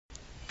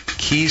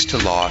Keys to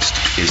Lost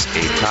is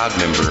a proud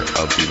member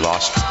of the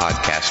Lost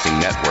Podcasting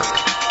Network.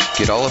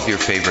 Get all of your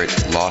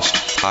favorite Lost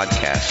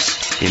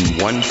podcasts in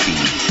one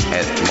feed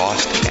at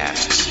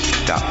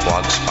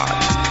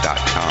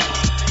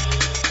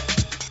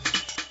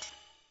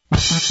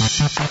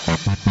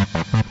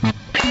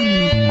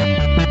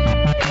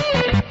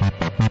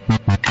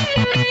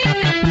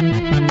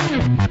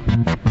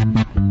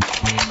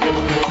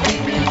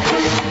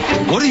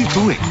What are you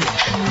doing?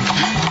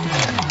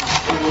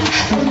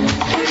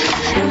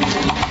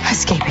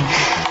 Escaping.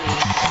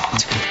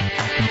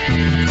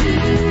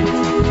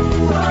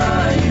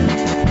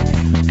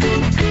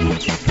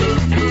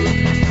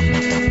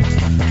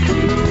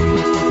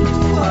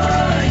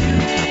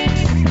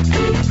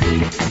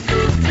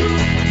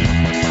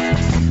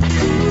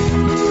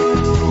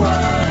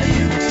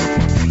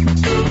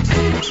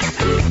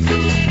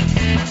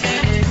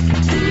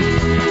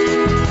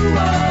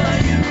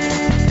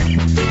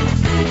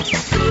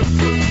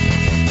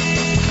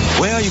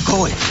 Where are you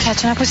going?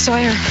 Catching up with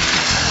Sawyer.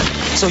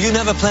 So you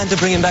never planned to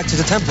bring him back to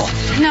the temple?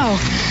 No.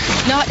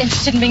 Not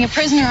interested in being a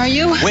prisoner, are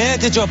you? Where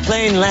did your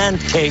plane land,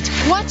 Kate?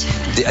 What?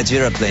 The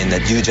Ajira plane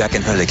that you, Jack,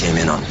 and Hurley came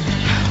in on.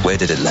 Where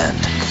did it land?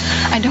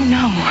 I don't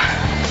know.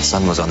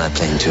 Sun was on that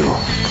plane, too.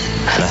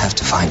 And I have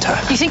to find her.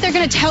 You think they're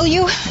going to tell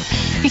you?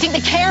 You think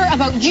they care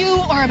about you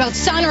or about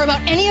Sun or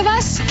about any of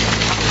us?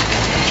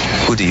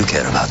 Who do you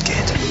care about,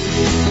 Kate?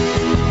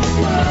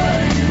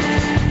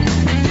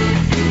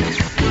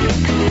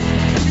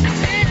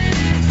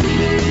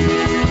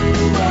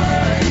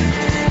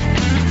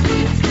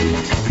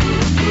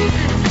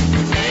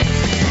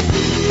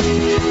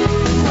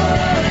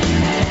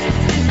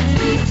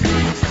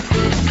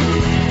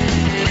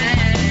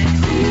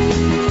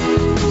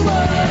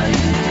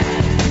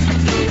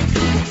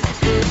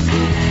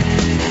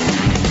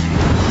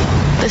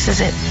 This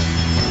is it.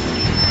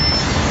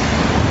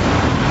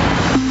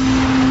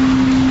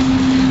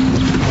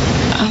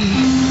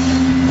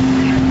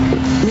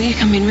 Will you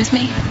come in with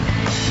me?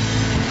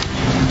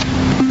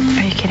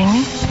 Are you kidding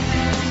me?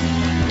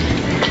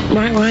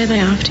 Why are they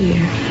after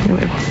you?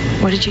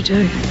 What did you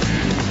do?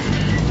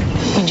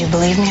 Would you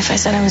believe me if I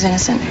said I was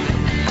innocent?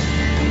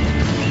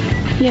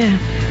 Yeah,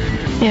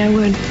 I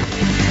would.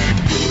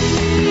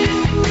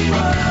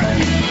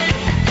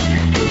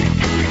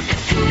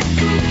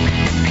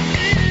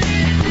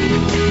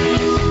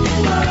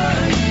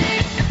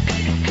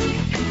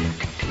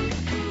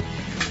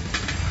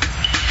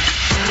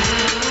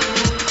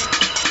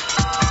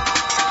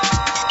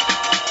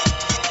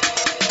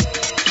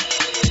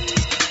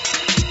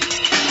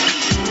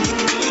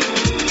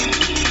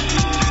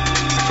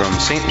 From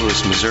St.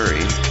 Louis,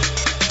 Missouri,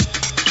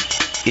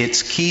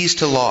 it's Keys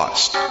to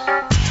Lost,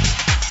 a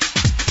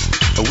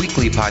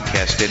weekly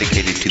podcast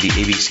dedicated to the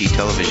ABC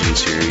television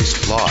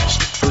series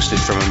Lost, hosted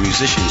from a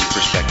musician's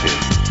perspective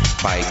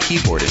by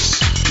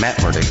keyboardists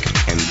Matt Murdock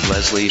and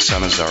Leslie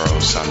Sanazaro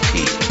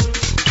Santi.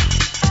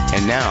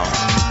 And now,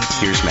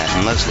 here's Matt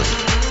and Leslie.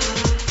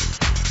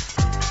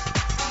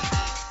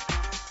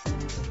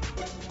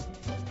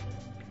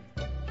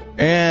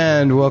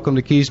 And welcome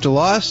to Keys to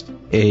Lost,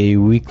 a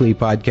weekly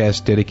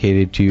podcast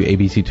dedicated to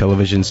ABC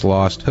Television's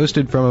Lost,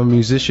 hosted from a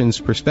musician's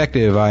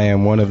perspective. I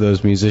am one of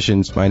those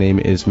musicians. My name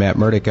is Matt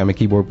Murdock. I'm a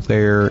keyboard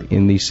player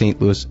in the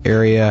St. Louis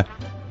area,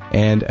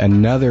 and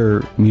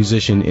another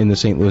musician in the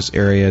St. Louis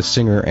area,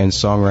 singer and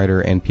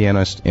songwriter and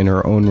pianist in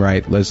her own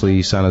right,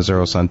 Leslie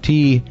Sanazaro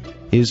Santi,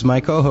 is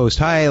my co-host.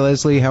 Hi,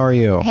 Leslie. How are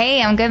you?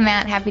 Hey, I'm good,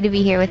 Matt. Happy to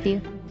be here with you.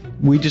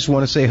 We just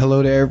want to say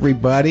hello to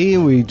everybody.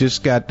 We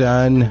just got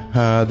done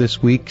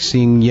this week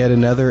seeing yet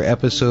another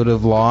episode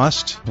of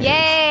Lost.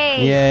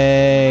 Yay!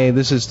 Yay!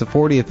 This is the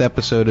 40th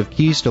episode of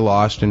Keys to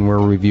Lost, and we're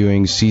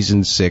reviewing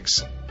Season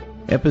 6,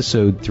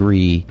 Episode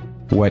 3,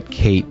 What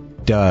Kate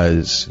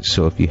Does.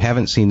 So if you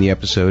haven't seen the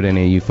episode,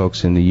 any of you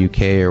folks in the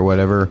UK or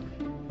whatever,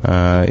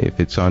 if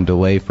it's on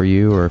delay for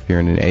you, or if you're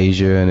in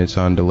Asia and it's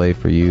on delay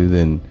for you,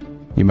 then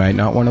you might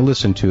not want to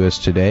listen to us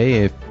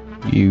today. If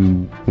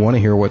you want to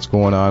hear what's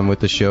going on with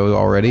the show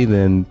already,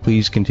 then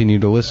please continue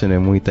to listen,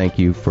 and we thank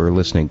you for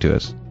listening to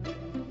us.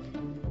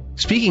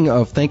 Speaking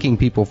of thanking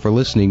people for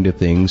listening to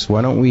things,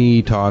 why don't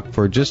we talk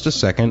for just a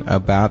second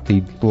about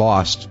the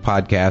Lost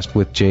podcast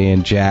with Jay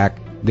and Jack.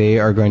 They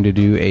are going to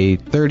do a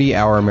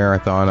 30-hour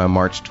marathon on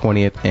March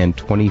 20th and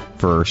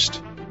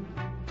 21st.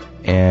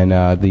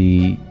 And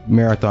the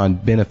marathon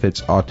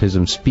benefits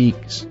Autism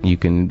Speaks. You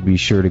can be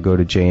sure to go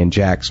to Jay and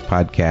Jack's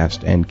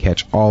podcast and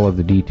catch all of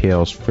the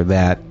details for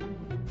that.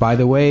 By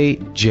the way,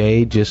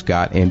 Jay just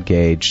got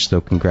engaged,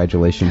 so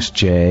congratulations,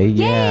 Jay.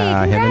 Yay,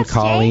 yeah, him and congrats,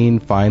 Colleen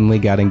finally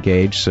got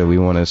engaged, so we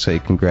want to say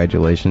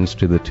congratulations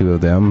to the two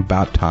of them.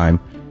 About time.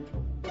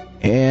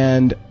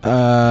 And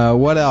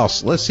what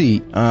else? Let's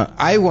see.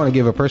 I want to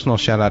give a personal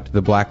shout out to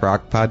the Black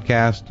Rock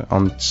podcast.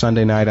 On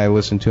Sunday night, I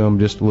listened to them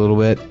just a little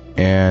bit,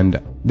 and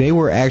they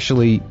were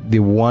actually the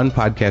one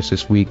podcast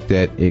this week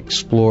that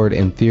explored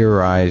and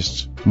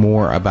theorized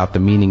more about the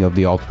meaning of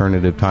the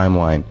alternative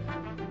timeline.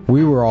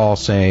 We were all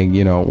saying,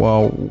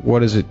 well,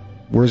 what is it?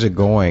 Where's it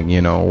going?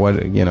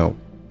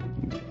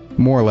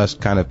 more or less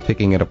kind of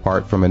picking it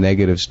apart from a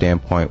negative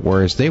standpoint,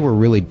 whereas they were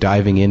really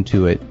diving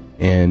into it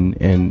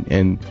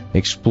and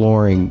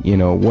exploring, you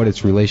know, what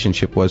its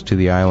relationship was to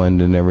the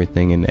island and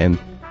everything, and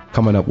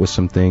coming up with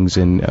some things.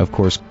 And of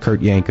course,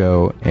 Kurt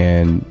Yanko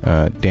and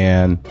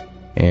Dan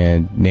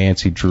and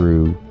Nancy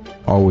Drew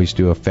always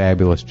do a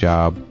fabulous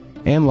job,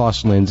 and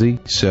Lost Lindsay.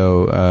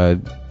 So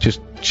just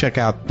check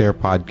out their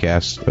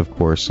podcasts, of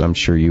course. I'm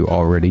sure you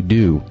already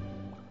do.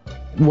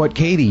 What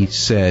Katie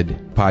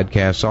Said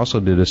podcast also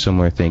did a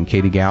similar thing.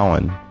 Katie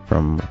Gallen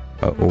from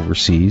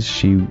overseas,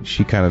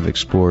 she kind of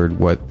explored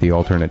what the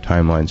alternate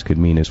timelines could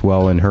mean as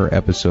well in her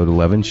episode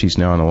 11. She's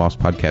now on the Lost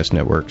Podcast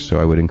Network,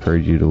 so I would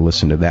encourage you to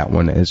listen to that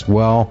one as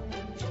well.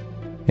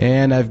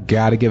 And I've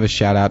got to give a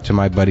shout out to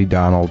my buddy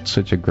Donald,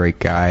 such a great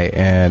guy,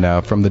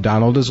 and from the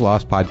Donald is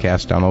Lost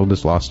podcast,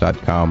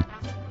 donaldislost.com.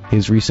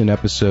 His recent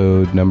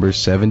episode, number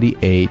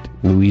 78,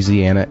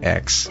 Louisiana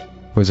X,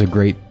 was a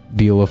great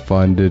deal of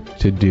fun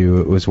to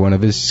do. It was one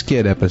of his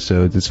skit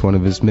episodes. It's one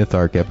of his Myth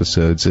Arc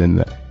episodes,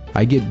 and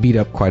I get beat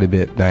up quite a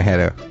bit, and I had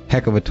a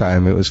heck of a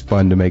time. It was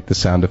fun to make the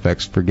sound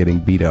effects for getting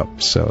beat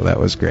up, so that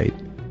was great.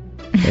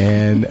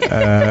 And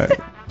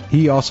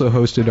he also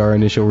hosted our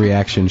initial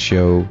reaction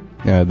show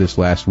this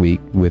last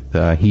week with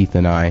Heath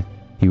and I.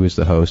 He was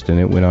the host, and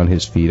it went on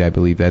his feed. I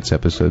believe that's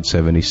episode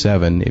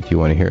 77, if you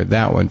want to hear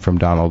that one from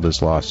Donald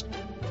is Lost.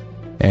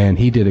 And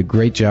he did a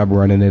great job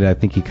running it. I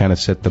think he kind of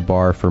set the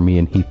bar for me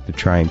and Heath to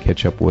try and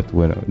catch up with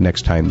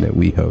next time that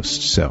we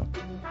host. So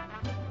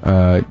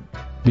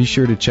be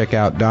sure to check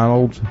out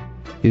Donald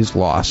is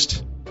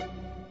Lost.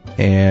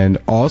 And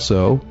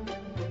also,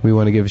 we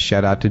want to give a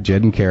shout out to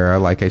Jed and Kara,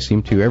 like I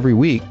seem to every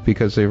week,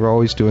 because they're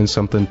always doing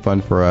something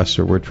fun for us,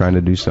 or we're trying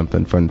to do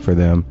something fun for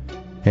them.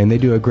 And they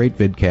do a great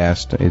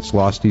vidcast. It's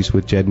Losties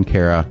with Jed and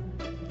Kara.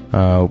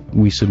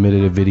 We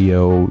submitted a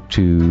video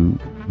to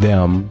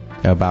them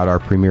about our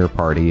premiere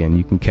party, and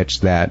you can catch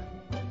that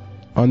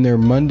on their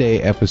Monday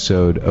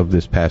episode of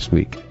this past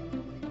week.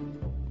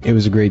 It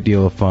was a great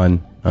deal of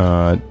fun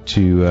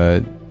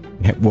to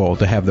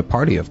have the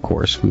party, of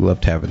course. We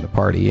loved having the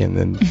party, and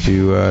then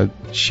to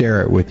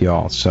share it with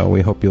y'all. So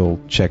we hope you'll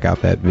check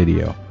out that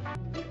video.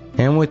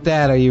 And with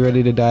that, are you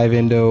ready to dive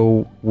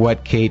into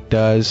what Kate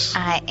does?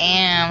 I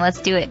am. Let's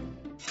do it.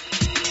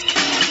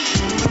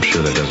 I'm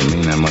sure that doesn't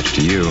mean that much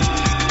to you,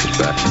 because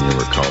back when you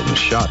were called and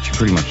shot, you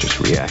pretty much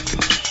just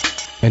reacted.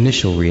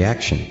 Initial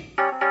reaction.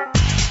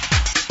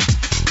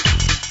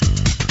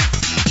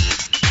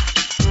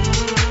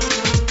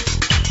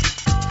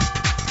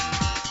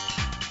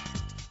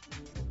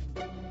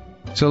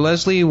 So,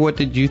 Leslie, what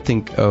did you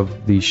think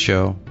of the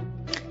show?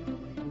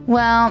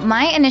 Well,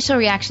 my initial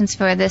reactions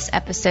for this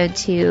episode,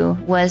 too,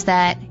 was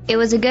that it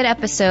was a good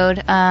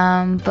episode,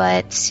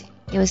 but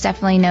it was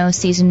definitely no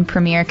season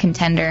premiere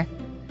contender.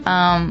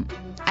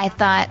 I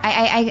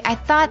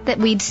thought that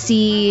we'd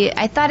see...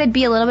 I thought it'd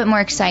be a little bit more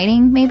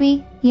exciting,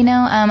 maybe, you know?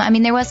 I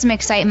mean, there was some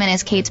excitement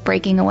as Kate's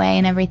breaking away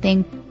and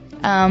everything.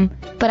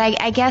 But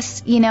I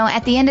guess, you know,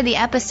 at the end of the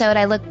episode,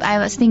 I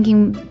was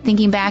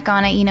thinking back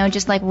on it, you know,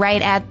 just like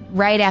right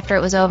after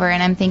it was over,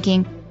 and I'm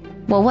thinking,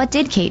 well, what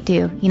did Kate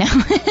do? You know,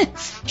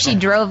 she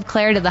drove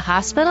Claire to the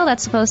hospital.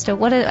 That's supposed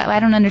to, I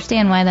don't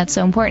understand why that's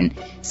so important.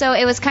 So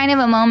it was kind of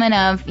a moment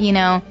of, you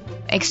know,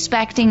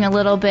 expecting a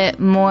little bit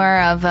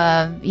more of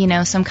a, you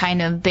know, some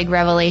kind of big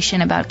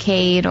revelation about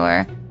Kate,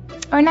 or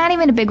not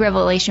even a big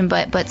revelation,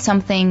 but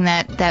something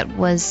that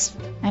was,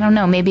 I don't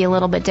know, maybe a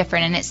little bit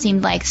different. And it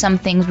seemed like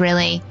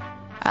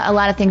a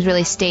lot of things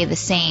really stay the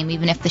same,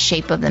 even if the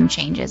shape of them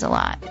changes a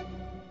lot.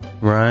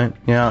 Right.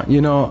 Yeah.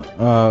 You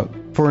know,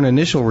 for an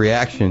initial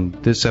reaction,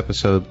 this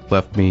episode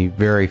left me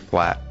very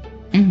flat.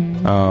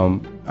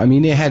 Mm-hmm. I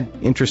mean, it had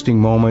interesting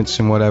moments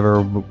and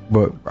whatever,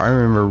 but I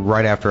remember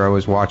right after I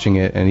was watching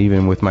it, and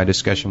even with my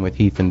discussion with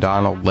Heath and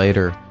Donald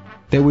later,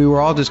 that we were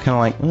all just kind of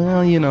like,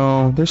 well, you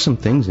know, there's some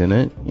things in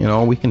it. You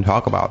know, we can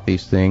talk about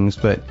these things,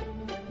 but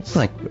it's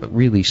like a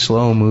really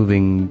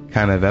slow-moving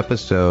kind of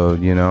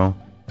episode, you know.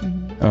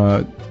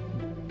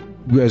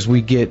 Mm-hmm. As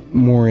we get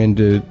more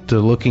into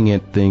looking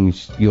at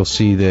things, you'll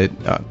see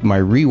that my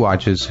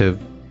rewatches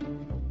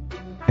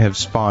have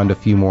spawned a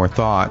few more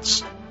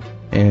thoughts,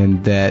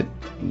 and that,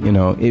 you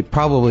know, it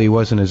probably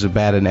wasn't as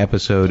bad an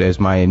episode as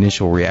my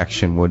initial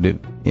reaction would have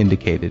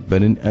indicated.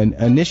 But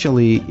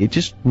initially, it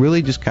just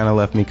kind of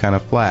left me kind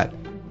of flat.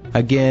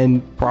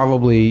 Again,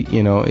 probably,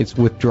 you know, it's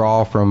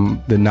withdrawal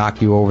from the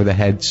knock you over the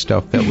head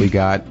stuff that we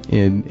got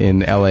in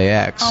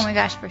LAX. Oh my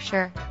gosh, for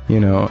sure.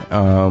 You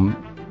know,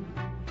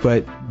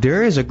 but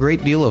there is a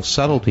great deal of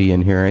subtlety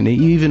in here, and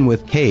even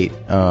with Kate,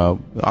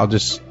 I'll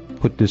just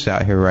put this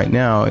out here right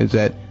now, is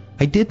that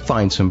I did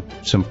find some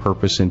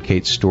purpose in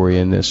Kate's story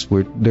in this.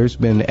 Where there's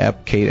been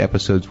Kate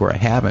episodes where I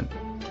haven't.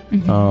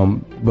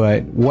 Mm-hmm.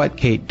 But what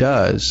Kate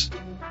does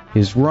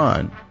is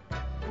run.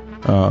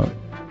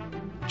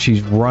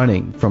 She's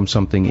running from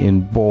something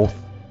in both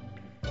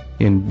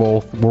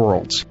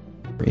worlds,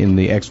 in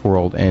the X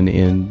world and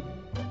in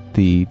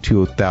the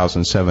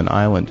 2007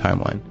 Island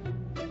timeline.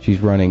 She's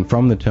running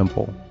from the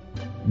temple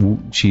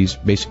she's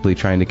basically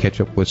trying to catch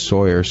up with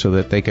Sawyer so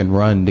that they can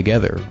run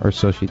together, or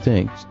so she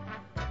thinks.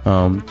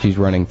 She's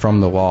running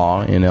from the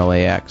law in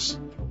LAX.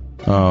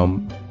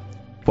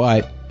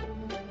 But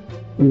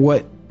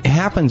what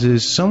happens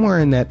is somewhere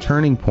in that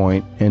turning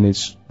point, and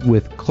it's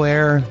with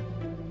Claire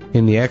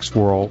in the X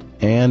world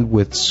and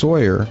with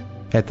Sawyer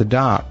at the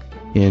dock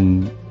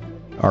in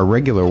our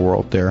regular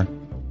world there,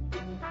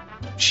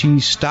 she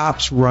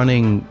stops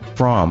running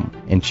from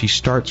and she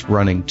starts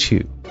running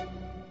to.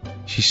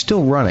 She's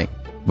still running,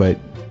 but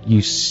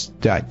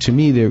to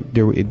me,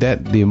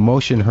 the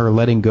emotion, her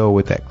letting go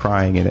with that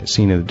crying in that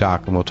scene of the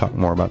dock, and we'll talk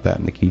more about that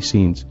in the key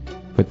scenes.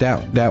 But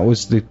that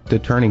was the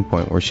turning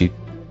point where she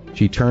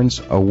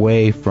turns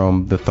away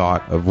from the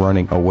thought of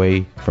running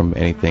away from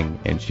anything,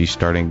 and she's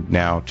starting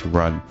now to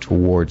run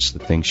towards the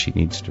thing she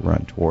needs to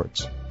run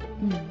towards.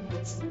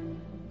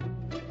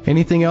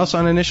 Anything else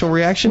on initial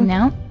reaction?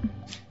 No.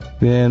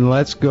 Then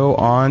let's go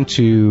on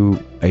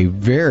to a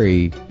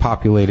very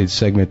populated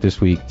segment this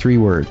week. 3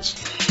 words.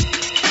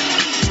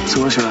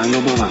 做小人都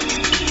不了，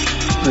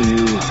那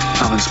you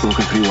haven't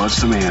spoken 3 words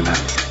to me yet.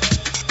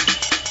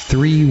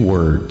 3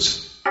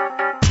 words.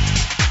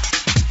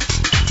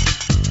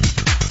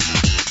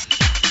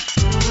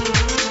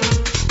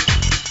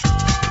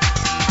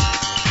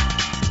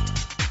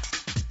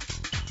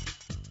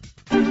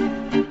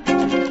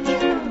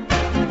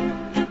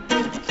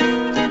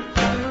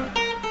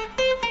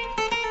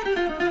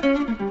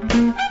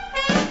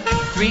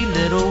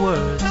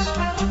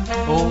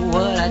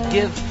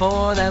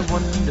 For that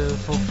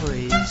wonderful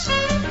phrase,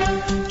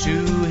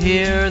 to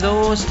hear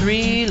those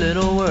 3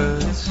 little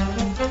words,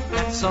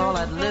 that's all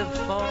I'd live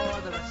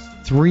for the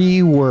rest.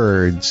 3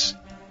 words.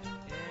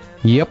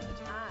 Yep.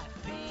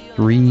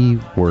 3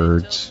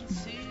 words.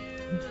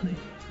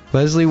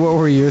 Leslie, what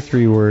were your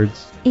 3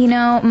 words? You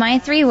know, my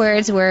 3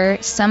 words were,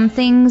 some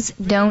things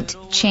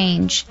don't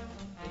change.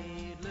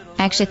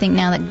 I actually think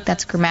now that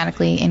that's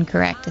grammatically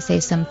incorrect to say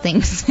some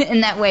things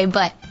in that way,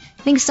 but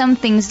I think some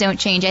things don't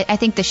change. I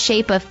think the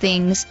shape of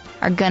things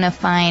are going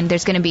to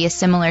there's going to be a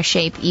similar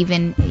shape,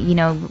 even, you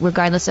know,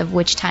 regardless of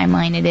which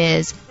timeline it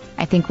is.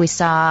 I think we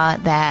saw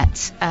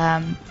that,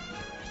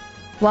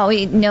 while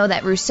we know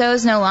that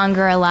Rousseau's no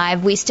longer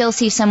alive, we still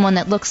see someone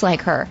that looks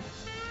like her.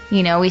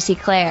 You know, we see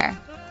Claire.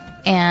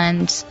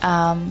 And,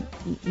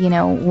 you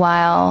know,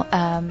 while,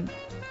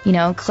 you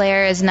know,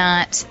 Claire is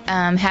not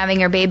having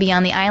her baby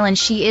on the island,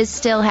 she is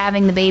still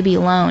having the baby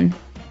alone.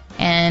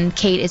 And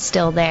Kate is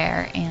still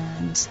there,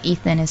 and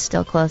Ethan is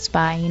still close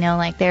by. You know,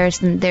 like there's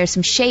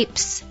some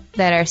shapes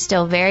that are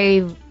still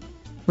very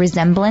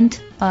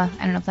resemblant. I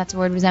don't know if that's a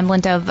word,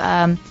 resemblant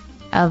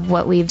of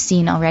what we've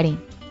seen already.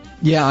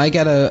 Yeah, I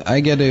gotta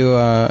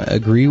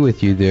agree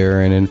with you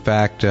there. And in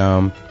fact, you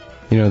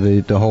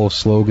know, the whole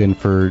slogan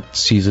for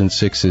season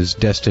 6 is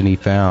Destiny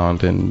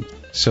Found, and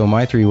so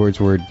my 3 words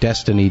were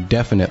Destiny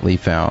Definitely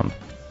Found.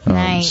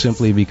 Nice.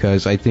 Simply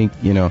because I think,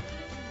 you know,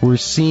 we're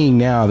seeing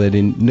now that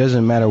it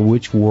doesn't matter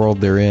which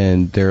world they're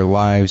in, their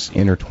lives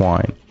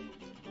intertwine.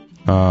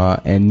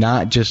 And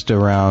not just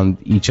around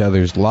each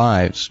other's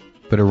lives,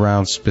 but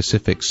around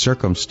specific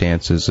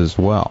circumstances as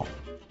well.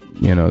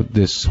 You know,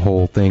 this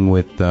whole thing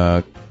with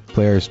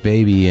Claire's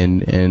baby,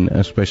 and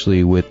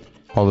especially with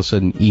all of a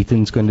sudden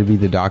Ethan's going to be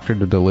the doctor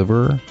to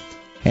deliver her,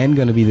 and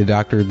going to be the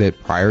doctor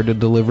that prior to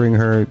delivering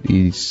her,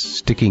 he's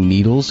sticking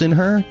needles in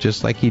her,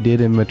 just like he did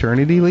in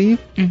maternity leave.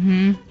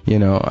 Mm-hmm. You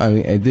know, I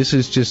mean, this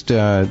is just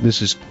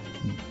this is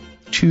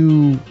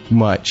too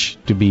much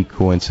to be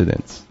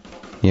coincidence.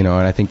 You know,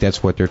 and I think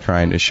that's what they're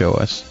trying to show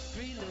us.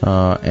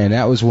 And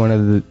that was one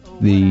of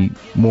the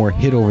more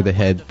hit over the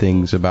head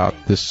things about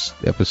this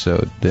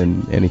episode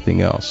than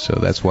anything else. So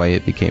that's why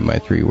it became my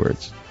 3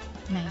 words.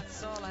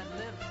 Nice.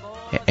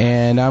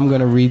 And I'm going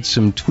to read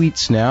some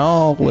tweets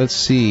now. Let's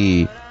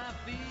see.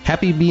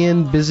 Happy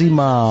Being Busy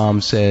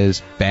Mom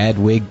says, Bad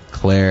Wig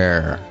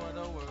Claire.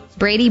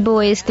 Brady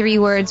Boy's 3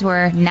 words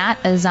were, not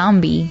a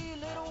zombie.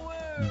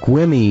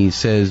 Gwimmy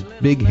says,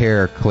 Big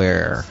Hair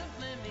Claire.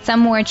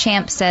 Some More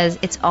Champ says,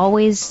 it's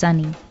always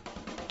sunny.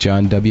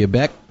 John W.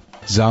 Beck,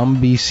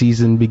 Zombie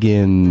Season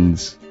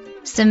Begins.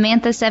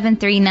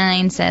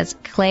 Samantha739 says,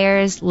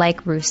 Claire's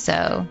like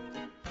Rousseau.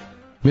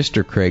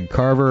 Mr. Craig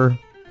Carver,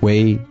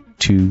 way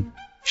too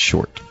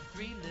short.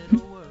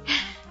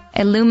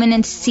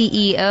 Illuminant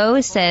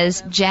CEO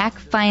says, Jack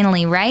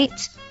finally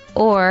right,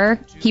 or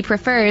he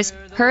prefers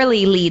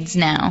Hurley leads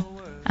now.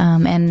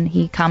 And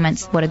he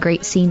comments what a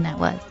great scene that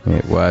was.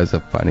 It was a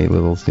funny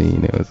little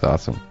scene. It was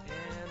awesome.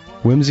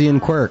 Whimsy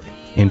and Quirk,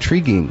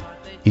 intriguing,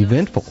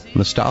 eventful,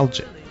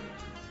 nostalgic.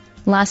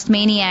 Lost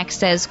Maniac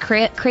says,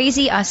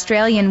 crazy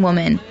Australian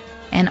woman,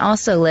 and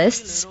also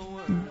lists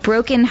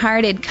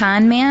broken-hearted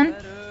con man,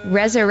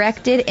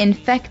 resurrected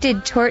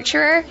infected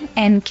torturer,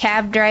 and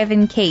cab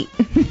driving Kate.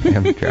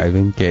 Cab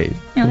driving Kate.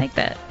 I like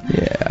that.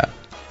 Yeah.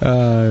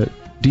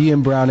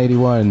 DM Brown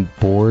 81,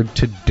 bored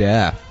to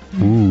death.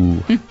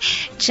 Ooh.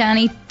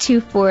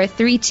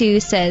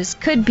 Johnny2432 says,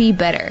 could be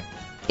better.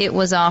 It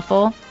was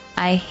awful.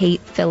 I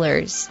hate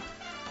fillers.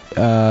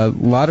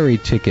 Lottery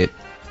ticket,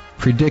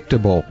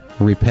 predictable,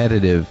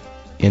 repetitive,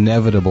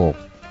 inevitable.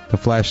 The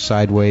flash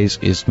sideways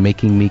is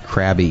making me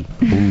crabby.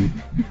 Ooh.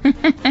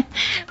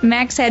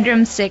 Max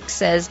Headroom 6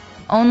 says,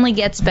 only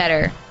gets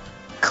better.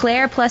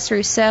 Claire plus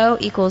Rousseau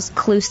equals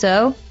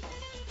Clouseau.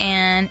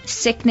 And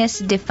sickness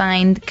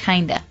defined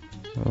kinda.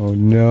 Oh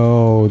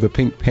no, the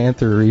Pink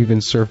Panther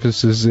even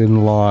surfaces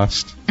in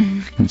Lost.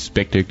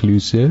 Inspector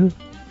Clouseau.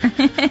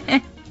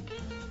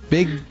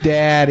 Big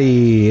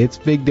Daddy. It's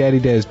Big Daddy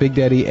Des. Big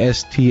Daddy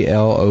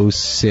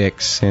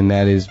STL06. And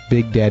that is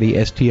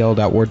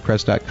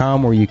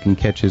bigdaddy.stl.wordpress.com, where you can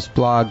catch his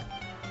blog,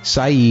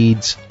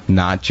 Saeed's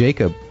Not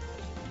Jacob.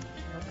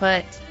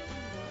 But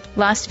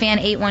Lost Fan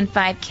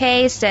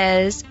 815K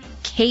says,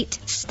 Kate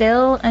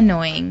still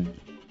annoying.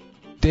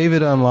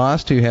 David on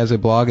Lost, who has a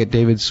blog at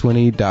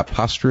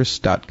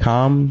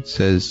davidswinney.posterous.com,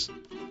 says,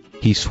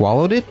 he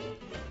swallowed it?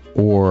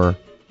 Or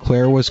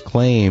Claire was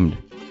claimed?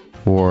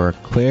 Or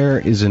Claire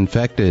is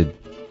infected?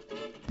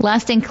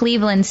 Lost in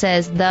Cleveland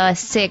says, the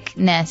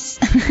sickness.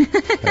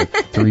 A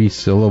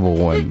 3-syllable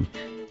one.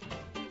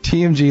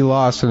 TMG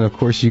Lost, and of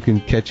course you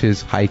can catch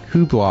his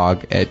haiku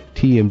blog at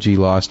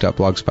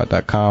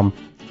tmglost.blogspot.com.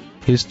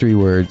 His 3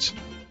 words,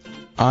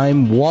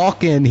 I'm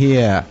walking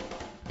here.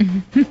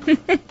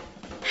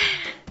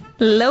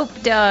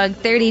 Lope Dog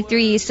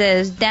 33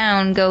 says,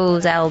 down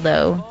goes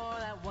Aldo.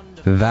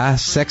 The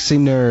Sexy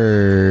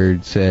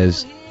Nerd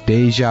says,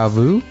 deja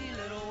vu?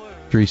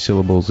 3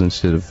 syllables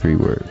instead of 3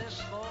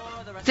 words.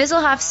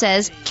 Fizzlehoff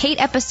says, Kate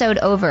episode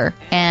over,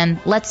 and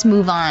let's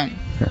move on.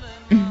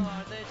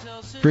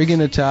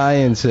 Friggin'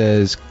 Italian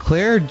says,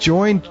 Claire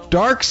joined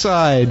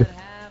Darkside.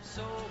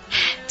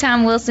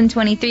 Tom Wilson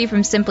 23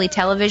 from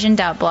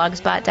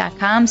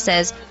simplytelevision.blogspot.com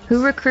says,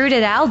 who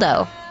recruited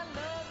Aldo?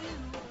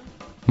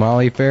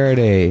 Molly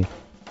Faraday,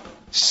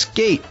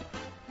 skate,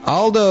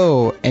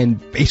 Aldo,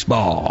 and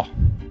baseball.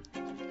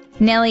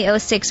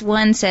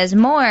 Nelly061 says,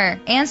 more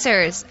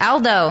answers,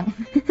 Aldo.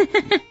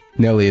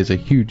 Nelly is a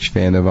huge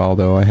fan of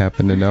Aldo, I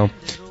happen to know.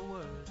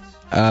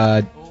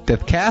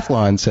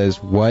 Decathlon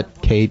says,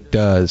 what Kate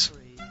does.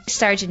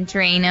 Sergeant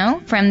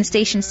Drano from the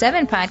Station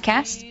 7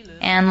 podcast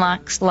and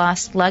Locke's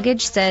Lost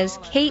Luggage says,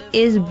 Kate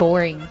is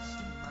boring.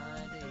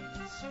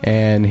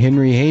 And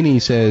Henry Haney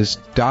says,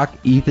 Doc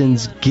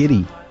Ethan's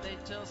giddy.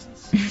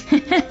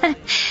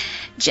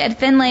 Jed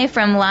Finlay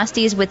from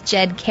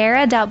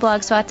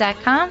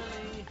Lostie'sWithJedCara.blogspot.com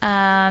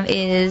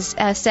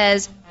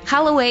says,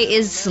 Holloway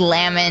is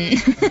slamming.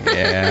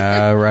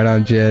 Yeah, right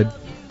on, Jed.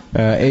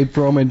 Abe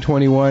Froman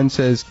 21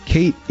 says,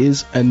 Kate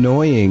is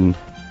annoying.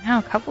 Oh,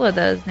 a couple of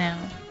those now.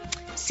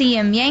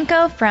 CM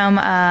Yanko from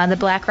the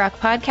Black Rock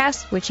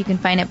Podcast, which you can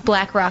find at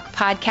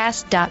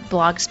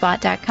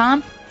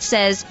blackrockpodcast.blogspot.com,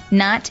 says,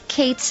 not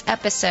Kate's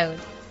episode.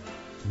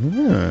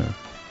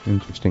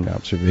 Interesting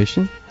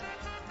observation.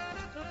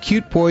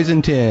 Cute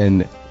Poison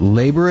 10,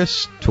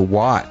 laborious to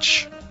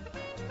watch.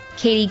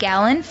 Katie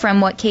Gallen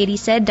from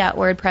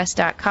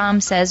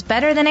whatkatiesaid.wordpress.com says,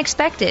 better than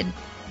expected.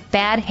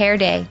 Bad hair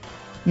day.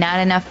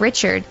 Not enough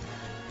Richard.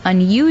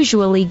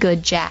 Unusually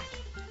good Jack.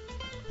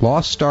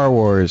 Lost Star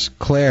Wars,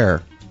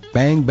 Claire,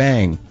 bang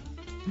bang.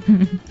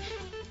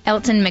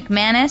 Elton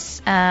McManus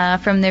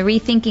from the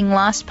Rethinking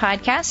Lost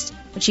podcast,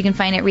 which you can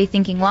find at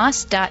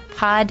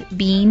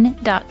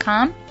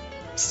rethinkinglost.podbean.com,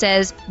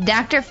 says,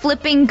 Dr.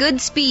 Flipping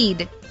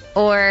Goodspeed,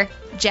 or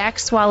Jack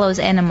swallows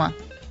enema.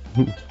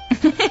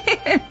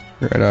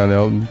 Right on,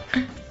 Elton.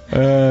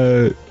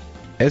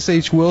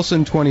 S.H.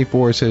 Wilson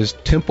 24 says,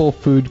 Temple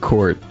Food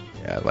Court.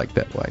 Yeah, I like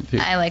that line, too.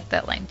 I like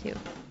that line, too.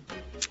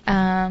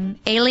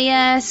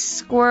 Alias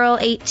Squirrel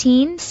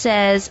 18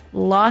 says,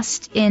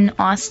 Lost in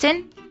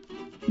Austin.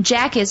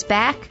 Jack is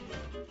back.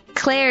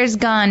 Claire's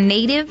gone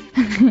native.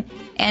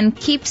 And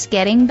keeps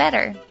getting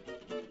better.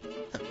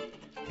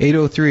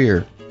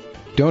 803er,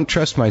 don't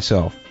trust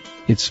myself.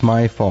 It's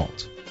my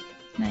fault.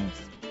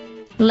 Nice.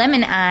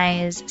 Lemon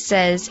Eyes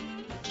says,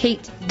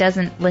 Kate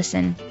doesn't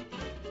listen.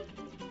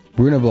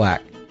 Bruna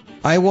Black,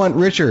 I want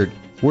Richard.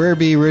 Where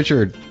be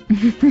Richard?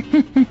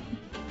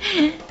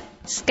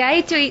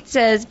 Skytweet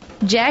says,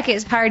 Jack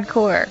is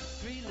hardcore.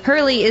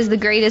 Hurley is the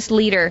greatest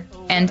leader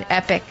and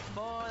epic.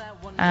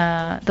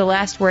 The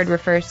last word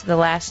refers to the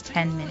last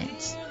 10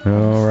 minutes.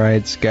 All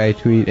right,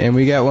 Skytweet. And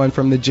we got one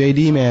from the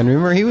JD Man.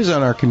 Remember, he was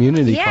on our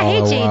community call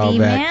a while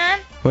back. Man.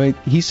 Well,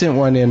 he sent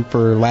one in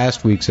for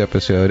last week's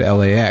episode,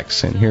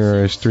 LAX, and here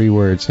are his 3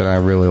 words that I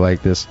really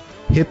like this.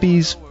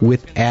 Hippies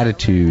with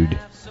attitude.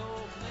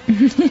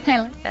 I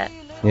like that.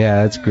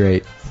 Yeah, that's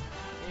great.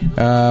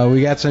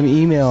 We got some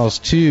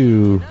emails,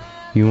 too.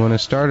 You want to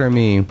start or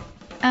me?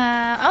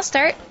 I'll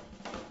start.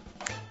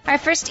 Our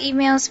first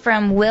email's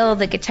from Will,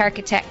 the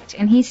Guitarchitect,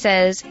 and he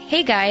says,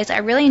 Hey guys, I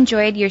really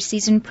enjoyed your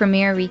season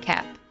premiere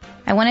recap.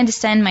 I wanted to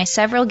send my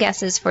several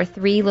guesses for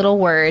 3 little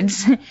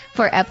words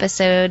for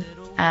episode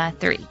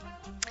 3.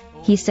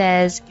 He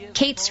says,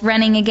 Kate's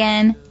running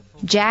again.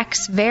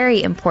 Jack's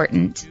very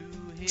important.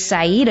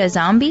 Saeed a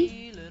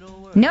zombie?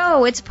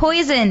 No, it's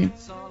poison.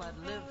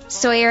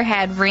 Sawyer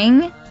had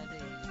ring.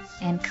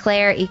 And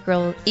Claire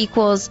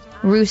equals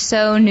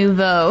Rousseau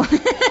Nouveau.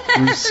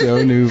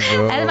 Rousseau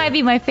Nouveau. That might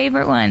be my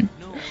favorite one.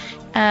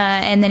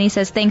 And then he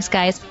says, thanks,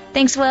 guys.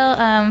 Thanks,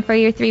 Will, for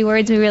your 3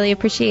 words. We really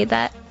appreciate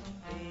that.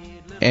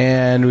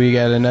 And we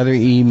got another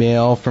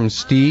email from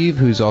Steve,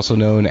 who's also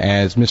known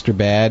as Mr.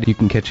 Bad. You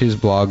can catch his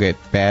blog at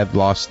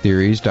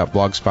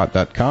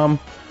badlosttheories.blogspot.com.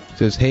 It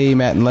says, hey,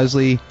 Matt and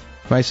Leslie,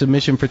 my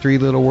submission for 3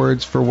 little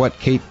words for what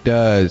Kate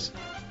does.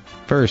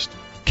 First,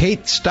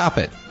 Kate, stop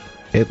it.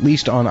 At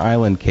least on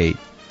Island Kate.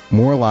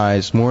 More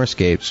lies, more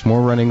escapes,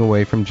 more running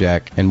away from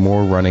Jack, and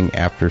more running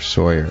after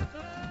Sawyer.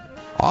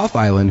 Off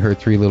Island, her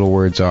 3 little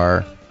words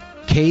are,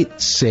 Kate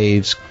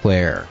saves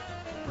Claire.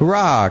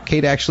 Hurrah!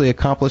 Kate actually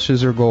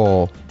accomplishes her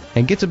goal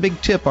and gets a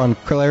big tip on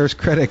Claire's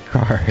credit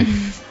card.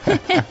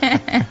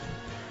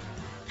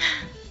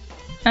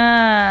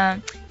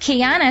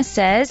 Kiana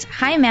says,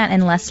 hi, Matt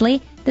and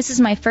Leslie. This is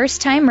my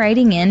first time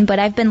writing in, but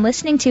I've been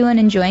listening to and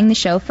enjoying the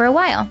show for a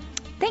while.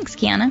 Thanks,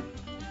 Kiana.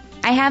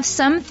 I have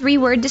some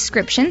 3-word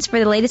descriptions for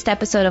the latest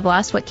episode of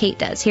Lost, What Kate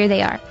Does. Here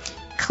they are.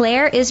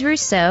 Claire is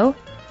Rousseau.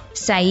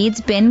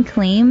 Saeed's Ben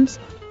Clemes.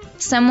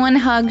 Someone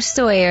hugged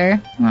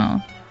Sawyer.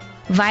 Oh.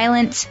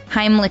 Violent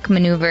Heimlich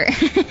maneuver.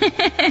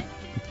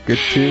 Good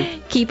too.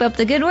 Keep up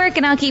the good work,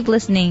 and I'll keep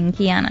listening,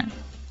 Kiana.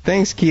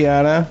 Thanks,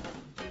 Kiana.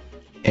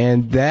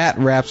 And that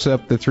wraps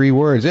up the 3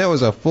 words. That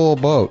was a full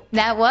boat.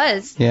 That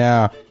was.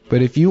 Yeah.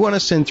 But if you want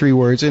to send 3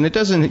 words, and it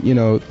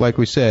doesn't, like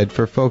we said,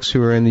 for folks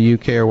who are in the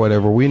UK or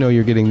whatever, we know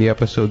you're getting the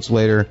episodes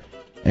later,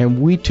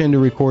 and we tend to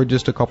record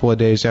just a couple of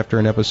days after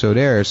an episode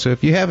airs. So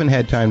if you haven't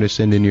had time to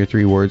send in your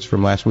 3 words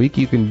from last week,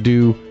 you can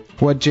do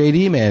what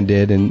JD Man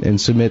did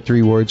and submit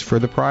 3 words for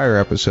the prior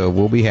episode.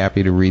 We'll be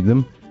happy to read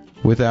them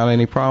without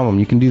any problem.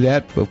 You can do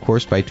that, of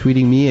course, by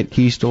tweeting me at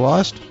Keys to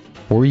Lost,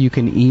 or you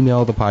can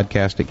email the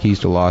podcast at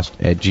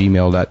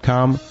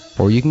keystolost@gmail.com,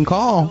 or you can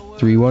call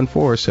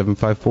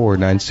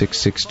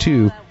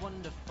 314-754-9662.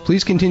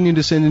 Please continue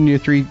to send in your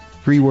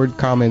 3-word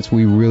comments.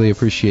 We really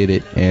appreciate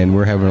it, and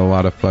we're having a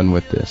lot of fun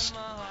with this.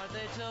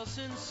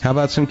 How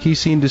about some key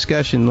scene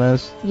discussion,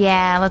 Les?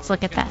 Yeah, let's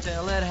look at that.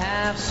 Tell it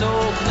half so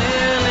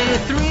clearly,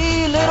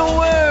 3 little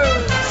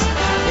words,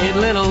 8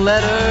 little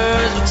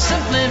letters which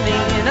simply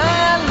mean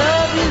I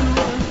love you.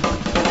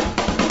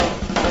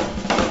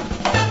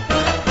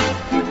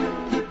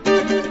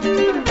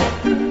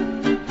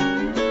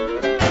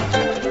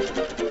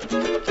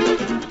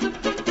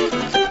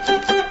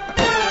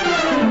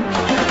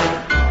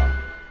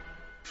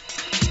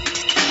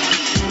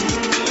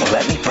 Well,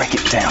 let me break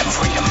it down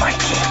for you,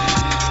 Mikey.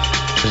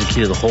 There's a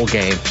key to the whole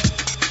game.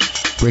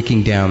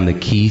 Breaking down the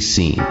key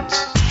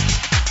scenes.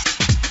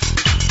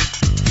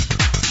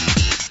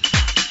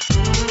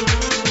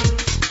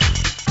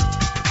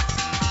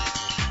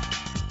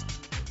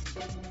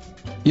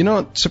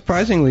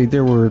 Surprisingly,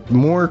 there were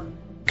more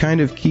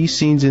kind of key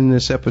scenes in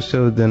this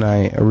episode than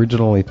I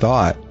originally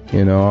thought.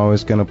 I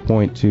was going to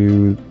point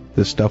to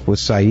the stuff with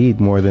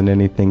Saeed more than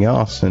anything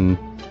else, and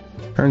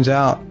turns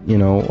out,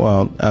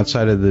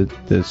 outside of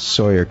the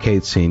Sawyer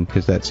Kate scene,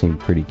 because that seemed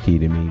pretty key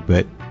to me,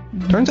 but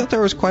turns out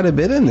there was quite a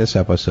bit in this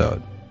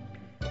episode.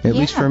 At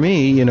least for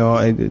me,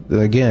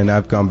 again,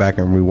 I've gone back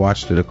and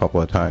rewatched it a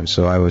couple of times,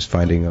 so I was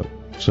finding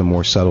some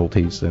more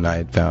subtleties than I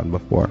had found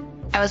before.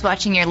 I was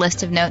watching your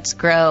list of notes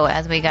grow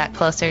as we got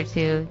closer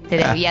to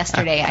today.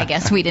 Yesterday, I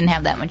guess we didn't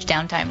have that much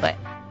downtime, but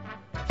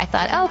I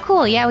thought, oh,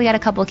 cool, yeah, we got a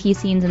couple key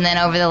scenes, and then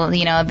over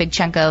the, a big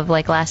chunk of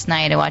last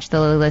night, I watched the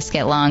list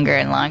get longer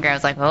and longer. I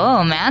was like,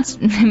 oh, Matt's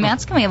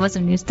coming up with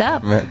some new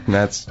stuff.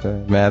 Matt's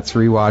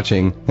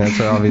rewatching.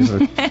 That's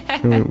obviously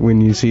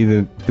when you see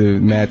the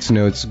Matt's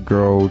notes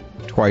grow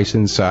twice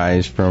in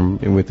size from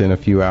within a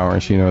few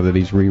hours, you know that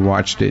he's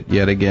rewatched it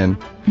yet again.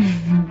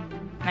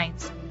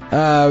 Nice.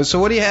 So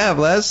what do you have,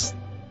 Les?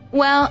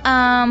 Well,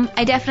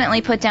 I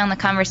definitely put down the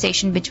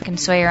conversation between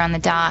Sawyer on the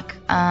dock.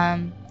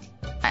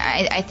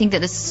 I think that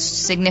this is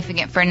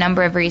significant for a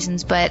number of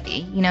reasons, but,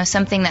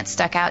 something that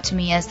stuck out to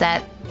me is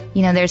that,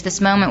 there's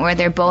this moment where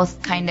they're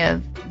both trying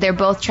to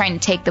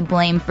take the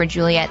blame for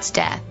Juliet's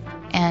death.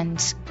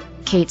 And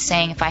Kate's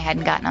saying, if I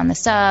hadn't gotten on the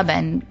sub,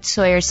 and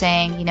Sawyer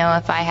saying,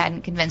 if I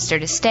hadn't convinced her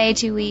to stay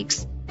 2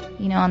 weeks,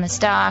 on this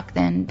dock,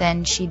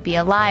 then she'd be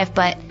alive.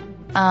 But,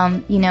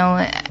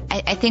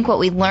 I think what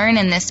we learn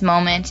in this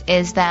moment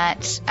is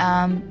that,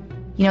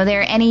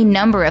 there are any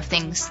number of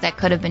things that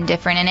could have been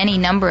different and any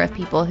number of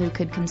people who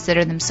could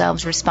consider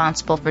themselves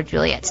responsible for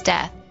Juliet's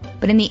death.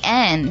 But in the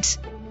end,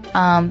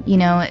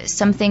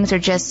 some things are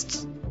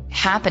just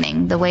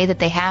happening the way that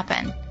they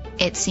happen.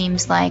 It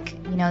seems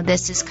like,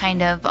 this is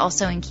kind of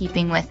also in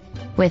keeping with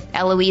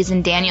Eloise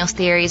and Daniel's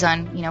theories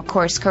on,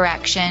 course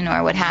correction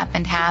or what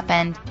happened.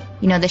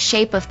 The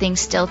shape of things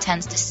still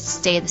tends to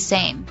stay the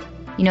same.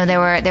 There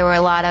were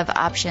a lot of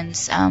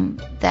options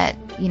that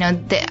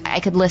I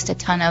could list a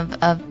ton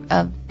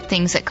of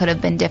things that could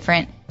have been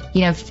different.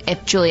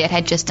 If Juliet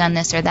had just done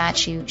this or that,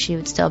 she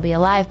would still be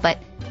alive. But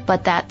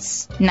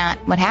that's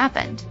not what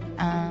happened.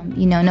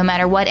 No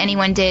matter what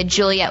anyone did,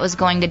 Juliet was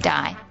going to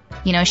die.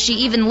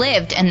 She even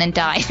lived and then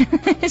died.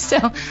 So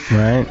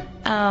right.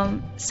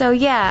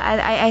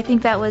 I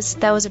think that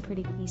was a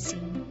pretty key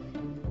scene.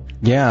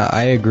 Yeah,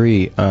 I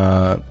agree.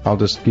 I'll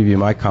just give you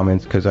my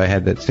comments because I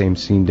had that same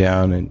scene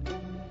down, and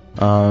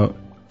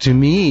To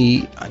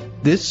me,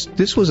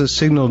 this was a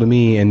signal to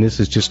me, and this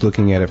is just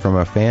looking at it from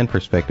a fan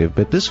perspective,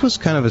 but this was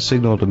kind of a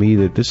signal to me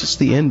that this is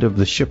the end of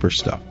the shipper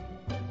stuff.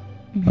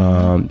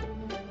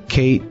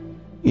 Kate,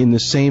 in the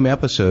same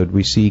episode,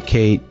 we see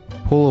Kate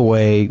pull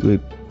away.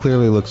 It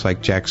clearly looks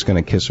like Jack's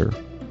going to kiss her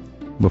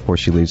before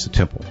she leaves the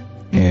temple,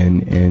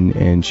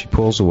 and she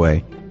pulls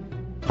away,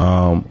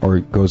 or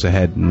goes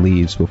ahead and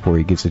leaves before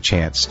he gets a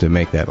chance to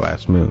make that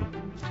last move.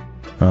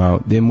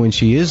 Then when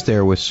she is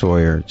there with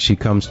Sawyer, she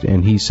comes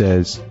and he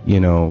says,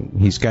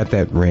 he's got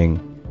that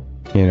ring,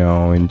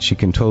 and she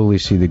can totally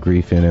see the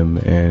grief in him,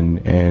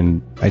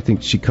 and I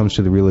think she comes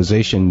to the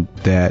realization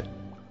that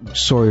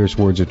Sawyer's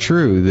words are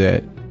true,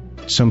 that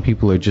some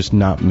people are just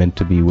not meant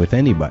to be with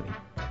anybody.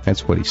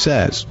 That's what he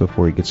says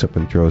before he gets up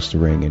and throws the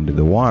ring into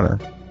the water.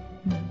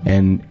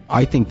 And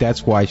I think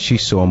that's why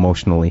she's so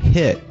emotionally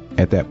hit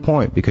at that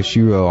point, because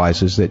she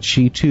realizes that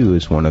she too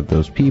is one of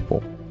those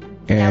people.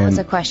 And that was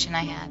a question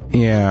I had.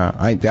 Yeah,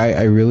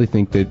 I really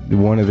think that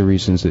one of the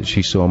reasons that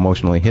she's so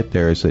emotionally hit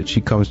there is that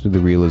she comes to the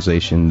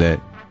realization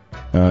that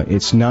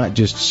it's not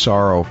just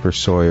sorrow for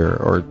Sawyer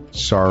or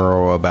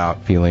sorrow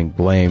about feeling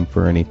blame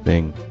for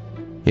anything.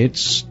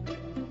 It's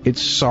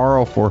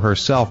sorrow for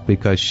herself,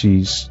 because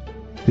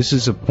this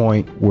is a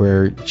point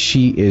where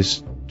she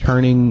is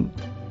turning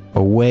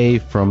away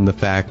from the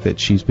fact that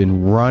she's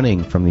been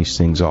running from these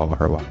things all of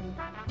her life.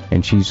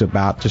 And she's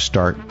about to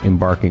start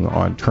embarking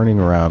on turning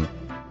around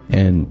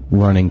and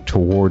running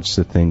towards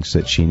the things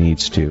that she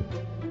needs to,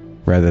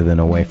 rather than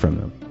away from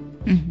them.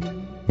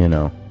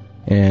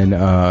 And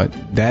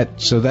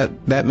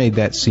that made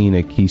that scene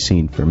a key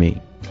scene for me.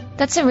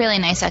 That's a really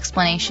nice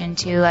explanation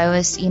too. I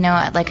was,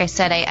 like I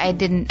said, I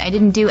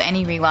didn't do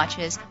any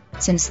rewatches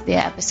since the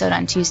episode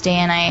on Tuesday,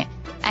 and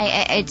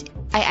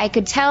I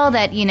could tell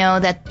that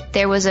that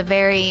there was a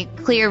very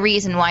clear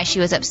reason why she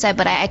was upset,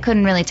 but I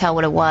couldn't really tell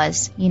what it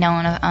was.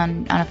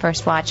 On a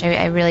first watch,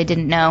 I really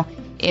didn't know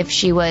if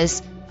she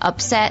was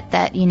upset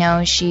that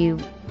she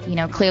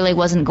clearly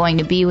wasn't going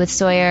to be with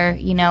Sawyer,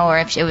 or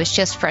if it was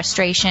just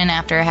frustration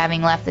after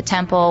having left the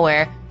temple,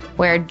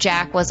 where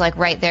Jack was like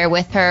right there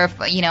with her,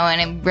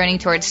 and running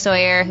towards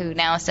Sawyer, who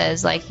now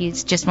says like he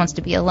just wants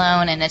to be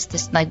alone, and it's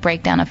this like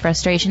breakdown of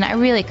frustration. I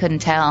really couldn't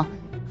tell.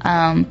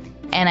 And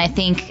I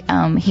think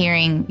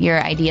hearing your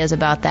ideas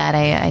about that,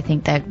 I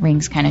think that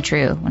rings kind of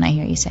true when I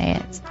hear you say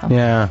it. So.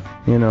 Yeah,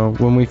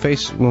 when we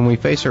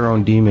face our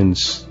own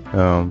demons,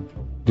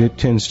 it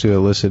tends to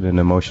elicit an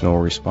emotional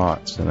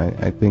response, and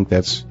I think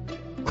that's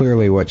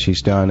clearly what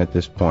she's done at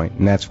this point,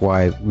 and that's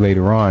why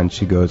later on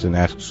she goes and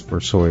asks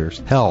for Sawyer's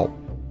help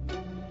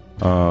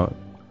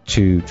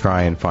to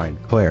try and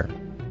find Claire,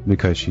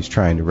 because she's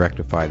trying to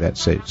rectify that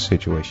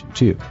situation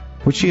too,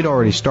 which she had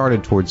already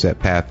started towards that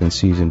path in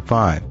season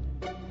 5.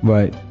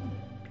 But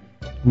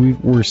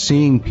we're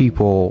seeing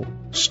people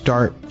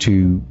start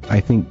to,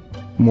 I think,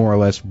 more or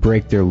less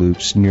break their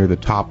loops near the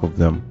top of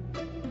them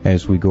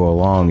as we go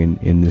along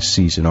in this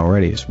season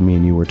already, as me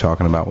and you were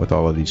talking about with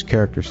all of these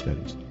character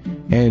studies.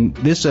 And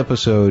this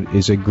episode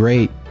is a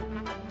great,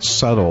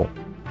 subtle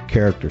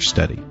character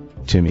study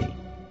to me.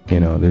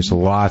 There's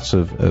lots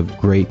of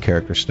great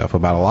character stuff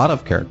about a lot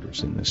of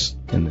characters in this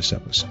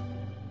episode.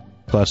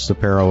 Plus the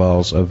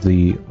parallels of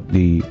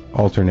the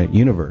alternate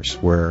universe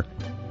where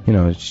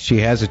she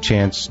has a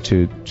chance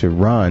to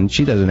run.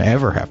 She doesn't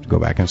ever have to go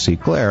back and see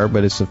Claire,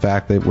 but it's the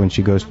fact that when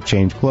she goes to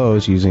change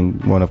clothes using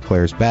one of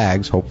Claire's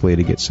bags, hopefully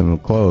to get some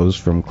clothes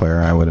from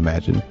Claire, I would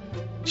imagine,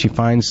 she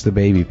finds the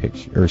baby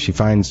picture, or she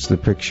finds the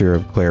picture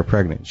of Claire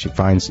pregnant. She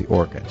finds the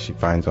orca. She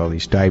finds all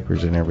these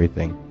diapers and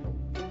everything.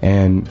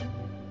 And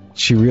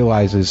she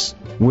realizes,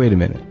 wait a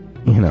minute,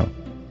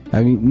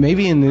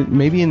 maybe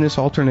in this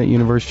alternate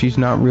universe she's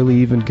not really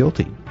even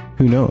guilty.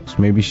 Who knows?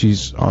 Maybe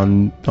she's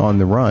on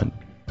the run.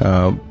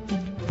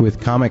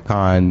 With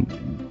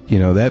Comic-Con,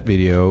 that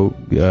video,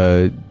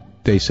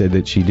 they said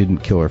that she didn't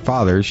kill her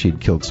father,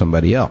 she'd killed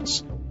somebody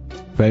else.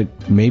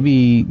 But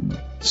maybe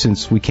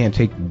since we can't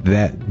take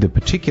the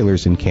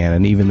particulars in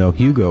canon, even though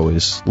Hugo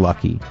is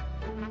lucky,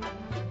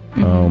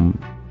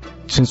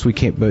 since we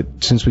can't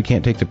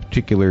take the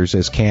particulars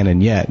as canon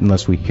yet,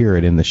 unless we hear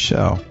it in the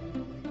show,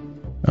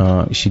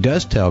 she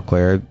does tell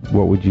Claire,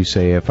 "What would you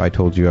say if I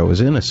told you I was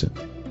innocent?"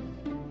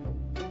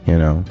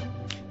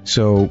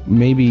 So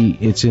maybe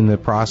it's in the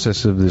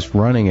process of this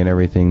running and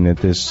everything that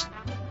this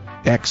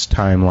X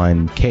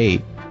timeline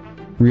Kate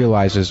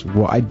realizes,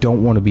 well, I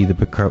don't want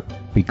to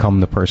become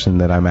the person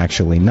that I'm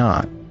actually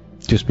not,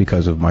 just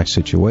because of my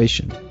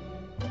situation.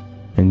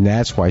 And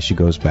that's why she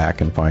goes back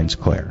and finds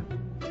Claire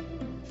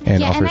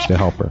and offers to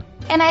help her.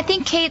 And I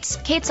think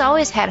Kate's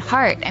always had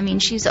heart. I mean,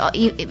 she's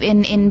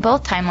in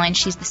both timelines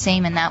she's the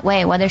same in that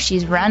way, whether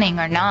she's running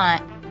or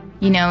not.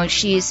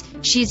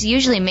 She's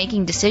usually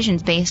making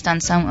decisions based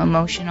on some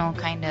emotional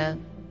kind of,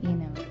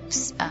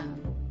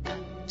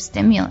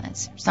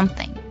 stimulus or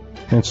something.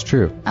 That's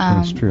true.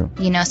 That's true.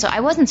 So I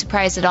wasn't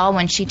surprised at all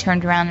when she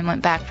turned around and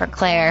went back for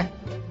Claire.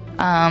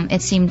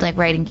 It seemed like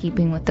right in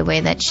keeping with the way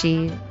that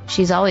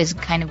she's always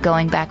kind of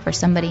going back for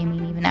somebody. I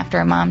mean, even after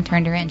her mom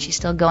turned her in, she's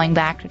still going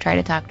back to try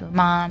to talk to her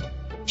mom.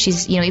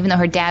 she's, even though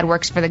her dad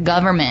works for the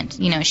government,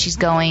 she's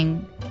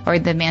going, or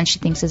the man she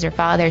thinks is her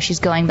father, she's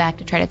going back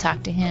to try to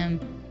talk to him.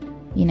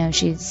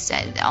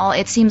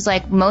 It seems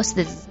like most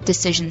of the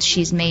decisions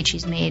she's made,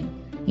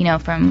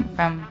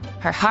 from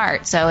her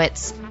heart. So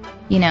it's,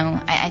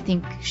 I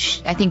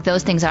think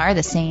those things are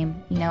the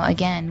same,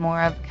 again,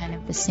 more of kind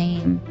of the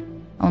same,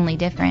 only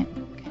different.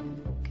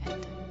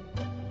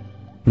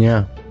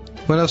 Yeah.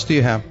 What else do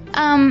you have?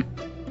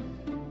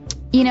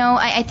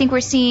 I think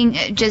we're seeing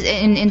just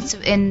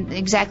in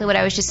exactly what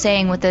I was just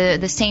saying with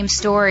the same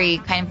story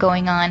kind of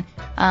going on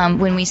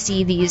when we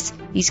see these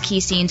key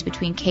scenes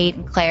between Kate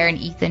and Claire and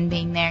Ethan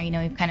being there.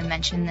 We've kind of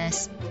mentioned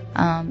this,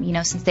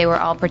 since they were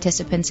all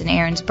participants in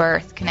Aaron's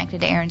birth,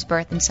 connected to Aaron's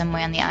birth in some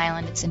way on the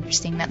island. It's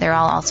interesting that they're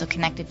all also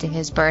connected to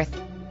his birth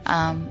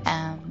in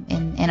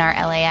our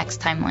LAX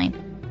timeline.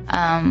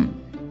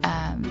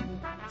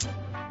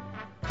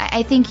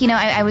 I think,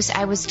 I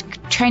was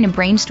trying to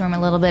brainstorm a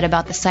little bit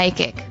about the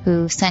psychic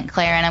who sent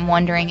Claire, and I'm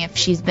wondering if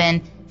she's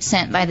been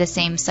sent by the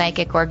same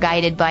psychic or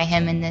guided by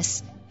him in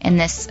this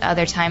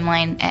other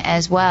timeline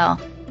as well.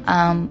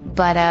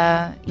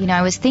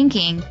 I was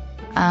thinking,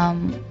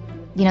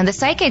 the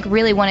psychic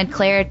really wanted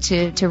Claire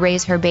to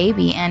raise her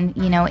baby, and,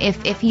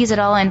 if he's at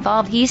all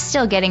involved, he's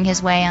still getting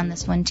his way on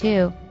this one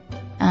too.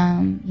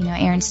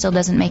 Aaron still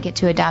doesn't make it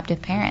to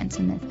adoptive parents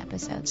in this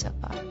episode so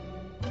far.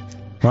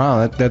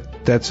 Wow,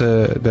 that's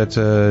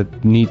a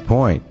neat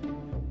point.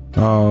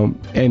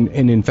 And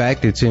in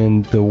fact, it's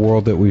in the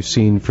world that we've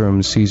seen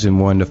from season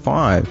 1 to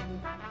 5,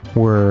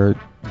 where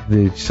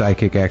the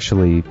psychic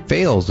actually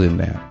fails in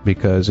that,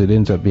 because it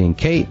ends up being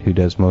Kate who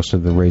does most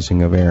of the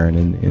raising of Aaron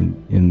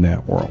in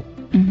that world.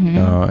 Mm-hmm.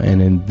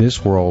 And in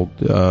this world,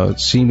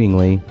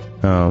 seemingly,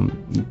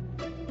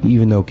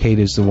 even though Kate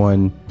is the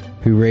one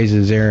who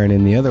raises Aaron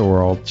in the other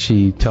world,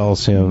 she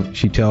tells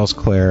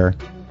Claire,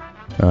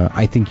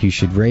 I think you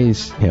should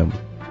raise him,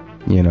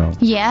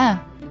 Yeah.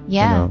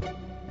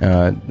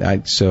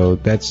 So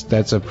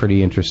that's a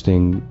pretty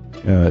interesting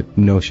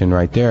notion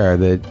right there,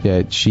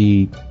 that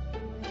she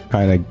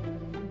kind of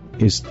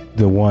is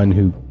the one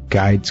who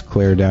guides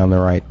Claire down the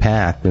right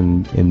path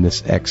in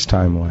this X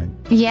timeline.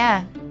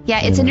 Yeah,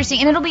 it's interesting,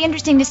 and it'll be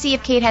interesting to see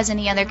if Kate has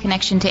any other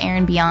connection to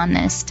Aaron beyond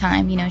this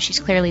time. She's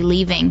clearly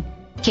leaving.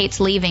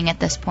 Kate's leaving at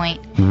this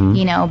point,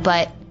 mm-hmm.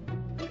 But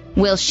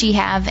will she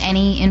have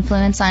any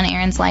influence on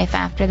Aaron's life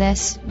after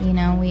this?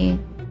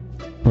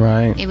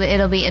 Right.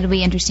 It'll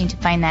be interesting to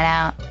find that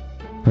out.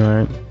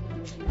 Right.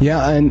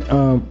 Yeah,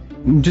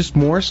 and just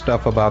more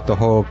stuff about the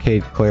whole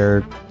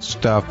Kate-Claire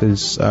stuff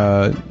is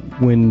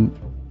when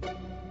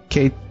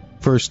Kate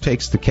first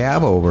takes the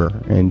cab over,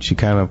 and she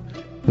kind of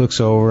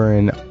looks over,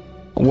 and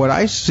what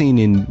I've seen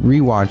in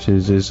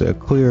rewatches is a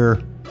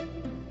clear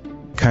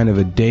kind of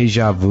a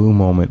deja vu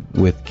moment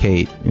with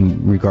Kate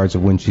in regards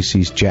of when she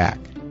sees Jack.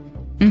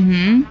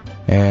 Mm-hmm.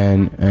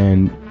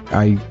 And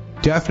I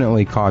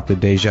definitely caught the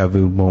deja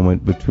vu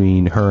moment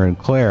between her and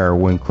Claire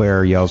when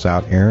Claire yells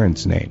out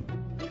Aaron's name.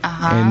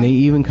 Uh-huh. And they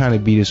even kind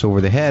of beat us over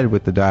the head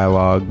with the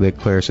dialogue that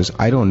Claire says,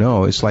 I don't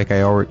know, it's like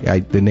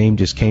the name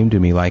just came to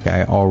me like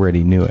I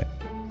already knew it.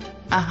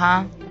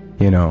 Uh-huh.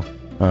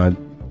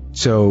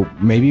 So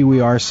maybe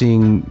we are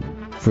seeing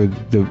for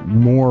the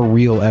more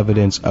real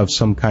evidence of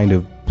some kind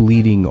of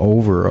bleeding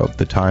over of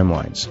the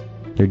timelines.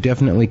 They're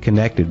definitely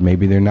connected.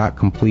 Maybe they're not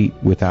complete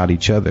without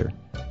each other.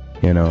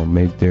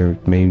 Maybe there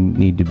may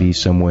need to be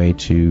some way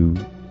to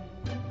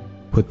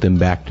put them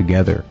back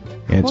together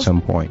at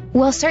some point.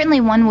 Well, certainly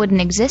one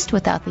wouldn't exist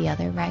without the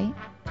other, right?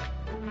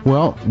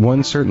 Well,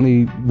 one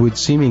certainly would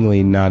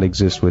seemingly not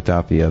exist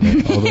without the other.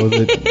 Although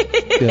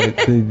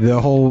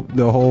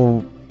the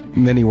whole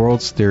many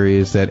worlds theory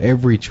is that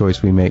every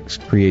choice we make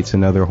creates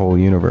another whole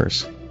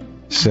universe.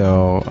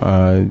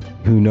 So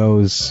who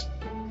knows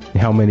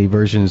how many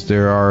versions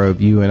there are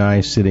of you and I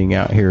sitting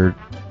out here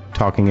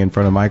talking in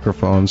front of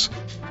microphones.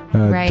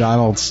 Right.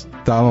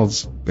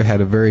 Donald's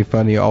had a very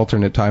funny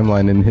alternate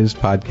timeline in his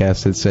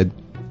podcast that said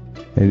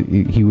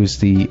he was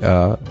doing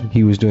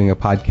a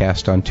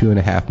podcast on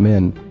 2.5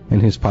 Men,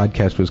 and his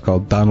podcast was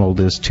called Donald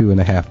is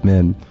 2.5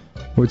 Men,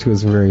 which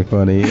was very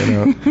funny,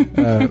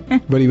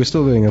 but he was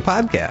still doing a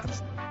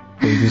podcast.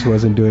 He just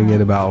wasn't doing it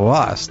about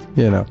Lost,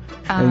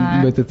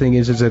 But the thing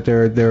is that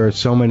there are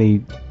so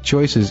many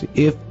choices.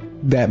 If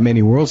that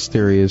many worlds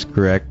theory is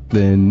correct,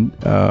 then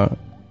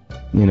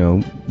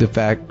the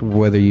fact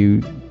whether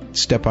you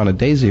step on a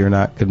daisy or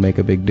not could make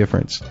a big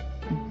difference.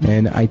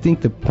 And I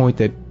think the point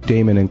that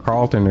Damon and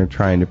Carlton are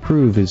trying to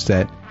prove is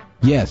that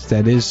yes,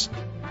 that is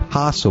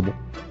possible.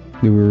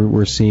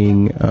 We're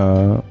seeing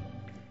that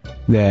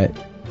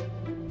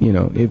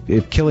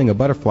if killing a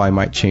butterfly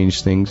might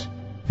change things,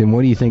 then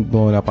what do you think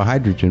blowing up a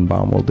hydrogen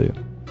bomb will do?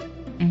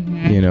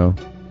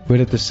 Mm-hmm. But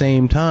at the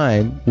same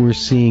time, we're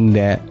seeing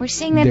that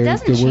it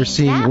doesn't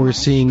change we're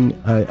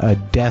seeing a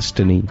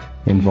destiny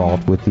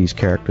involved with these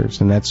characters,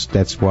 and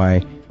that's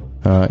why,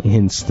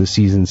 hence the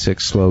season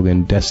 6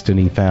 slogan,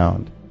 "Destiny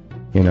Found."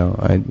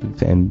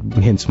 And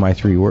hence my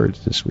 3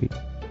 words this week.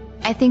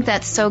 I think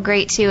that's so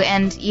great too,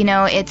 and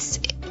it's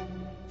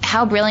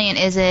how brilliant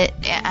is it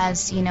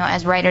as,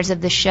 as writers of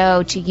the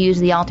show to use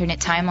the alternate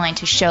timeline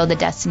to show the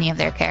destiny of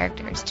their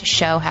characters, to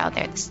show how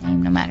they're the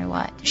same no matter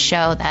what, to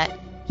show that,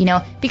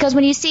 because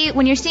when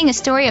you're seeing a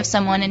story of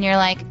someone and you're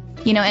like,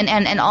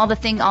 and all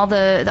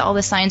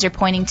the signs are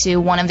pointing to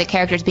one of the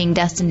characters being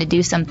destined to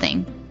do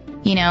something,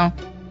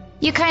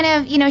 you kind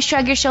of,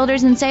 shrug your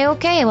shoulders and say,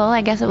 okay, well,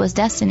 I guess it was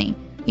destiny.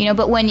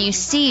 But when you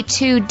see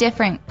two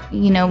different,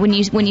 when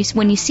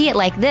you see it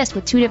like this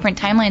with two different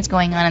timelines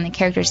going on and the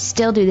characters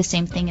still do the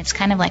same thing, it's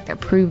kind of like they're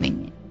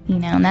proving it,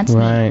 and that's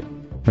right,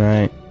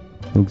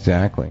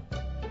 exactly.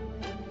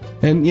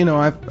 And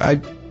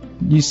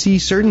you see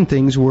certain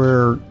things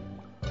where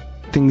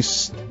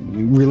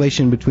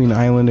relation between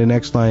Island and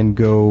X-Line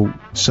go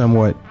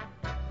somewhat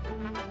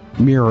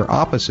mirror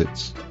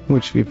opposites,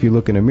 which if you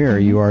look in a mirror,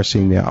 you are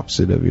seeing the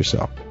opposite of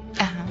yourself.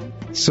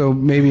 So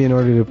maybe in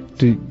order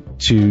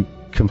to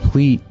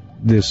complete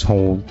this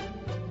whole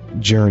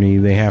journey,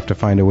 they have to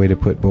find a way to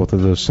put both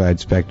of those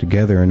sides back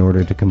together in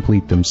order to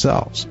complete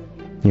themselves.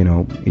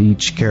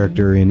 Each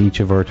character in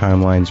each of our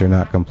timelines are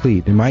not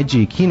complete. In my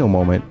Giacchino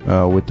moment,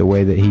 with the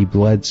way that he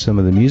bled some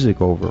of the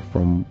music over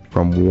from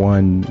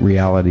one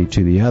reality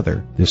to the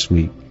other this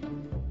week,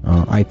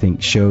 I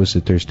think shows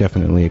that there's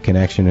definitely a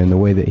connection in the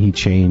way that he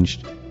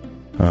changed,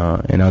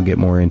 and I'll get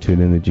more into it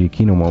in the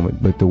Giacchino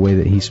moment, but the way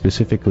that he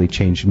specifically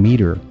changed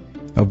meter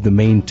of the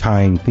main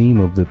tying theme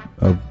of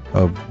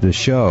the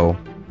show,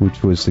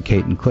 which was the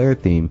Kate and Claire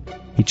theme.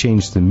 He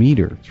changed the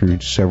meter through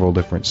several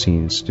different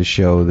scenes to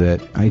show that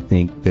I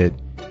think that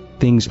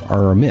things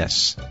are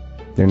amiss.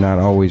 They're not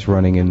always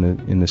running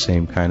in the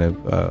same kind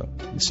of.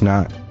 It's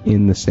not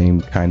in the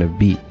same kind of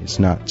beat. It's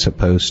not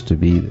supposed to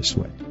be this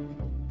way.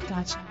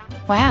 Gotcha.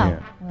 Wow. Yeah.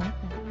 I like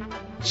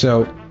that.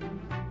 So,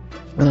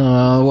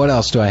 what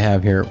else do I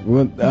have here?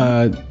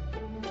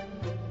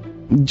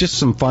 Just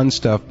some fun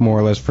stuff, more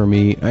or less, for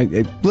me.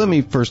 Let me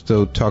first,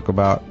 though, talk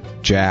about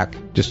Jack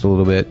just a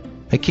little bit.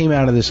 I came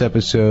out of this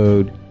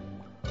episode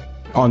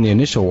on the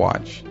initial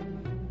watch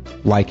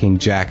liking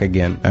Jack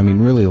again. I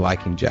mean, really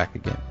liking Jack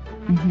again.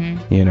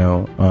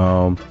 Mm-hmm.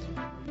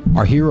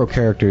 Our hero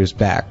character is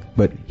back,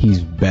 but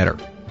he's better.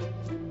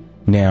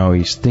 Now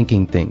he's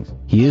thinking things.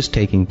 He is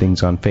taking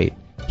things on faith.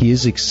 He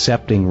is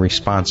accepting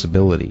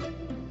responsibility.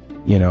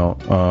 He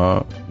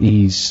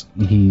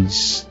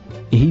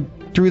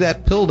threw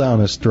that pill down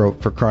his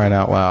throat, for crying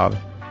out loud.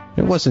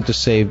 It wasn't to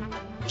save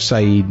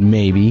Sayid,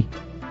 maybe,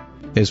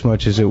 as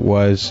much as it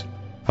was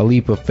a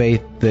leap of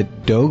faith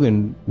that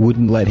Dogen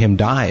wouldn't let him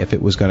die if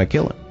it was going to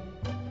kill him.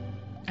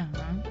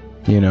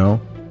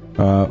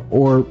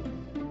 Or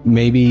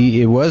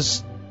maybe it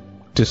was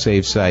to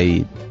save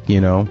Sayid,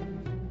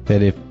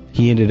 that if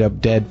he ended up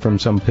dead from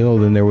some pill,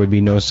 then there would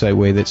be no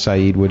way that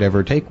Sayid would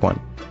ever take one.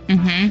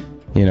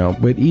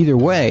 Mm-hmm. But either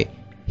way,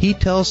 he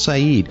tells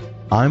Sayid,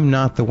 I'm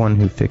not the one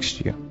who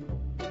fixed you.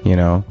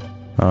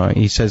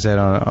 He says that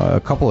a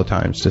couple of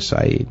times to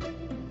Sayid.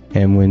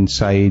 And when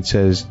Sayid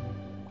says,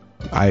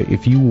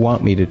 if you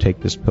want me to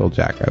take this pill,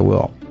 Jack, I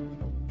will.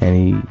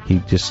 And he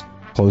just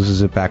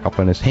closes it back up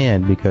on his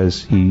hand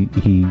because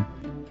he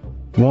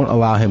won't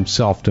allow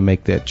himself to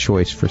make that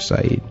choice for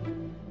Sayid.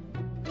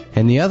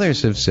 And the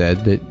others have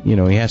said that,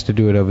 he has to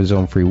do it of his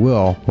own free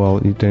will. Well,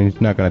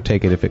 he's not going to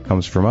take it if it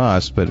comes from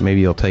us, but maybe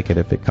he'll take it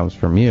if it comes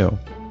from you.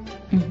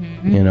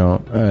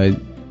 Mm-hmm.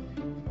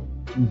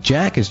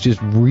 Jack is just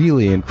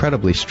really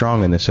incredibly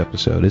strong in this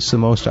episode. It's the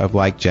most I've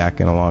liked Jack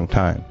in a long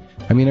time.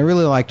 I mean, I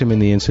really liked him in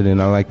the incident.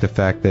 I liked the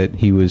fact that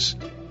he was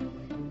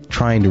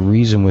trying to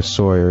reason with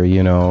Sawyer,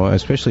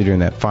 especially during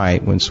that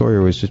fight when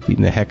Sawyer was just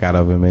beating the heck out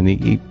of him, and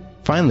he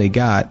finally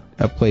got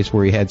a place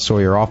where he had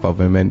Sawyer off of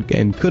him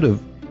and could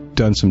have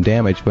done some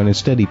damage, but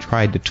instead he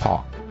tried to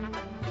talk.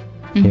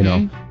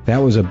 Mm-hmm. That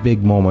was a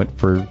big moment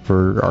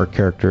for our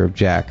character of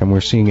Jack, and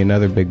we're seeing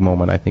another big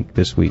moment, I think,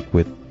 this week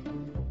with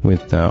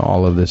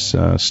all of this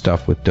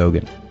stuff with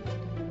Dogen.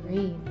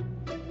 Agreed.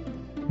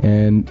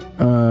 And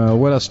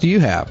what else do you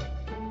have?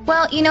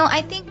 Well,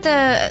 I think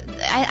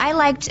I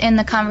liked in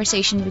the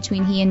conversation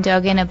between he and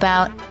Dogen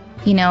about,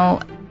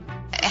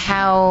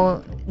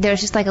 how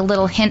there's just like a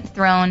little hint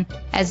thrown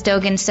as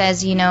Dogen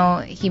says,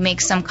 he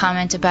makes some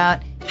comment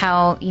about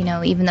how,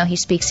 even though he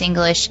speaks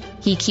English,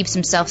 he keeps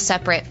himself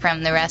separate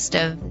from the rest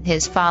of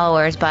his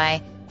followers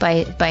by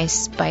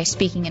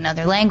speaking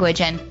another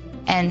language. And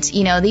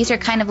these are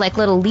kind of like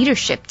little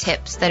leadership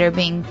tips that are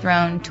being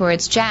thrown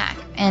towards Jack.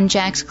 And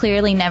Jack's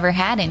clearly never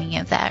had any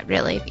of that,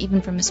 really,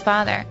 even from his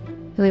father,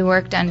 who he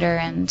worked under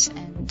and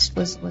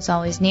was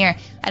always near.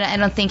 I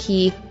don't think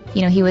he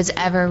was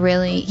ever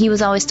really... He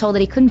was always told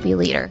that he couldn't be a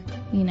leader,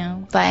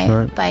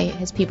 by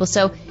his people.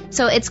 So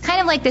it's kind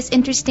of like this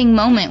interesting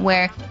moment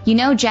where,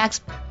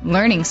 Jack's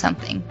learning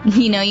something.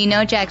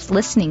 Jack's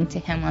listening to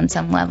him on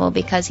some level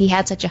because he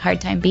had such a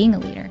hard time being a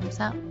leader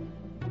himself.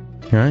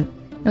 Right.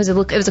 It was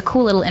a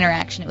cool little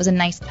interaction. It was a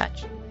nice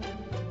touch.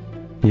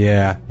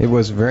 Yeah, it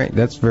was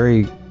that's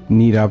very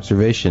neat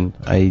observation.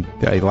 I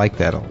like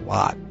that a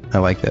lot. I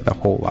like that a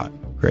whole lot.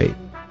 Great.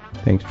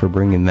 Thanks for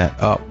bringing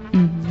that up.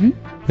 Mm-hmm.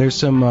 There's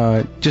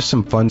some just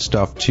some fun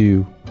stuff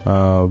too.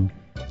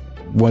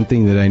 one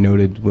thing that I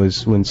noted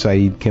was when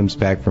Saeed comes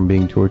back from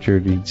being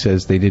tortured, he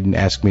says, "They didn't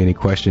ask me any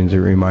questions." It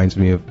reminds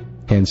me of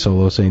Han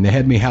Solo saying, "They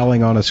had me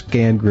howling on a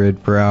scan grid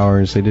for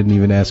hours. They didn't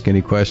even ask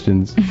any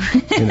questions."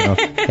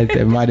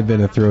 It might have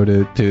been a throw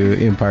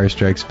to Empire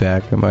Strikes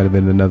Back. It might have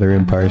been another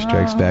Empire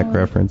Strikes Back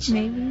reference.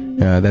 Maybe.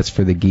 That's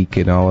for the geek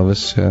in all of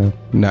us,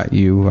 not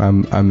you.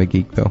 I'm a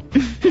geek though.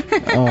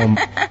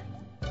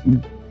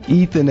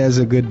 Ethan, as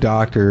a good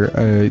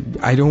doctor,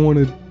 I don't want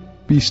to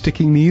be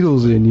sticking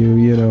needles in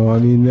you. I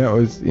mean, that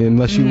was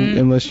unless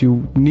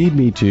you need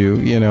me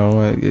to.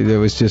 It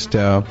was just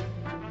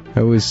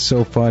it was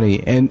so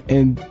funny,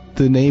 and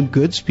the name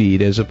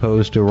Goodspeed as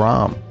opposed to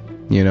Rom.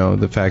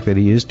 The fact that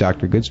he is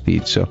Dr.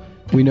 Goodspeed. So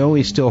we know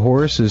he's still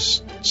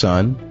Horace's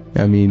son.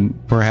 I mean,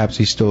 perhaps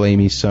he's still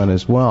Amy's son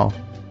as well.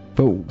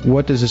 But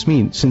what does this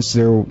mean? Since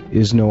there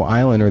is no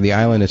island, or the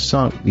island is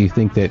sunk, do you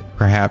think that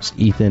perhaps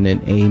Ethan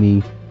and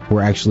Amy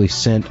were actually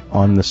sent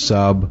on the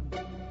sub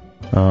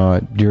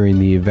during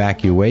the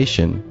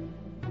evacuation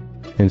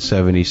in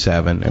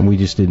 77, and we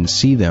just didn't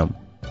see them?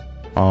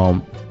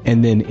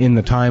 And then in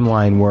the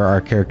timeline where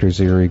our characters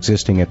are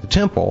existing at the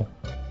temple,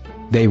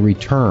 they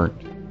returned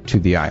to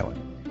the island,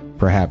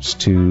 perhaps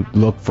to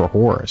look for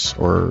Horace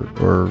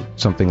or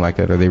something like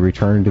that, or they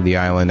returned to the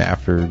island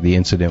after the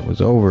incident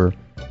was over,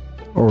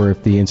 or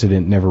if the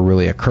incident never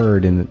really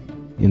occurred in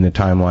the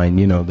timeline,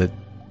 that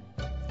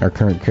our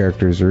current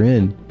characters are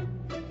in.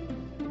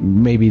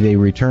 Maybe they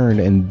returned,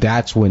 and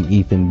that's when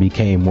Ethan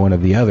became one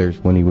of the others.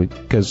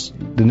 Because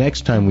the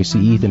next time we see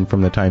Ethan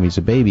from the time he's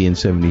a baby in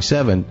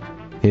 77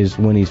 is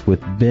when he's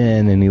with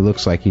Ben, and he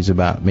looks like he's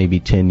about maybe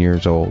 10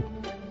 years old.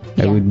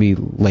 Yeah. It would be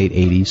late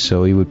 80s,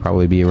 so he would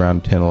probably be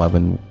around 10,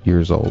 11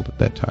 years old at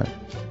that time.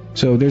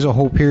 So there's a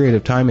whole period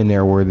of time in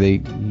there where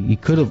he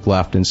could have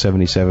left in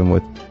 77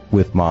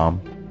 with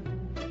Mom,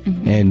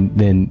 and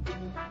then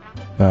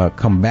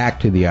come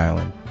back to the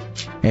island.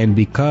 And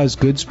because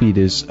Goodspeed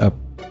is a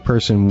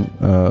person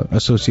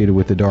associated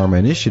with the Dharma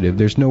Initiative,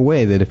 there's no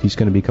way that if he's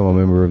going to become a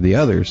member of the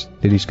others,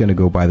 that he's going to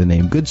go by the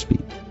name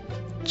Goodspeed.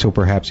 So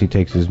perhaps he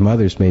takes his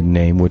mother's maiden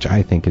name, which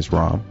I think is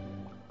Rom.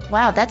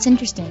 Wow, that's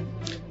interesting.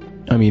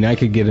 I mean, I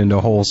could get into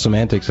whole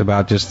semantics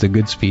about just the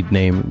Goodspeed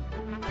name,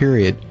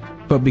 period.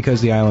 But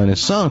because the island is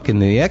sunk in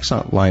the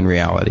X-Line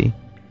reality,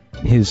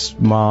 his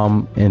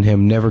mom and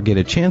him never get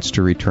a chance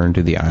to return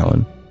to the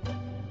island.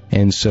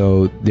 And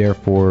so,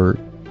 therefore,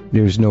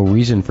 there's no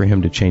reason for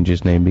him to change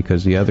his name,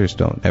 because the others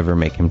don't ever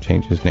make him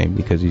change his name,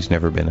 because he's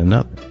never been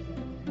another.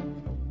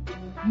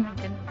 Oh my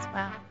goodness,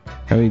 wow.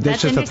 I mean,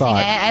 that's just a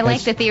thought. I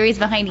like the theories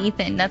behind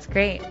Ethan. That's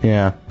great.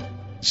 Yeah.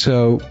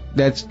 So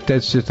that's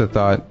just a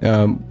thought.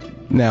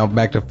 Now,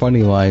 back to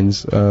funny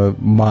lines.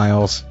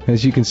 Miles.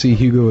 As you can see,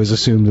 Hugo has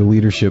assumed the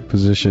leadership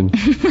position.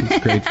 It's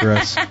great for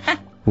us.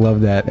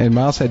 Love that. And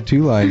Miles had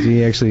two lines.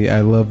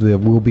 I love the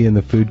 "we'll be in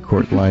the food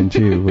court" line,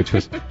 too, which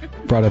was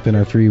brought up in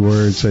our 3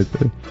 words.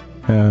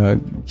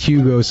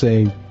 Hugo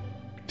saying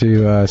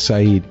to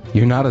Saeed,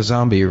 "You're not a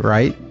zombie,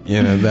 right?"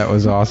 That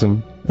was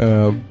awesome.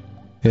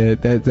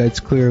 That's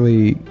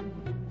clearly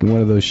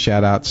one of those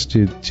shout-outs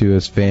to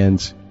us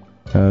fans.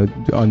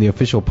 On the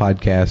official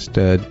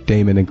podcast,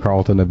 Damon and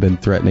Carlton have been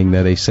threatening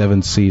that a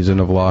 7th season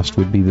of Lost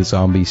would be the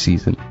zombie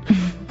season.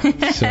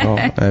 So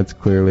that's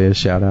clearly a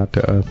shout-out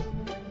to us.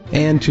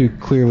 And to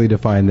clearly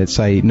define that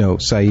Saeed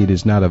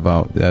is not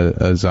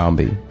a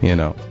zombie,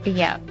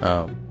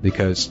 Yeah.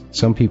 Because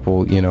some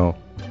people,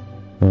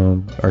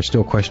 are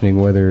still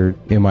questioning whether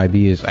MIB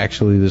is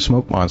actually the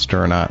smoke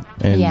monster or not.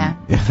 And yeah.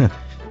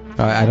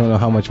 I don't know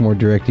how much more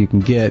direct you can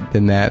get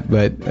than that,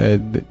 but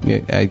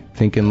I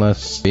think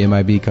unless the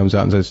MIB comes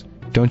out and says,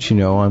 "Don't you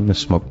know I'm the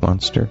smoke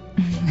monster?"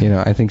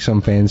 I think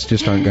some fans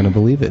just aren't going to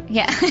believe it.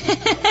 Yeah.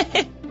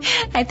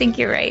 I think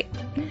you're right.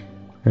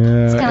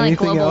 It's kind of like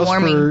global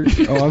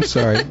warming. Oh, I'm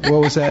sorry.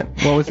 What was that?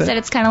 I said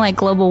it's kind of like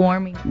global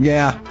warming.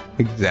 Yeah,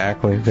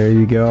 exactly. There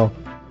you go.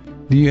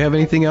 Do you have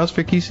anything else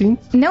for Key Scenes?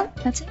 Nope,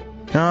 that's it.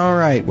 All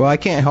right. Well, I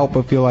can't help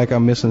but feel like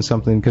I'm missing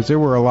something, because there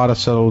were a lot of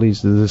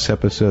subtleties to this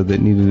episode that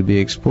needed to be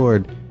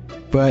explored.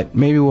 But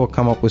maybe we'll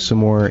come up with some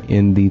more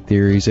in the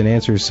theories and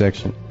answers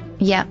section.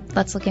 Yeah,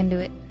 let's look into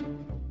it.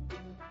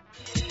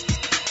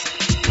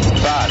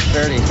 Rod,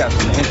 Verity's got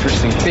some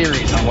interesting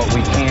theories on what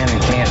we can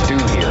and can't do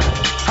here.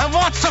 I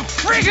want some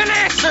friggin'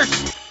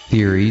 answers!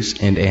 Theories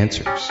and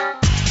answers.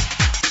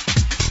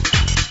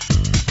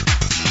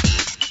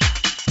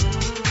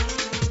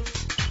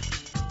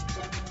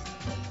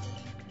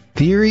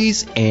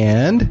 Theories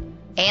and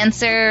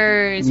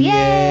answers.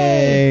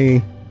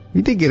 Yay!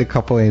 We did get a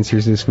couple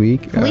answers this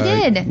week. We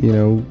did.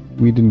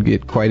 We didn't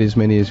get quite as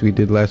many as we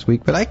did last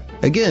week, but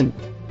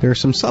there are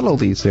some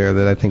subtleties there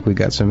that I think we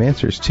got some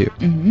answers to.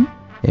 Mm-hmm.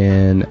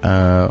 And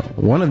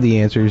one of the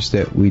answers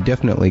that we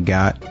definitely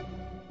got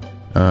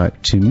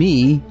to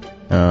me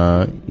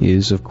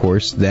is, of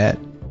course, that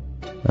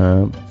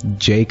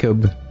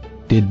Jacob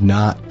did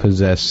not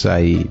possess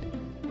Saeed,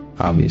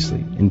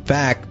 obviously. In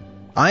fact,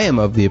 I am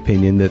of the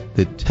opinion that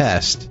the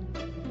test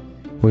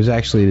was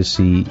actually to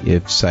see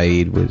if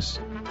Saeed was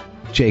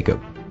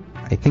Jacob.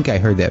 I think I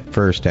heard that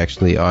first,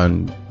 actually,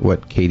 on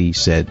what Katie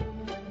said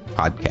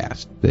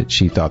podcast that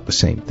she thought the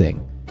same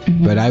thing.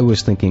 But I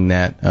was thinking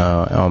that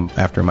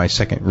after my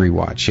second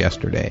rewatch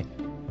yesterday,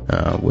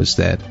 was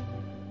that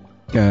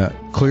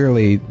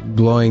clearly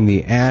blowing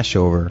the ash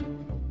over,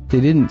 they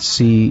didn't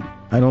see,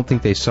 I don't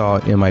think they saw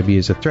MIB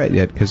as a threat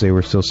yet because they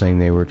were still saying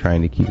they were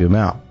trying to keep him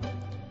out.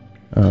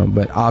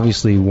 But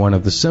obviously one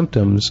of the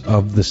symptoms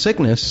of the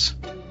sickness,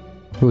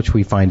 which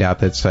we find out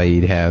that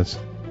Sayid has,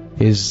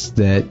 is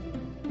that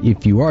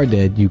if you are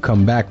dead, you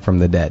come back from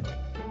the dead.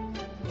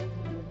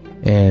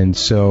 And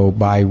so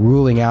by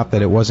ruling out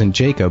that it wasn't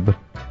Jacob,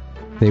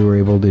 they were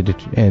able to,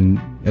 and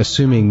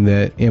assuming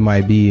that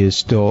MIB is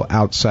still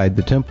outside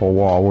the temple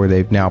wall where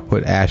they've now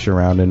put ash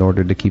around in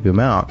order to keep him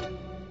out,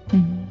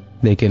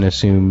 they can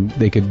assume,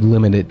 they could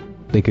limit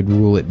it, they could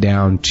rule it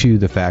down to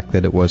the fact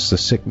that it was the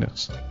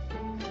sickness.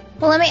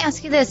 Well, let me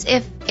ask you this.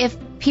 If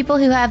people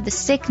who have the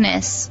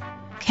sickness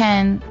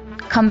can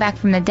come back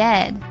from the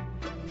dead,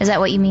 is that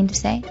what you mean to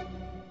say?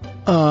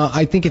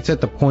 I think it's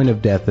at the point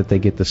of death that they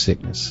get the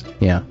sickness.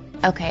 Yeah.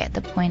 Okay, at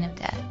the point of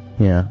death.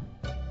 Yeah.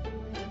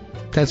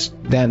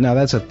 Now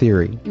that's a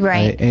theory.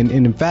 Right. And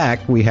in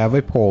fact, we have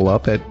a poll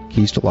up at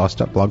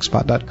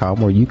keystolost.blogspot.com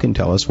where you can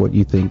tell us what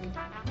you think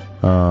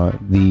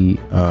the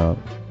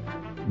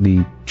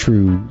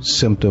true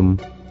symptom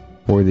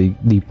or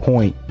the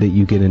point that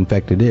you get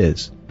infected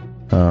is.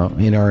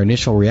 In our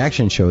initial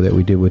reaction show that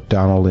we did with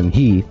Donald and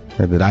Heath,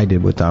 or that I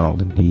did with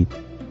Donald and Heath,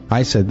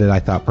 I said that I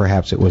thought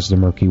perhaps it was the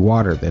murky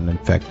water that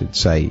infected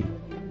Sayid.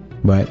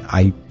 But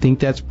I think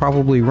that's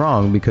probably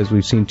wrong because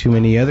we've seen too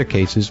many other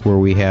cases where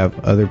we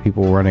have other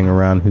people running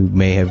around who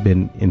may have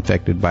been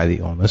infected by the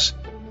illness,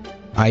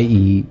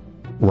 i.e.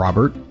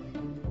 Robert,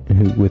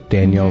 who with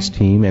Danielle's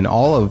team, and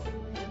all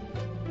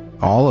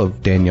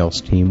of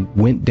Danielle's team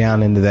went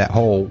down into that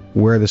hole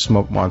where the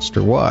smoke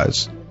monster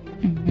was,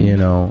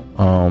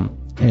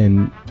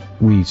 and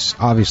we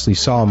obviously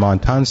saw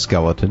Montan's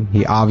skeleton.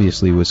 He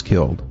obviously was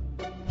killed.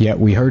 Yet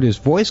we heard his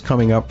voice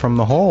coming up from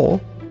the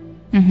hole.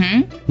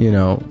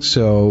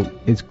 So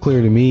it's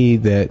clear to me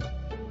that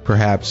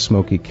perhaps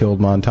Smokey killed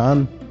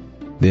Montan,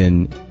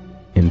 then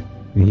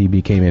he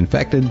became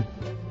infected,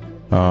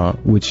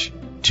 which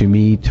to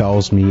me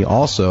tells me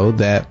also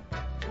that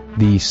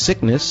the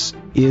sickness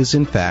is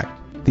in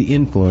fact the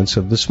influence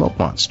of the smoke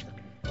monster.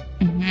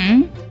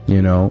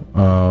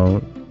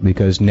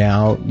 Because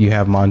now you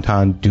have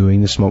Montan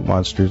doing the smoke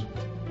monster's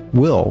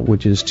will,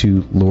 which is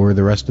to lure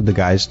the rest of the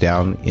guys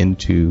down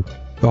into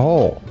the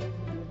hole.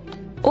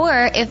 Or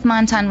if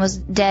Montan was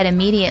dead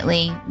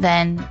immediately,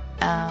 then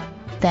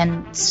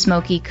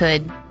Smokey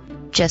could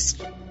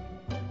just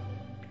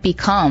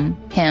become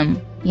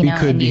him, He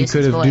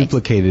could have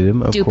duplicated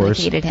him, of course.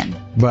 Duplicated him.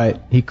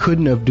 But he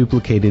couldn't have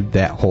duplicated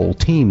that whole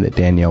team that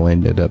Danielle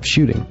ended up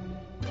shooting.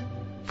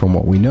 From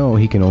what we know,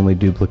 he can only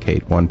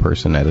duplicate one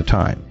person at a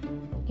time.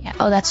 Yeah.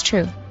 Oh, that's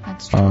true.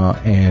 That's true.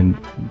 And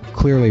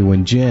clearly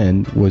when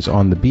Jen was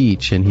on the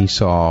beach and he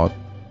saw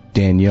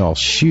Danielle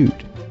shoot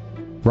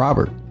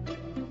Robert,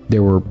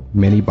 there were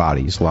many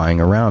bodies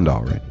lying around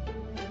already.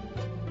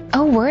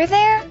 Oh, were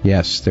there?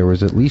 Yes, there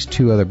was at least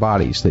 2 other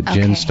bodies that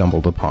Jen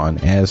stumbled upon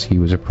as he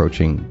was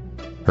approaching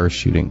her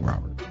shooting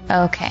Robert.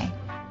 Okay.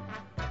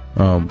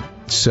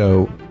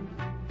 So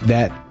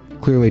that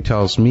clearly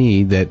tells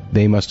me that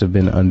they must have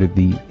been under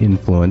the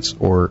influence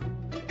or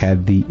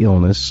had the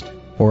illness,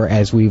 or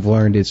as we've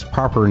learned its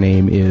proper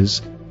name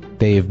is,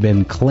 they have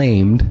been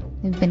claimed.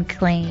 They've been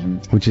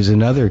claimed. Which is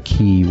another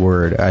key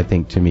word, I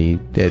think, to me,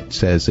 that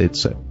says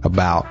it's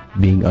about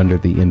being under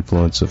the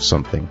influence of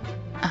something.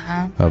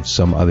 Of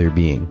some other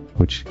being,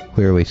 which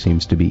clearly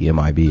seems to be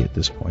MIB at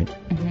this point.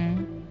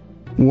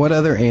 What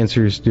other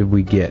answers did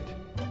we get?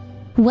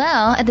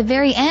 Well, at the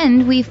very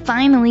end, we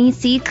finally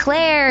see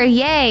Claire.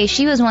 Yay!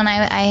 She was one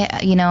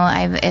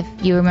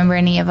if you remember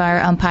any of our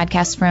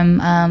podcasts from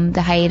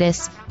the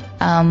hiatus,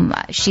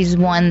 she's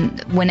one,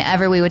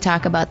 whenever we would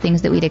talk about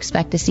things that we'd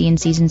expect to see in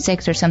season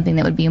 6 or something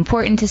that would be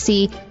important to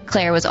see,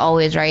 Claire was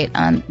always right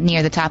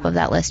near the top of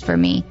that list for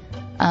me.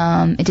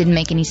 It didn't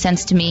make any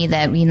sense to me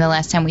that the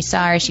last time we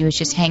saw her, she was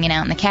just hanging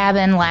out in the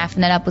cabin,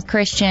 laughing it up with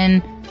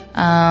Christian,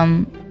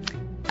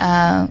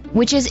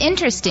 which is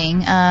interesting.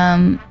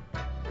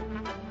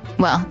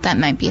 Well, that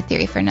might be a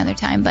theory for another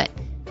time, but...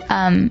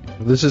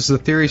 this is the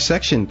theory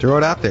section. Throw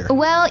it out there.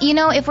 Well,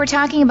 if we're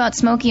talking about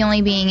Smokey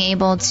only being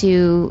able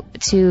to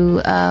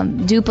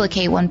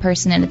duplicate one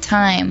person at a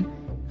time,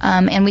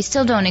 and we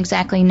still don't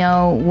exactly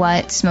know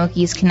what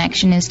Smokey's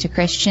connection is to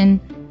Christian,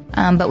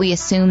 but we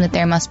assume that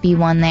there must be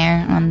one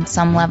there on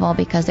some level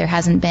because there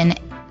hasn't been...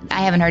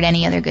 I haven't heard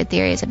any other good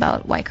theories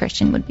about why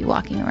Christian would be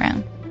walking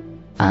around.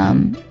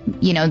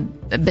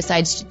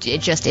 Besides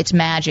just it's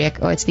magic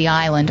or it's the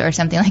island or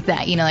something like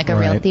that, like a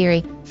real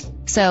theory.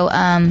 So,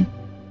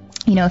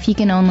 if he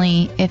can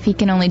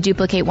only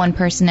duplicate one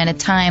person at a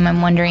time,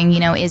 I'm wondering,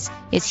 is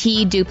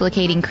he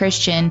duplicating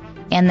Christian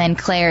and then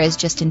Claire is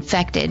just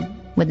infected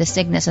with the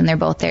sickness and they're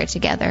both there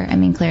together? I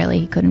mean, clearly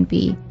he couldn't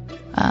be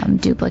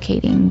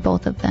duplicating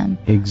both of them.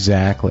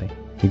 Exactly.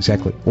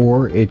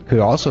 Or it could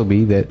also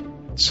be that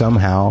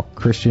somehow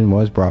Christian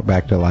was brought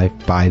back to life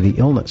by the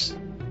illness.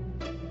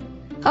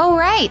 Oh,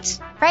 right.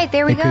 Right,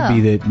 there we go. It could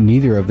be that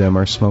neither of them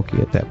are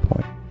Smokey at that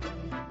point.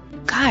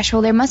 Gosh,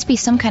 well, there must be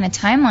some kind of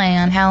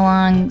timeline on how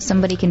long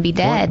somebody can be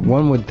dead.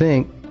 One would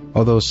think,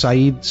 although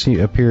Saeed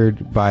appeared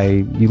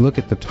you look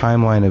at the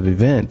timeline of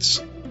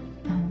events,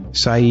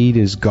 Saeed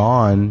is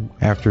gone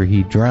after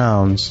he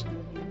drowns.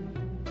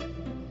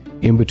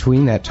 In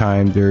between that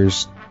time,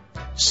 there's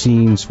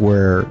scenes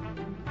where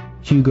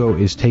Hugo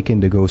is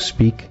taken to go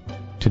speak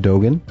to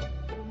Dogen.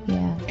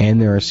 Yeah.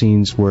 And there are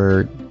scenes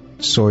where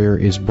Sawyer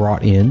is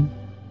brought in.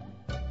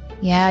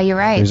 Yeah, you're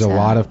right. There's a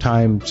lot of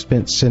time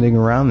spent sitting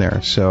around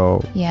there,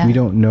 so we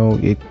don't know.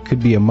 It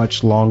could be a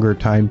much longer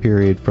time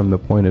period from the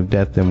point of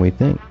death than we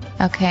think.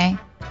 Okay.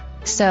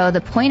 So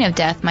the point of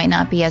death might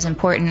not be as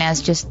important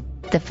as just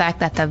the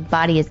fact that the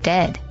body is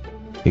dead.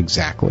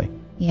 Exactly.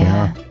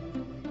 Yeah.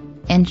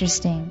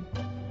 Interesting.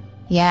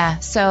 Yeah.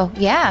 So,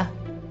 yeah.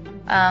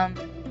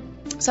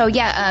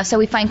 So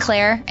we find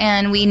Claire,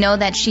 and we know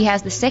that she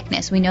has the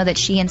sickness. We know that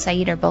she and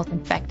Saeed are both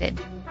infected.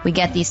 We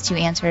get these two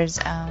answers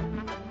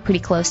pretty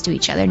close to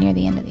each other near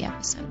the end of the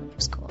episode. It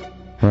was cool.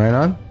 Right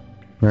on.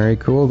 Very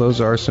cool.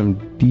 Those are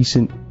some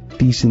decent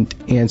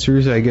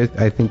answers,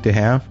 I think, to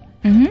have.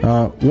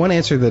 Mm-hmm. One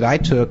answer that I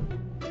took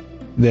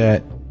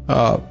that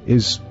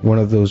is one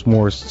of those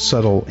more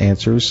subtle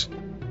answers,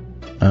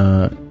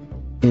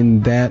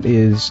 and that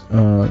is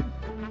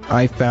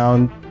I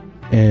found,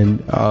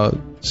 and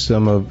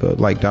some of,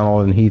 like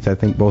Donald and Heath, I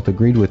think both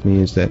agreed with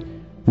me, is that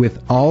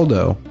with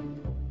Aldo,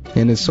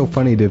 and it's so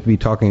funny to be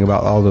talking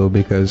about Aldo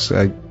because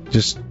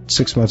just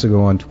 6 months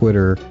ago on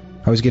Twitter,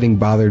 I was getting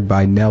bothered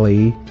by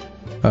Nelly,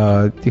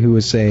 who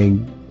was saying,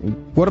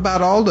 "What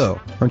about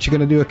Aldo? Aren't you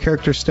going to do a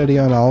character study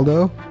on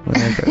Aldo?" And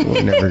I thought,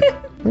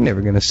 we're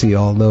never going to see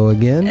Aldo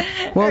again.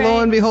 Well, right.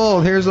 Lo and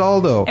behold, here's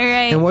Aldo.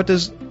 Right. And what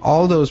does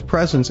Aldo's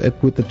presence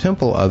with the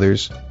Temple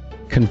Others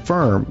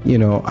confirm?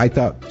 I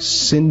thought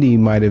Cindy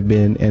might have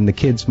been, and the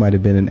kids might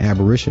have been, an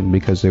aberration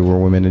because they were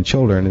women and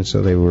children, and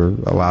so they were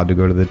allowed to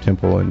go to the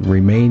temple and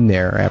remain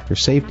there after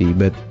safety.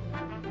 But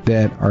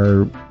that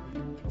our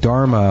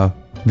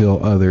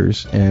Dharmaville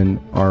others and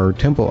our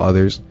temple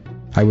others,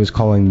 I was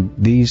calling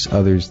these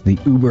others the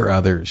Uber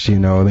others.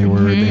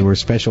 They were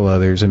special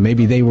others, and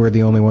maybe they were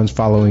the only ones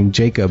following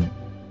Jacob.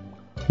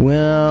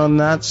 Well,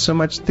 not so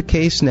much the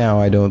case now,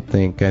 I don't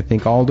think. I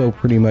think Aldo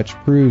pretty much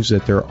proves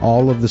that they're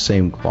all of the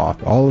same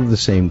cloth, all of the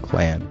same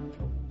clan,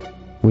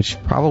 which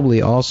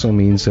probably also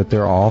means that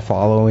they're all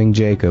following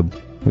Jacob,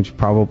 which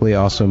probably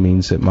also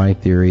means that my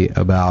theory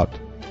about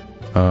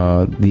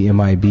the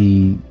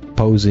MIB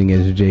posing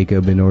as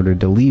Jacob in order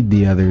to lead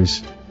the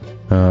others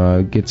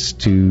gets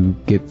to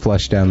get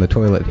flushed down the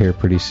toilet here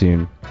pretty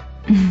soon.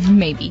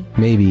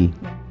 Maybe.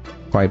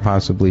 Quite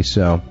possibly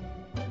so.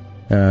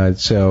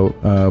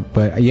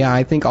 But yeah,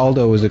 I think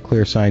Aldo is a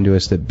clear sign to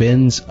us that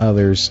Ben's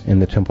others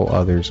and the Temple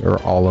others are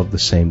all of the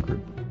same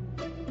group.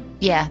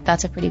 Yeah,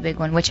 that's a pretty big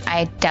one, which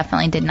I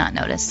definitely did not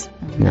notice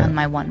on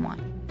my 1-1.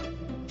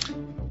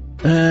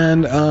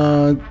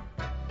 And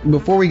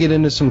before we get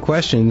into some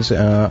questions,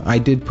 I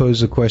did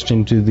pose a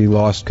question to the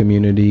Lost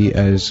community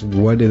as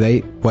what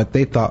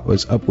they thought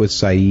was up with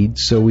Saeed.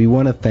 So we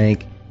want to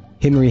thank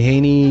Henry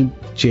Haney,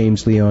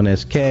 James Leon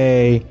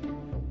SK,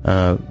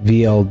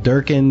 VL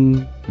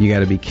Durkin, You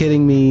Gotta Be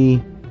Kidding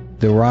Me,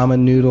 The Ramen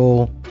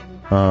Noodle,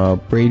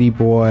 Brady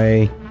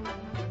Boy,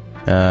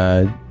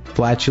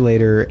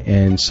 Flatulator,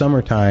 and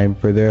Summertime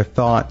for their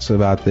thoughts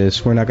about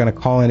this. We're not going to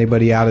call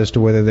anybody out as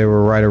to whether they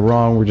were right or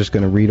wrong. We're just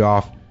going to read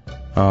off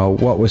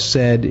what was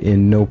said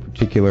in no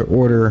particular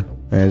order,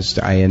 as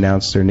I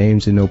announced their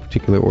names in no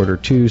particular order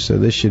too, so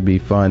this should be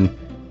fun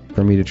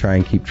for me to try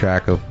and keep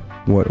track of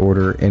what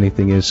order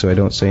anything is so I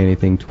don't say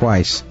anything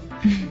twice.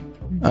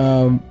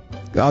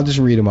 I'll just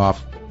read them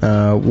off.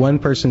 One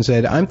person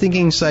said, "I'm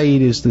thinking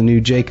Saeed is the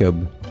new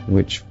Jacob,"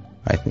 which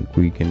I think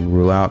we can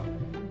rule out.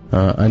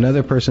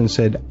 Another person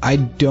said, "I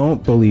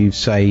don't believe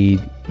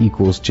Saeed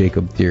equals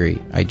Jacob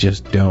theory. I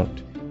just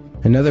don't."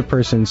 Another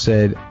person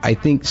said, "I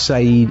think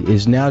Saeed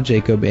is now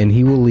Jacob and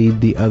he will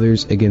lead the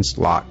others against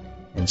Locke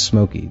and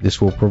Smokey. This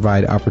will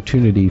provide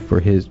opportunity for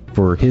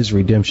his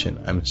redemption."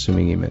 I'm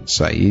assuming he meant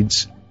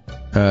Saeed's.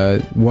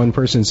 One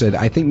person said,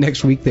 "I think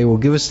next week they will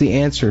give us the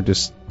answer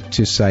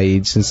to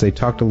Saeed since they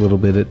talked a little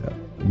bit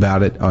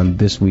about it on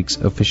this week's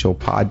official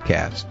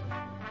podcast."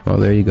 Well,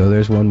 there you go.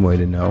 There's one way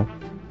to know.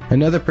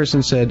 Another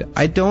person said,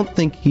 "I don't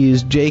think he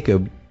is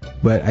Jacob,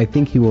 but I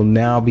think he will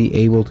now be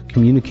able to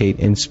communicate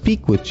and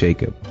speak with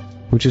Jacob,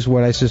 which is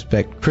what I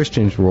suspect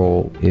Christian's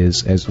role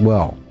is as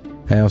well.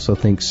 I also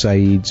think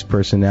Saeed's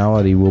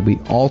personality will be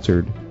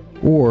altered,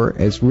 or,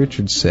 as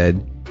Richard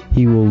said,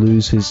 he will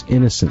lose his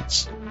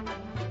innocence.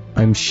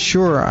 I'm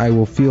sure I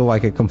will feel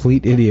like a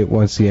complete idiot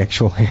once the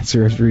actual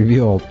answer is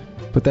revealed,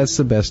 but that's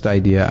the best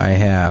idea I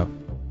have."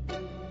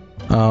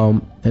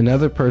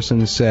 Another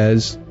person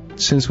says,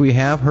 "Since we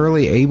have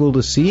Hurley able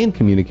to see and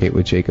communicate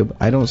with Jacob,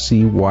 I don't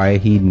see why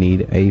he'd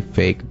need a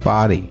fake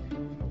body.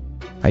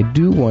 I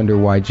do wonder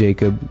why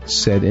Jacob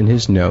said in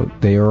his note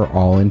they are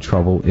all in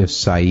trouble if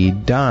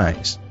Saeed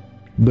dies.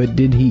 But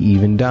did he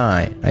even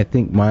die? I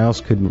think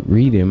Miles couldn't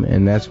read him,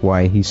 and that's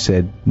why he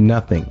said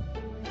nothing.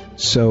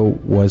 So,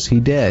 was he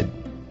dead?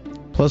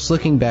 Plus,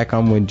 looking back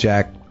on when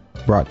Jack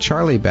brought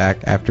Charlie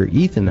back after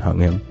Ethan hung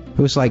him, it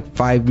was like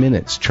 5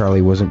 minutes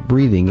Charlie wasn't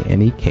breathing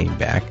and he came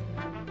back.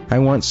 I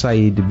want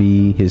Saeed to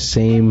be his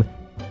same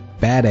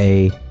bad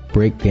A,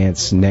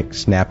 breakdance,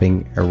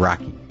 neck-snapping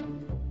Iraqi.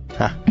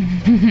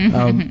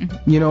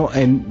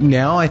 And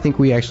now I think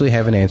we actually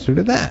have an answer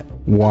to that.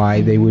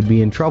 Why they would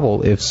be in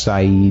trouble if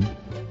Saeed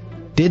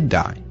did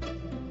die.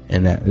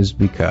 And that was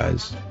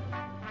because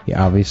he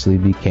obviously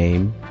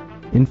became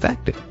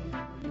infected.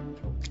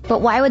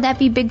 But why would that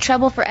be big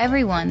trouble for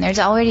everyone? There's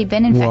already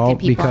been infected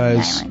people on the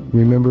island.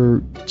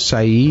 Remember,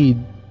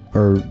 Saeed,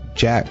 or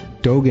Jack,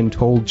 Dogan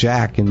told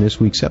Jack in this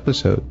week's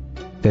episode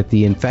that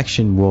the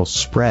infection will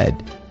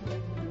spread.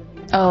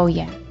 Oh,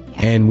 yeah.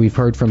 And we've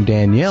heard from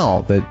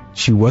Danielle that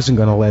she wasn't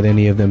going to let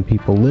any of them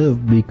people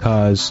live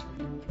because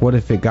what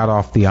if it got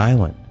off the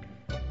island?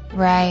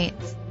 Right.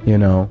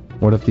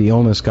 What if the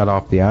illness got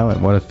off the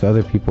island? What if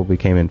other people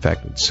became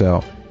infected?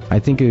 So I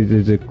think it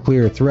is a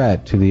clear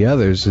threat to the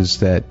others is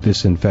that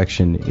this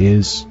infection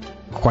is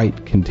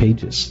quite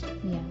contagious.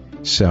 Yeah.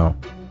 So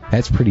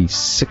that's pretty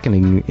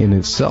sickening in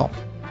itself.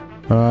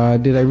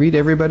 Did I read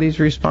everybody's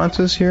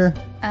responses here?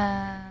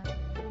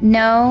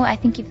 No, I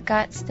think you've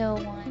got still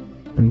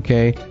one.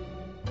 Okay.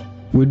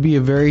 Would be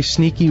a very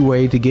sneaky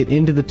way to get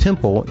into the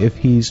temple if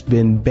he's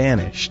been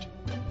banished.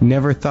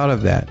 Never thought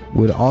of that.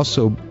 Would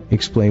also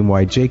explain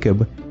why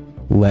Jacob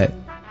let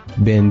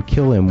Ben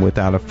kill him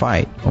without a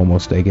fight,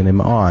 almost egging him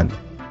on,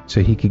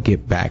 so he could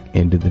get back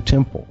into the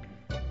temple.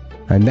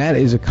 And that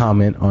is a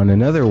comment on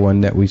another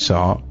one that we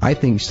saw. I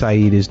think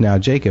Saeed is now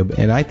Jacob,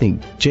 and I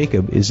think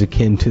Jacob is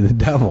akin to the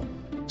devil.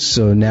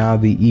 So now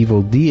the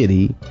evil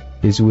deity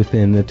is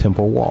within the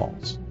temple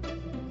walls.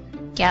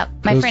 Yep.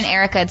 My friend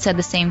Erica had said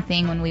the same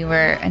thing when we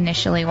were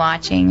initially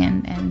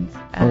watching.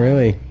 Oh,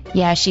 really?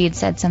 Yeah, she had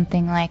said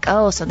something like,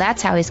 oh, so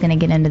that's how he's going to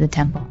get into the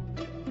temple.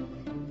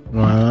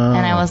 Wow.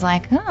 And I was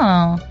like,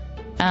 oh.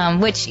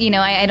 Which,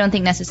 I don't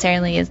think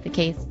necessarily is the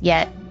case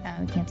yet.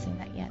 We can't say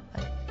that yet.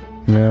 But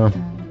no.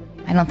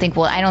 I don't think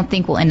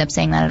we'll end up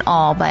saying that at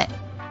all. But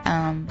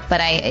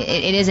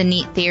it is a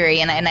neat theory,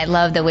 and I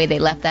love the way they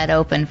left that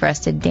open for us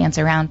to dance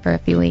around for a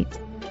few weeks.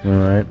 All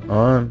right,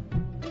 on.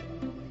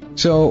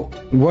 So,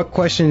 what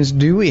questions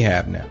do we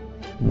have now?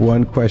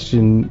 One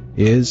question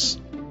is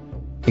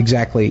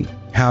exactly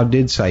how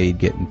did Saeed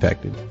get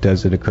infected?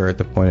 Does it occur at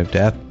the point of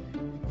death?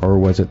 Or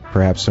was it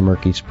perhaps a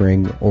murky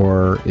spring?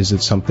 Or is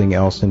it something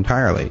else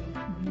entirely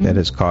that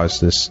has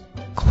caused this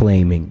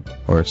claiming,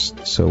 or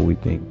so we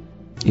think?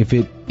 If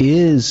it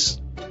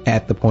is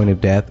at the point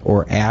of death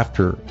or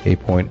after a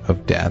point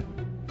of death,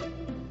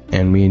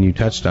 and me and you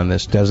touched on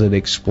this, does it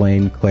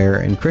explain Claire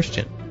and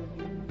Christian?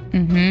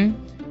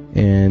 Mm-hmm.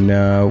 And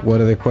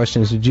what other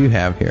questions did you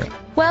have here?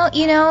 Well,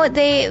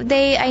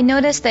 I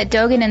noticed that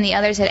Dogan and the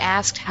others had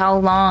asked how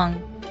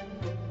long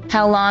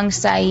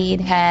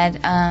Saeed had,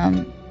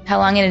 how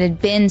long it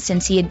had been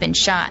since he had been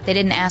shot. They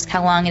didn't ask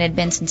how long it had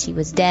been since he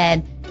was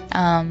dead,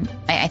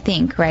 I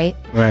think, right?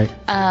 Right.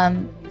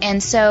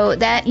 And so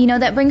that,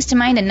 that brings to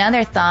mind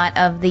another thought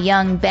of the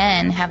young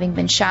Ben having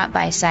been shot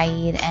by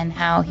Saeed and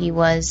how he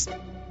was,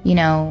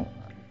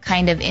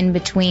 kind of in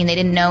between. They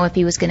didn't know if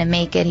he was going to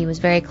make it. He was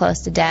very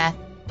close to death.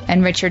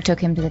 And Richard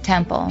took him to the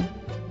temple.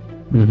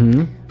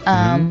 Mm-hmm.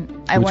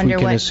 I wonder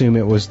we can assume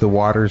it was the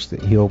waters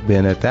that healed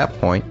Ben at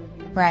that point.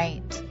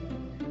 Right.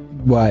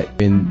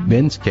 But in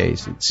Ben's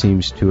case, it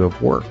seems to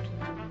have worked.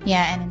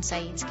 Yeah, and in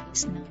Saeed's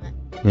case, not.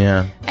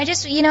 Yeah. I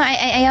just,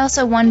 I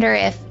also wonder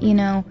if,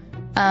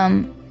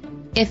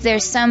 if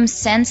there's some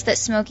sense that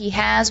Smokey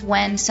has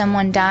when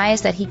someone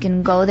dies that he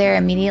can go there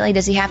immediately.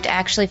 Does he have to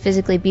actually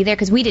physically be there?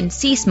 Because we didn't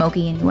see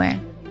Smokey anywhere.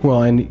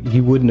 Well, and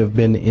he wouldn't have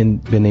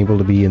been able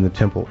to be in the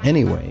temple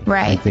anyway.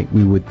 Right. I think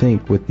we would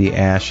think with the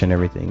ash and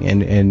everything.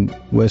 And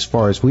as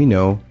far as we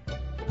know,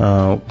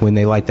 when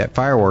they light that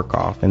firework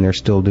off and they're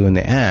still doing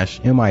the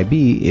ash, MIB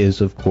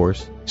is, of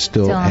course,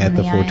 still at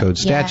the four-toed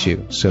statue.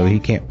 Yeah. So he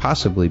can't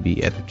possibly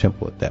be at the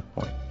temple at that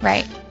point.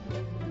 Right.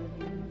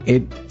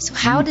 So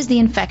how does the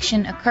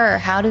infection occur?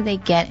 How do they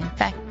get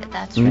infected?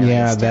 That's really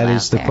that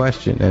is the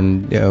question.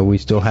 And we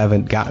still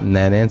haven't gotten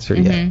that answer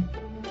yet.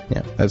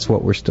 Yeah, that's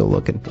what we're still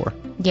looking for.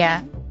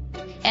 Yeah.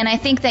 And I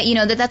think that,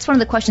 that's one of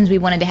the questions we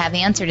wanted to have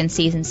answered in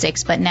season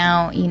 6, but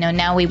now,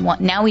 now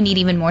we need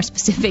even more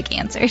specific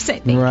answers, I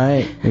think.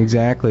 Right,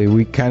 exactly.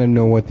 We kind of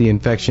know what the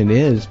infection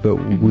is, but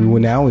we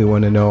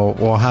want to know,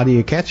 well, how do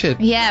you catch it?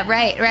 Yeah,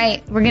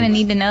 right. We're going to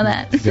need to know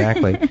that.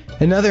 Exactly.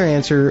 Another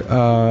answer,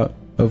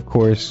 of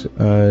course,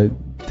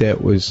 that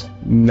was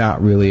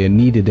not really a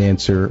needed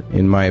answer,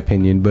 in my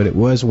opinion, but it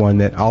was one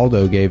that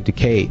Aldo gave to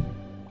Kate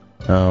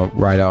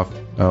right off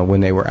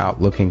when they were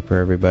out looking for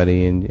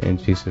everybody,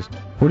 and she says,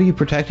 what are you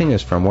protecting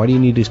us from? Why do you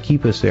need to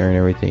keep us there and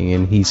everything?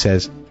 And he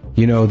says,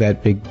 that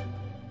big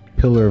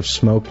pillar of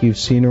smoke you've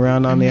seen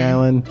around on the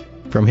island?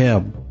 From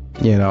him,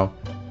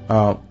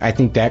 I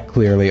think that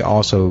clearly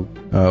also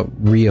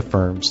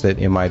reaffirms that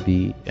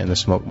MIB and the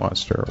smoke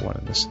monster are one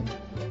and the same.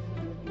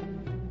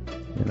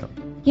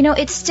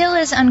 It still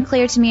is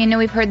unclear to me. I know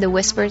we've heard the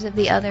whispers of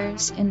the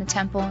others in the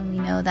temple, and we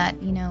know that,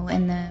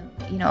 in the,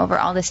 over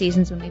all the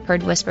seasons when we've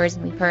heard whispers,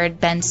 and we've heard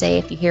Ben say,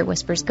 if you hear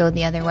whispers, go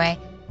the other way.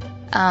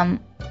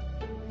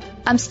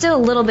 I'm still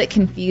a little bit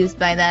confused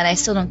by that. I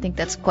still don't think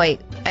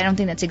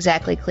that's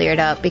exactly cleared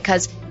up,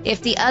 because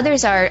if the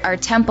others are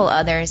temple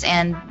others,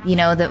 and,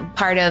 the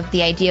part of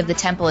the idea of the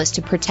temple is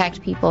to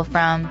protect people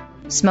from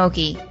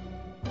Smokey,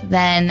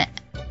 then,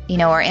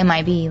 or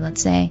MIB,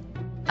 let's say,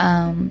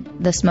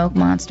 the smoke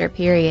monster,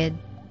 period,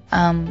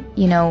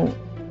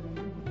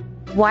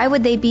 why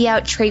would they be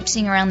out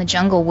traipsing around the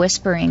jungle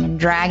whispering and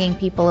dragging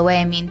people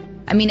away?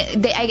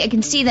 I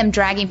can see them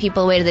dragging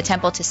people away to the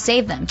temple to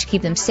save them, to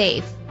keep them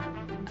safe.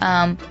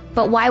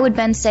 But why would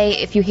Ben say,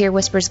 if you hear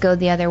whispers, go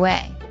the other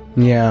way?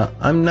 Yeah,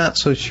 I'm not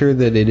so sure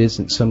that it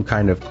isn't some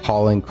kind of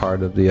calling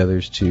card of the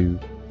others to,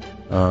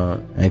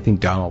 I think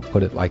Donald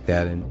put it like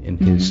that in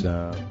his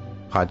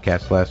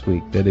podcast last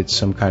week, that it's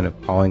some kind of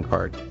calling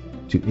card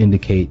to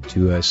indicate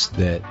to us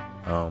that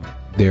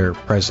their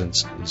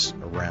presence is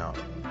around.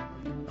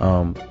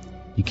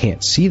 You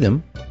can't see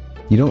them.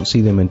 You don't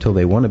see them until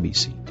they want to be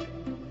seen.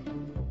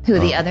 Who,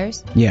 the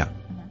others? Yeah.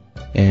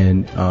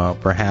 And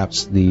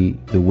perhaps the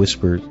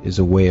whisper is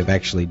a way of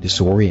actually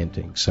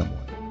disorienting someone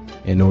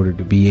in order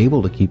to be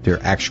able to keep their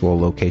actual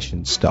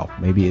location stealth.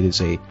 Maybe it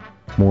is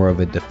more of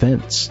a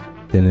defense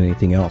than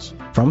anything else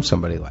from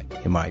somebody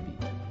like MIB.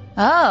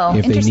 Oh,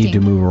 if they need to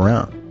move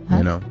around,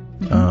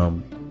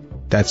 Mm-hmm.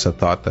 That's a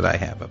thought that I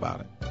have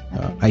about it.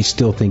 I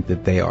still think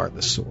that they are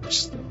the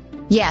source, though.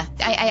 Yeah,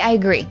 I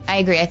agree.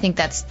 I think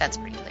that's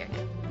pretty clear.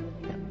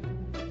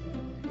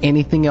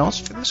 Anything else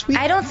for this week?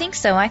 I don't think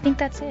so. I think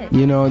that's it.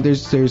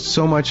 There's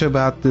so much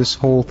about this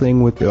whole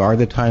thing with are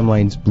the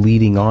timelines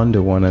bleeding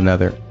onto one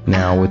another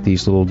now with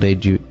these little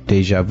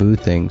deja vu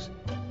things.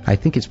 I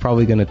think it's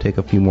probably going to take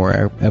a few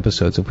more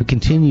episodes. If we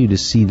continue to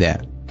see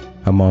that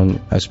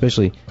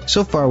especially,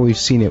 so far we've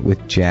seen it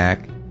with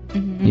Jack.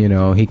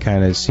 Mm-hmm. He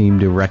kind of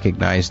seemed to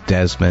recognize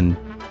Desmond.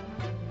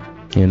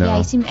 Yeah,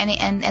 he seemed,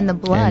 and the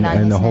blood on his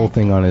neck. And the whole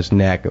thing on his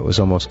neck, it was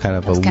almost kind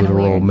of a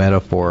literal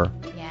metaphor.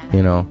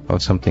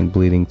 Of something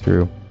bleeding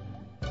through.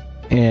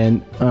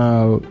 And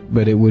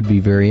but it would be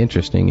very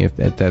interesting if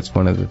that's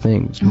one of the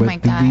things. Oh, my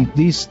God.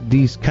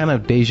 These kind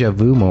of deja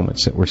vu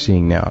moments that we're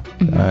seeing now,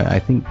 I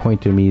think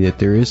point to me that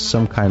there is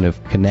some kind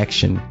of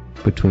connection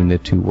between the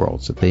two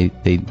worlds, that they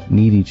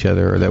need each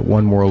other, or that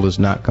one world is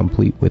not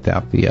complete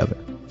without the other.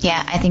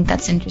 Yeah, I think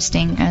that's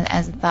interesting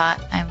as a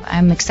thought.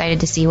 I'm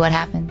excited to see what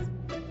happens.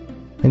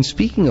 And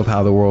speaking of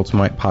how the worlds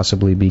might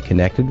possibly be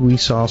connected, we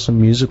saw some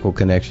musical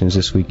connections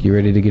this week. You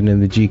ready to get into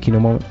the G-Kino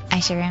moment?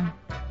 I sure am.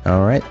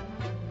 All right.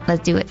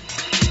 Let's do it.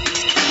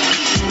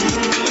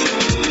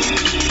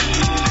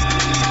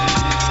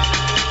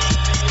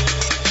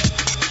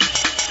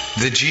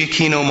 The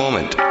G-Kino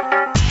moment.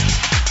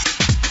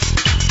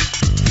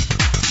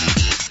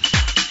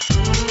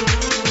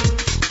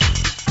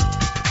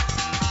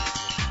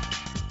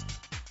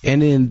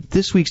 And in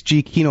this week's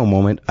G-Kino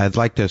moment, I'd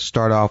like to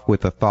start off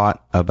with a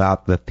thought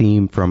about the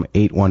theme from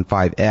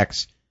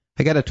 815X.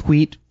 I got a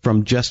tweet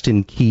from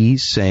Justin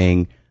Keys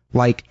saying,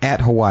 like at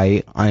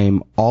Hawaii,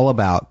 I'm all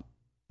about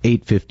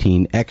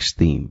 815X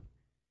theme.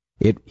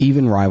 It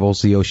even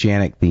rivals the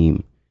Oceanic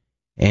theme.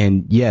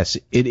 And yes,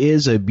 it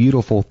is a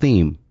beautiful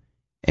theme.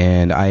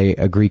 And I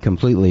agree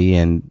completely.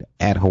 And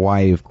at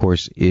Hawaii, of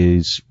course,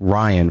 is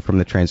Ryan from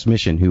The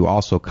Transmission, who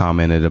also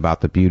commented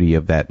about the beauty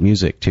of that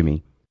music to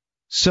me.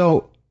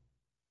 So,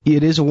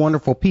 it is a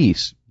wonderful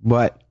piece,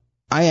 but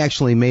I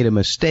actually made a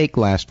mistake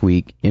last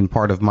week in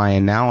part of my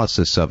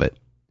analysis of it.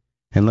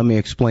 And let me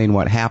explain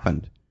what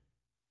happened.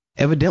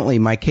 Evidently,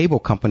 my cable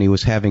company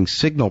was having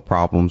signal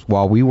problems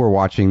while we were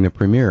watching the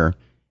premiere,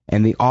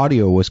 and the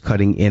audio was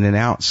cutting in and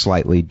out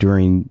slightly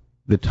during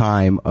the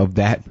time of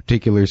that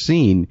particular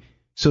scene,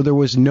 so there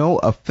was no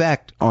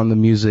effect on the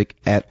music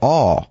at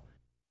all.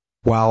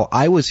 While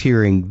I was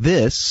hearing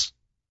this...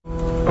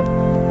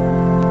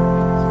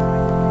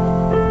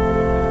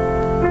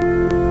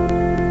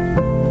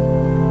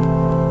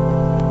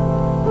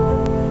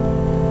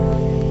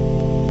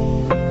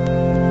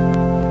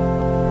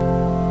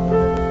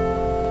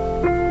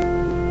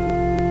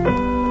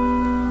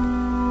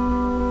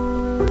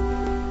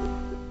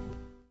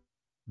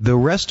 the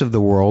rest of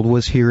the world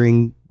was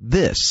hearing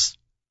this.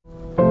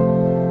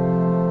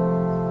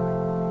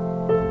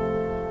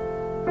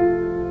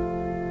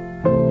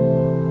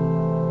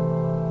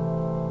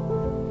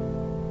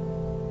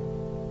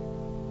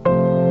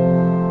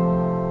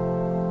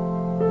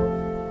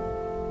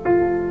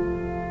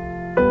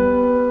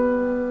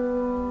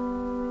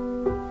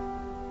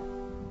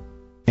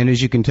 And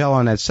as you can tell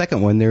on that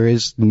second one, there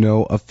is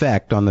no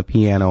effect on the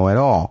piano at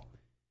all.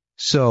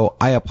 So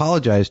I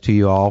apologize to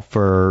you all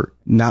for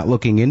not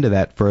looking into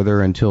that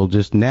further until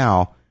just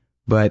now,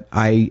 but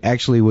I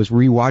actually was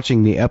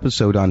rewatching the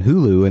episode on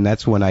Hulu, and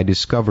that's when I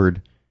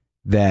discovered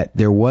that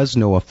there was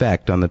no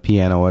effect on the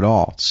piano at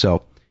all.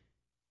 So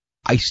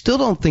I still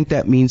don't think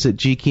that means that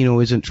G-Kino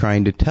isn't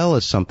trying to tell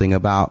us something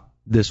about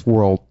this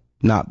world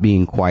not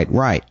being quite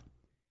right.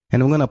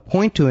 And I'm going to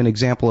point to an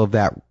example of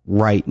that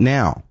right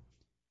now.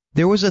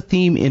 There was a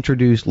theme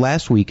introduced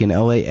last week in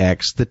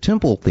LAX, the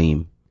Temple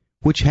theme,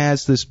 which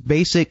has this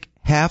basic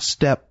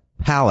half-step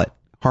palette,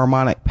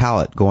 harmonic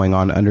palette going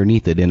on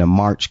underneath it in a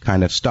march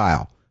kind of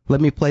style.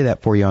 Let me play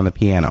that for you on the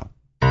piano.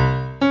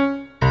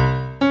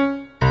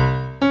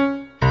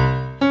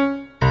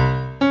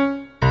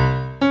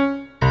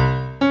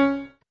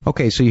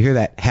 Okay, so you hear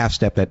that half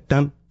step, that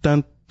dun,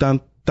 dun,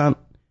 dun, dun.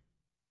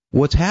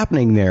 What's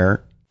happening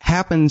there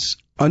happens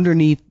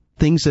underneath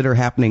things that are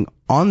happening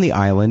on the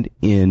island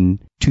in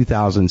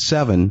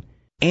 2007,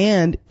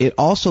 and it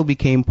also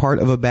became part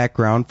of a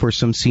background for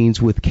some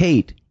scenes with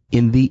Kate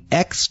in the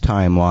X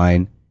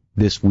timeline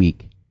this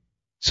week.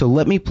 So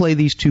let me play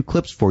these two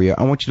clips for you.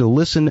 I want you to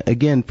listen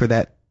again for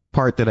that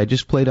part that I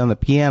just played on the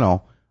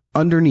piano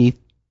underneath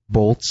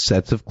both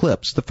sets of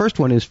clips. The first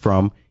one is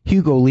from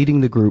Hugo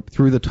leading the group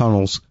through the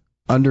tunnels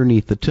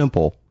underneath the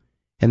temple,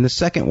 and the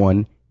second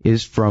one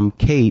is from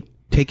Kate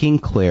taking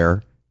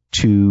Claire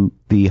to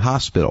the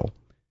hospital.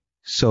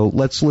 So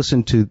let's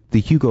listen to the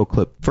Hugo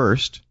clip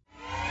first.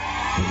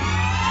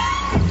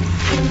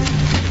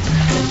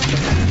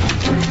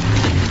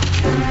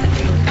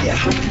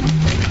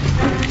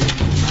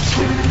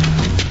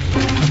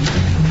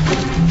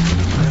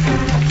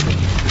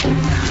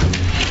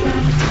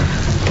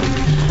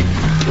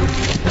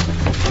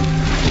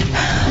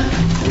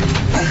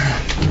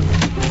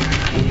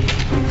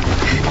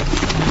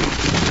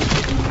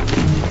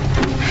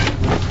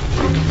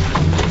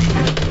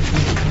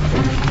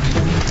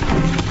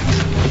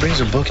 Brings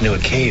her book into a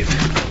cave.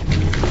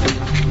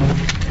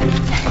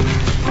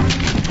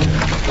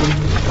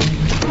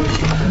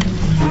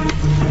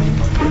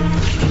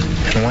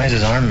 And why is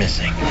his arm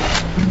missing?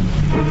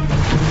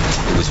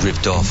 It was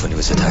ripped off when he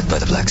was attacked by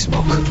the black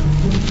smoke.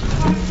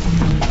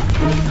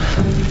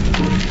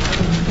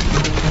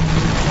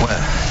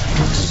 Well,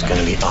 this is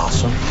gonna be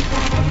awesome.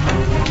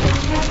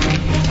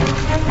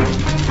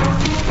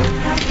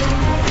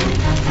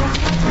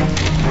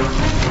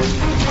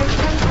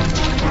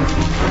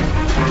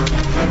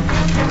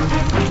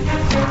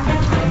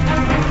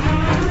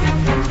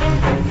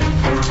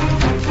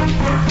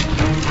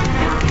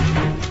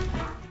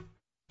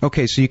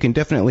 Okay, so you can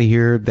definitely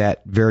hear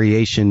that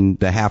variation,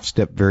 the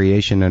half-step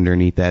variation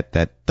underneath that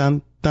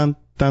dun, dun,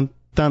 dun,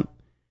 dun.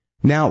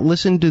 Now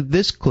listen to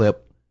this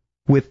clip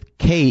with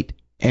Kate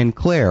and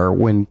Claire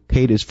when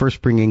Kate is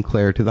first bringing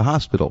Claire to the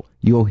hospital.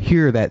 You'll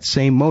hear that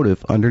same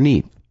motive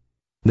underneath.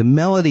 The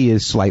melody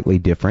is slightly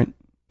different.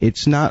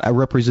 It's not a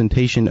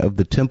representation of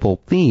the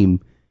temple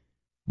theme,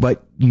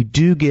 but you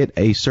do get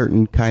a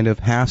certain kind of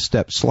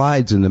half-step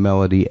slides in the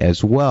melody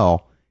as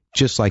well,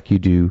 just like you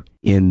do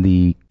in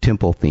the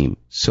temple theme.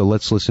 So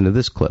let's listen to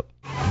this clip.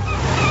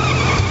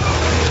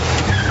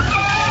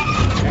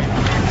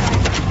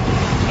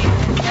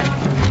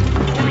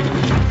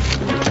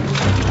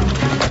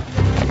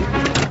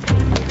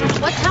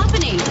 What's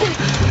happening?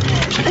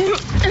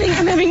 I think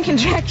I'm having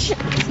contractions.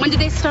 When did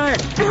they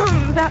start?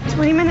 About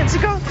 20 minutes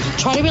ago.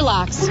 Try to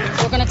relax.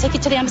 We're going to take you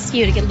to the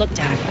MSU to get looked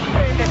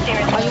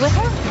at. Are you with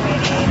her?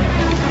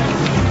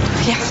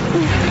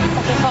 Yeah.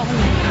 Okay, follow me.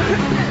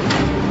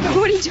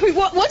 What are you doing?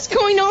 What's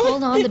going on?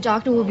 Hold on, the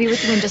doctor will be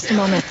with you in just a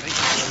moment.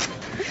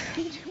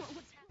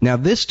 Now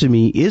this to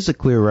me is a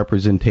clear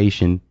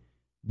representation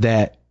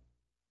that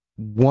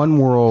one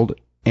world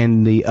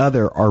and the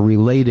other are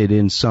related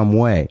in some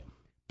way.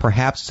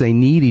 Perhaps they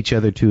need each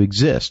other to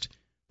exist.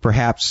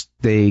 Perhaps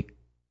they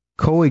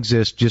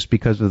coexist just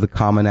because of the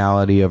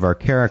commonality of our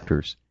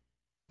characters.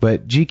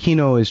 But G.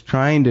 Kino is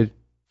trying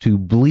to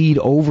bleed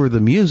over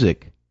the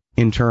music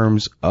in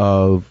terms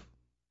of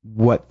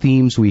what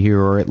themes we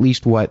hear, or at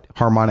least what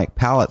harmonic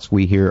palettes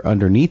we hear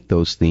underneath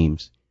those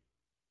themes.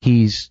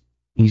 He's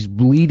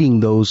bleeding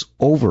those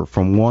over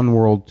from one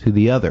world to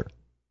the other.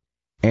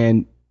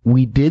 And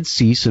we did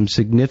see some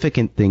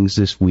significant things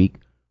this week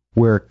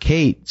where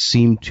Kate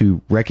seemed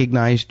to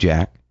recognize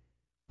Jack,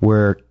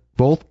 where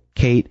both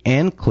Kate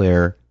and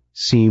Claire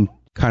seemed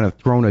kind of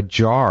thrown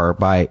ajar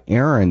by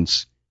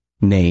Aaron's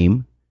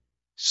name.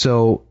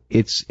 So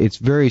it's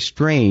very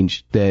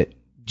strange that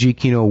G.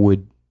 Kino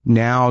would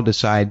now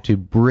decide to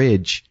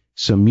bridge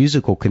some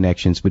musical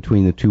connections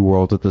between the two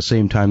worlds at the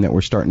same time that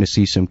we're starting to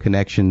see some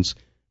connections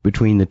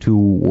between the two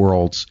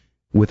worlds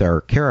with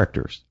our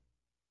characters.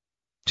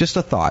 Just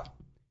a thought.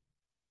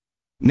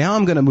 Now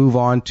I'm going to move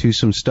on to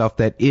some stuff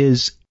that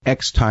is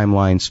X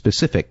timeline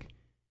specific.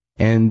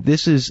 And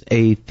this is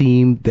a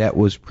theme that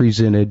was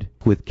presented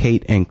with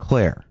Kate and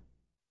Claire.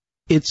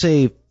 It's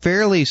a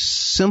fairly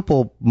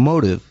simple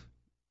motive.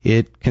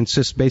 It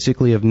consists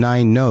basically of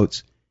 9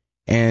 notes,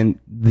 and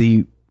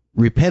the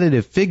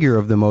repetitive figure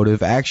of the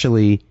motive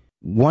actually,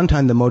 one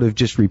time the motive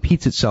just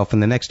repeats itself,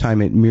 and the next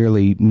time it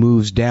merely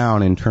moves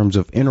down in terms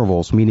of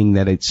intervals, meaning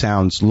that it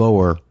sounds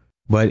lower,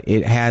 but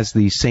it has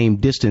the same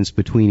distance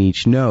between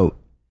each note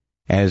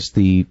as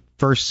the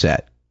first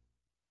set.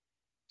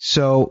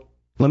 So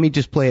let me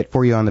just play it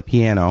for you on the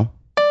piano.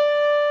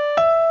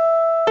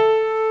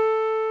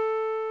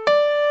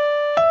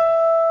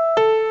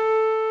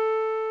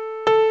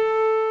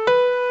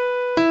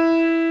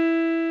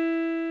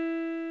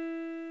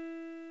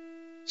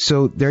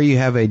 So there you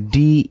have a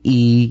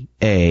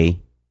D-E-A,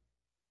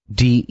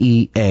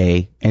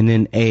 D-E-A, and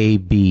then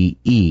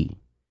A-B-E.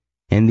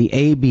 And the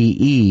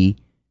A-B-E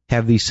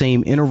have the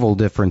same interval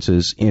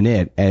differences in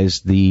it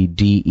as the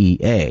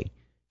D-E-A.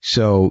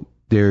 So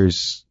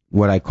there's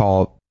what I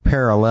call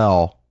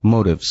parallel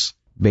motives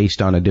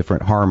based on a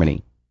different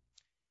harmony.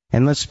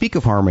 And let's speak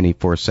of harmony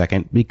for a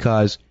second,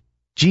 because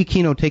G.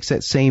 Kino takes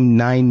that same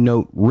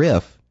 9-note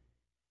riff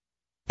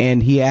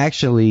and he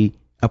actually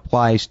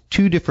applies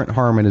 2 different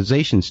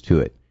harmonizations to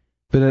it,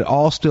 but it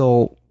all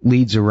still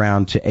leads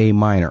around to A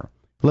minor.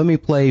 Let me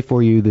play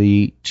for you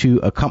the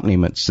 2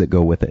 accompaniments that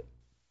go with it.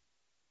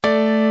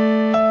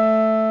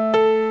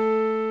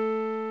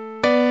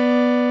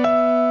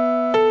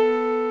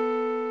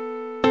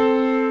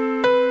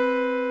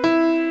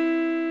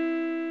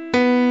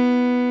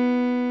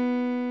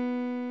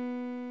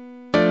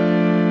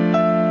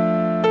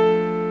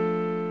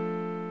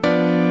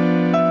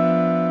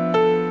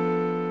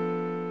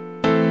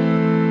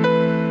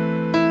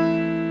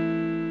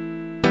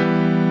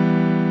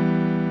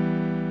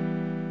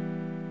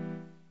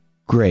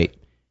 Great.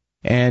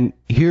 And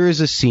here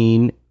is a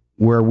scene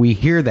where we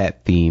hear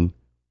that theme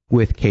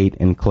with Kate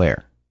and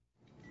Claire.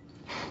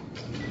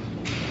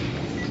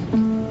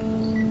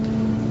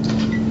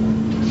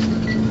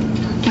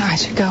 I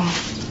should go.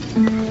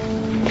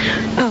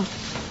 Oh,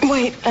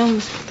 wait,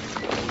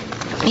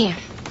 here,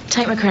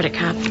 take my credit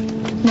card.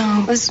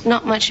 No. There's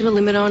not much of a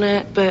limit on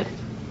it, but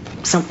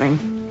something.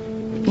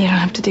 You don't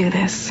have to do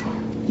this.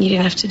 You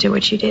didn't have to do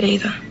what you did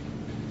either.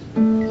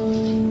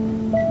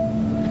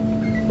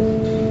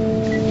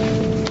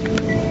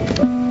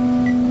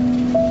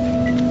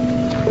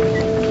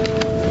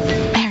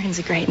 Erin's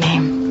a great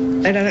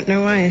name. I don't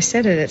know why I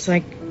said it. It's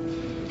like,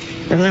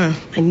 I don't know,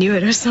 I knew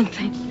it or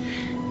something.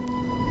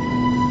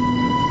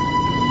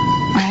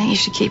 I think you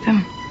should keep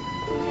him.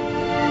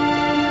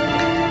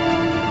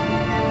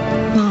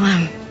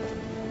 Well,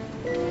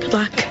 good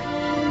luck.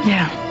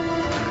 Yeah.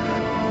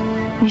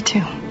 Me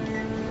too.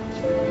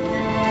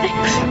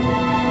 Thanks.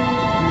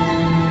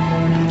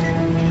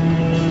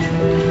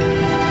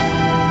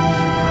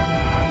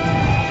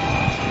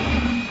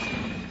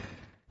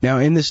 Now,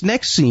 in this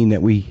next scene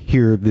that we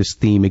hear this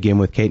theme again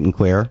with Kate and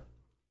Claire,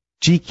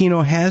 G.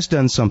 Kino has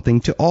done something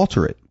to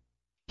alter it.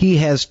 He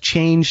has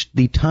changed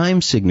the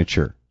time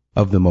signature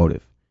of the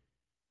motive.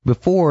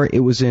 Before, it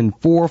was in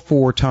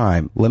 4/4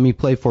 time. Let me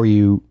play for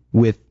you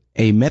with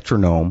a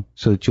metronome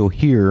so that you'll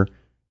hear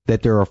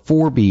that there are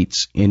 4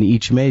 beats in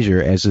each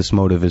measure as this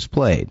motive is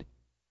played.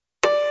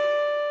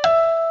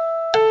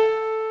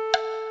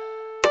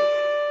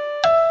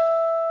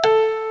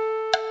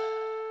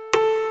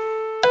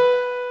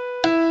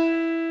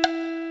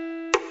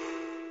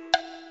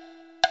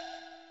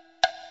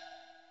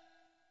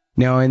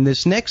 Now, in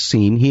this next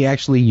scene, he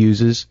actually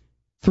uses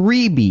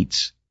 3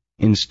 beats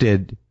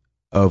instead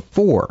of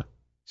 4.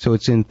 So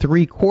it's in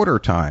 3/4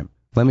 time.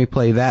 Let me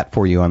play that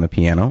for you on the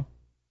piano.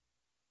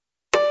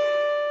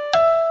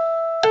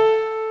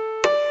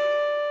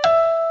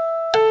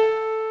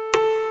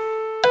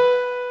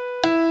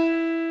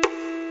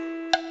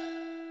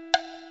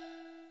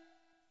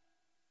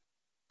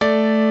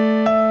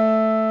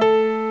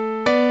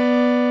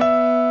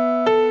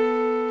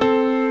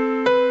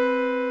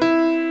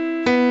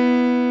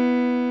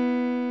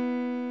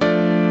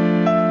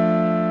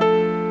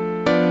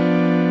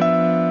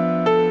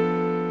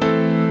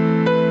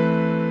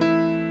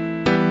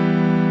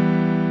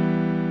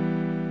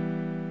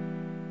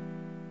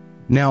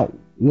 Now,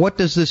 what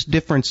does this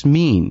difference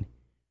mean?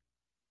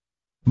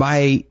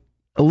 By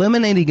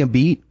eliminating a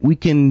beat, we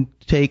can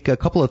take a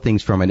couple of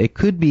things from it. It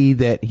could be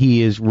that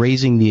he is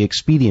raising the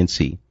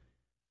expediency.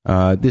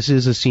 This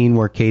is a scene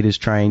where Kate is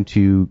trying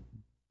to,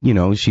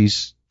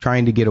 she's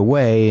trying to get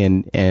away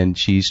and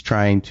she's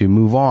trying to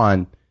move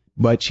on,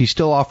 but she's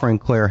still offering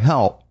Claire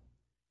help.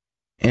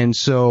 And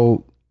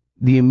so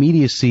the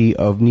immediacy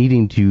of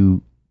needing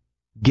to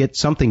get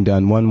something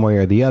done one way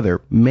or the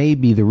other may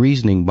be the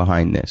reasoning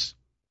behind this.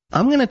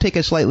 I'm going to take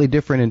a slightly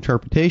different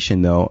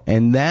interpretation, though,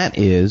 and that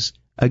is,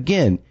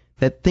 again,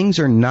 that things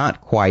are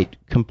not quite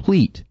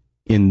complete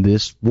in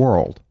this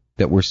world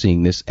that we're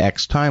seeing, this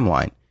X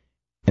timeline.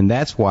 And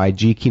that's why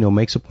G. Kino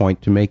makes a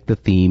point to make the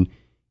theme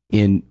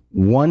in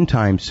one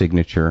time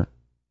signature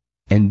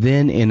and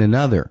then in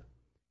another,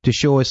 to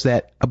show us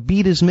that a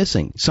beat is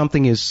missing.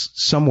 Something is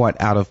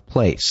somewhat out of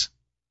place.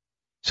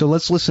 So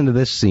let's listen to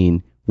this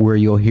scene where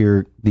you'll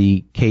hear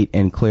the Kate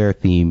and Claire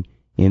theme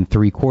in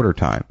 3/4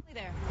 time.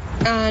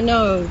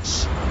 No,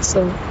 it's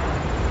the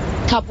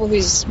couple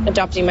who's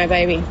adopting my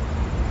baby.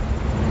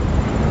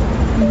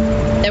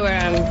 They were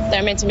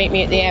meant to meet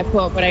me at the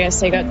airport, but I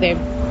guess they got their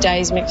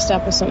days mixed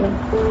up or something.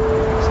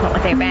 It's not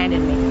like they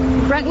abandoned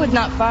me. Brentwood's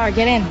not far.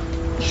 Get in.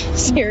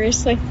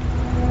 Seriously? Do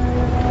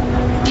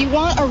you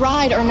want a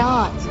ride or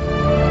not?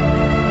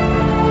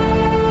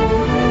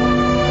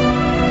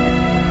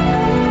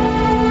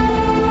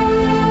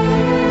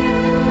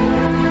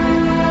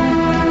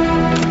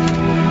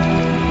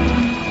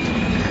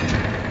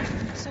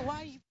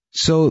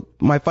 So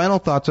my final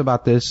thoughts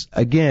about this,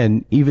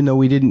 again, even though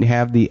we didn't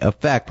have the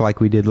effect like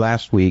we did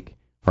last week,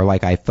 or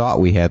like I thought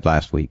we had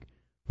last week,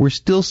 we're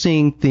still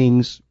seeing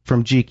things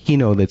from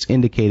Giacchino that's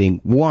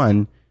indicating,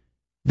 one,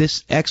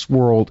 this X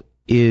world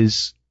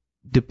is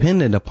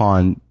dependent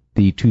upon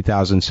the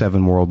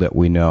 2007 world that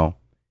we know,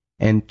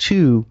 and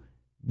two,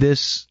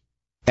 this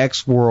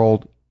X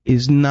world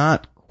is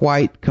not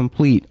quite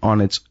complete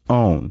on its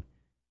own.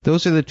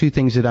 Those are the two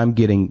things that I'm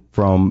getting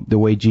from the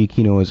way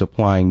Giacchino is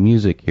applying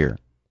music here.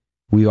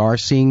 We are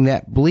seeing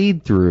that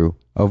bleed through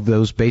of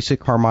those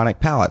basic harmonic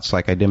palettes,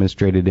 like I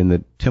demonstrated in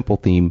the Temple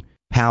theme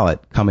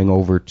palette, coming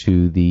over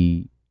to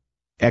the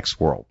X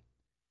world.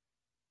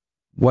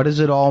 What does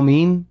it all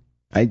mean?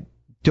 I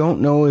don't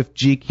know if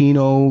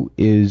Giacchino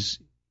is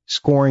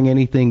scoring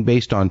anything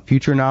based on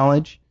future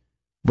knowledge,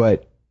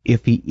 but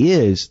if he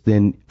is,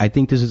 then I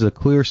think this is a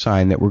clear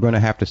sign that we're going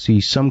to have to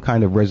see some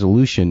kind of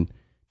resolution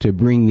to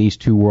bring these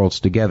two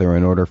worlds together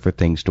in order for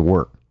things to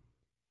work.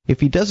 If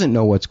he doesn't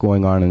know what's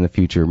going on in the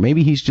future,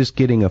 maybe he's just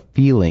getting a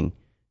feeling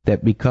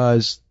that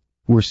because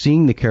we're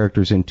seeing the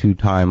characters in two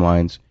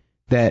timelines,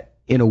 that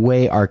in a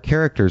way our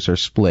characters are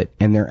split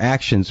and their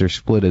actions are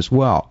split as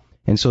well,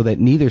 and so that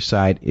neither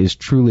side is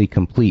truly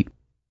complete.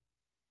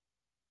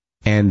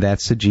 And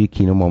that's the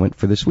Giacchino moment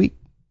for this week.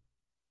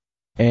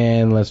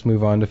 And let's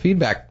move on to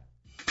feedback.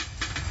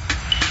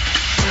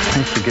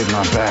 Thanks for getting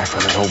on back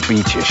with that whole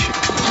beach issue.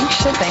 You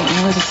should think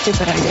it was a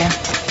stupid idea.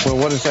 Well,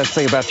 what does that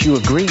say about you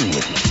agreeing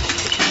with me?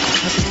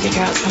 Let's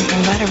figure out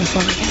something better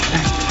before we get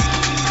there.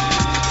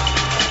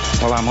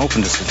 Well, I'm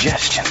open to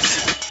suggestions.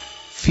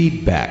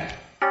 Feedback.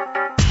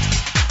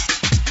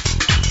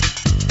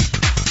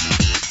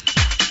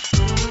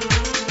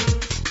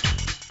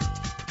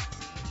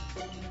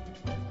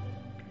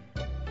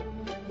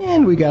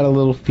 And we got a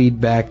little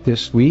feedback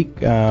this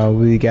week.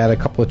 We got a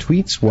couple of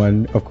tweets.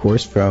 One, of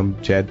course,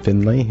 from Jed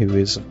Finley, who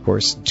is, of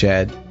course,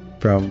 Jed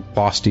from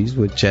Losties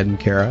with Jed and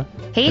Kara.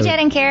 Hey, Jed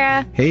and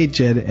Kara. Hey,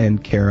 Jed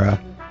and Kara.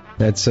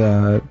 That's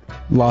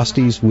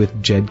Losties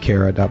with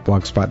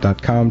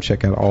jedkara.blogspot.com.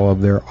 Check out all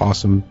of their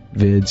awesome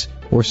vids,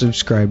 or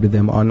subscribe to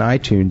them on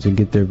iTunes and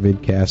get their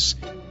vidcasts,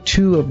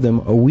 2 of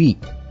them a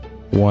week.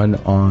 One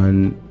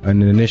on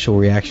an initial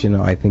reaction,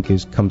 I think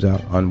comes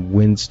out on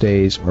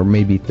Wednesdays or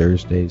maybe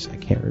Thursdays. I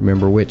can't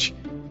remember which.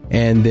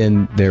 And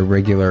then their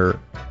regular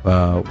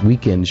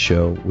weekend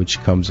show,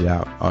 which comes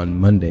out on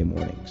Monday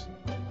mornings.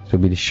 So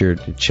be sure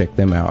to check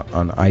them out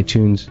on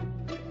iTunes.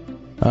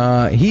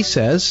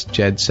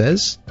 Jed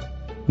says,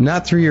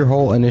 not through your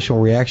whole initial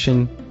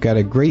reaction. Got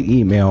a great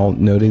email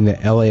noting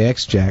that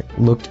LAX Jack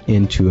looked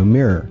into a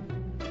mirror.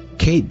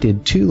 Kate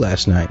did too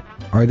last night.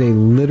 Are they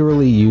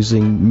literally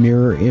using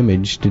mirror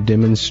image to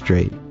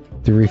demonstrate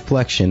the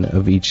reflection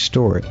of each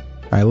story?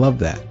 I love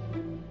that.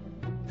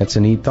 That's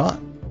a neat thought.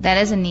 That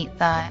is a neat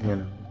thought. You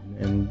know,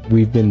 and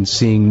we've been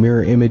seeing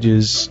mirror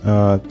images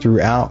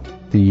throughout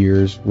the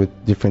years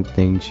with different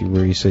things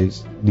where he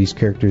says these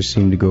characters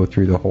seem to go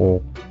through the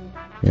whole,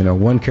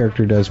 one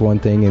character does one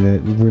thing and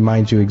it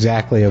reminds you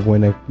exactly of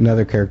when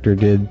another character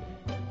did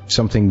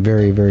something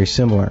very, very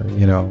similar.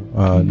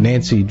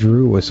 Nancy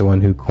Drew was the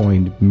one who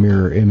coined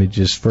mirror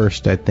images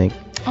first, I think.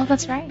 Oh,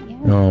 that's right,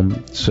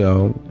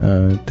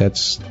 yeah.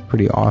 That's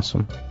pretty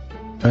awesome.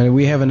 And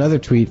we have another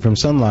tweet from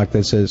Sunlock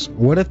that says,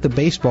 what if the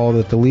baseball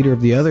that the leader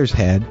of the others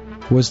had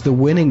was the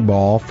winning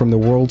ball from the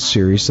World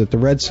Series that the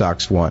Red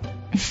Sox won?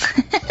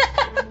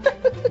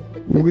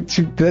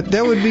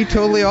 That would be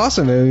totally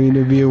awesome. I mean, it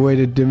would be a way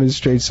to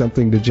demonstrate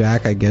something to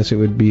Jack. I guess it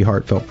would be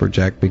heartfelt for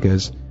Jack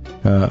because,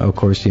 of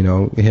course,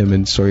 him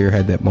and Sawyer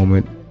had that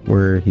moment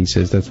where he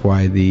says that's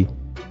why the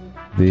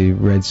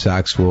Red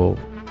Sox will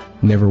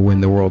never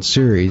win the World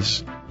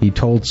Series. He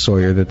told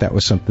Sawyer that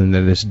was something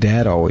that his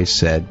dad always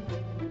said.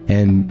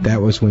 And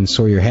that was when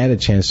Sawyer had a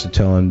chance to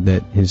tell him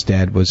that his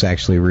dad was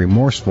actually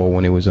remorseful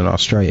when he was in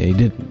Australia. He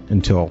didn't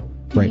until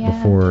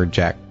before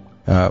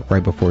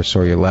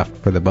Sawyer left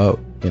for the boat,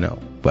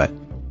 but.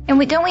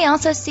 And don't we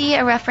also see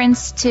a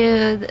reference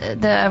to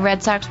the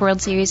Red Sox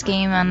World Series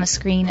game on the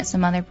screen at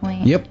some other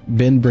point? Yep.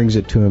 Ben brings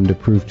it to him to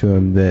prove to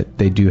him that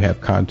they do have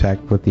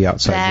contact with the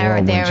outside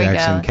world when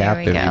Jackson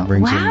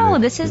captive. Wow,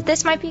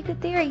 this might be a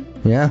good theory.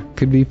 Yeah,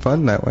 could be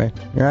fun that way.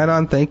 Right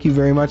on. Thank you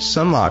very much,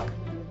 Sunlock.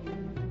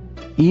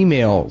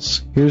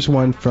 Emails. Here's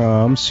one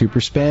from Super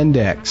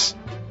Spandex.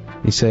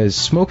 He says,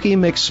 Smokey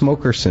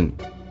McSmokerson.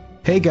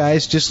 Hey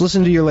guys, just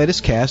listened to your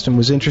latest cast and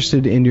was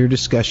interested in your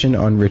discussion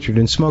on Richard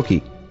and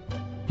Smokey.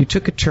 You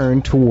took a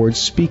turn towards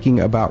speaking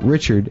about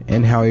Richard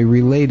and how he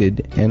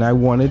related, and I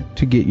wanted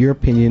to get your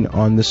opinion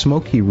on the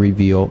Smokey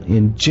reveal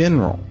in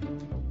general.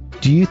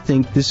 Do you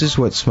think this is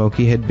what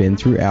Smokey had been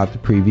throughout the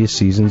previous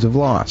seasons of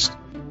Lost?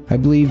 I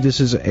believe this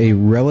is a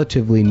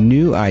relatively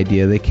new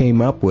idea they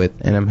came up with,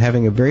 and I'm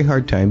having a very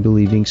hard time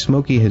believing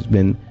Smokey has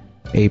been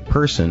a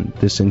person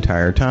this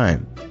entire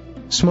time.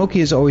 Smokey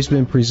has always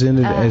been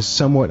presented as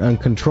somewhat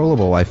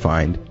uncontrollable, I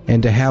find,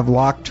 and to have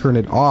Locke turn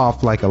it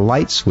off like a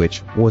light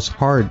switch was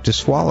hard to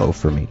swallow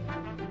for me.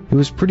 It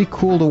was pretty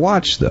cool to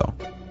watch, though.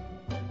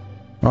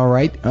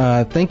 Alright,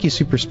 thank you,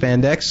 Super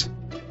Spandex.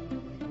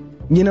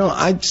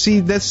 I see.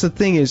 That's the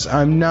thing is,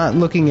 I'm not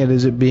looking at it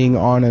as it being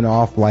on and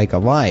off like a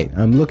light.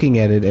 I'm looking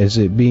at it as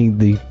it being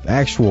the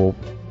actual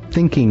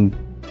thinking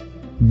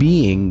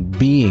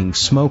being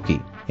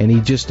Smokey, and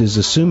he just is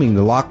assuming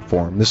the Locke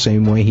form the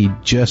same way he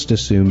just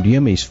assumed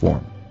Yumi's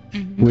form,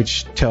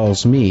 which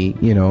tells me,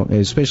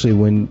 especially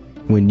when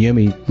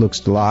Yumi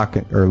looks to Locke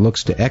or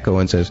looks to Echo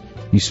and says,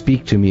 "You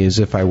speak to me as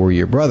if I were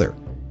your brother."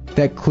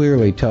 That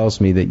clearly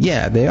tells me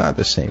that they are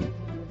the same.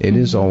 It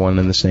is all one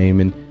and the same,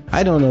 and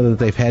I don't know that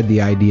they've had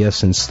the idea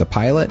since the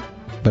pilot,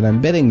 but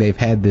I'm betting they've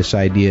had this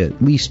idea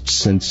at least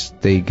since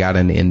they got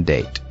an end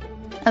date.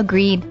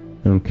 Agreed.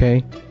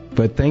 Okay.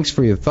 But thanks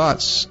for your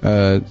thoughts,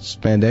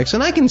 Spandex.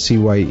 And I can see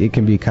why it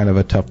can be kind of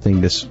a tough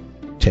thing to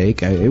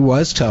take. It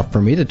was tough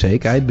for me to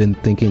take. I'd been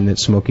thinking that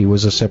Smokey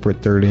was a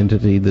separate third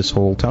entity this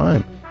whole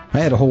time. I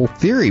had a whole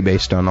theory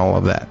based on all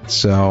of that.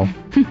 So,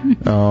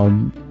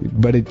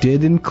 but it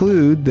did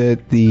include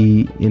that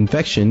the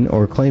infection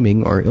or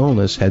claiming or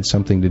illness had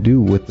something to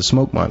do with the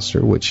smoke monster,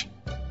 which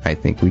I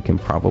think we can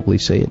probably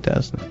say it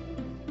does.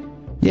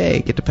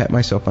 Yay, get to pat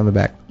myself on the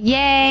back.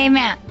 Yay,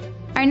 Matt.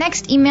 Our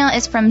next email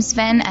is from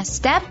Sven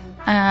Estep.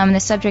 The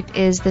subject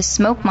is the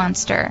smoke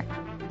monster.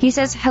 He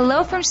says,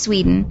 hello from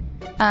Sweden.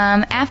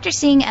 After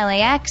seeing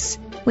LAX,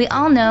 we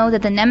all know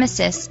that the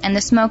Nemesis and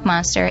the smoke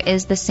monster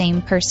is the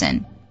same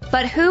person.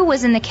 But who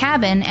was in the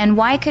cabin, and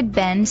why could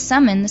Ben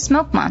summon the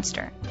smoke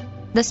monster?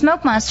 The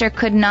smoke monster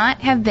could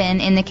not have been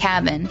in the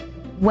cabin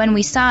when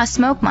we saw a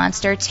smoke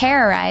monster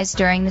terrorized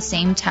during the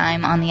same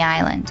time on the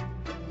island.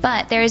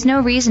 But there is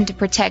no reason to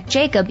protect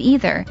Jacob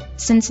either,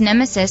 since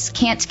Nemesis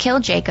can't kill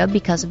Jacob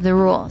because of the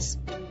rules.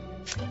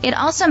 It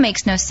also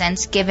makes no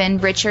sense given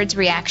Richard's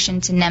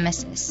reaction to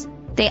Nemesis.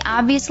 They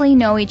obviously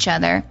know each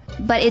other,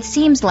 but it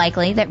seems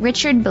likely that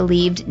Richard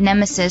believed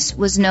Nemesis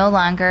was no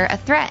longer a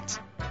threat.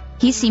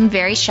 He seemed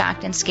very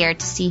shocked and scared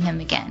to see him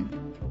again.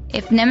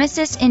 If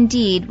Nemesis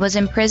indeed was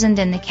imprisoned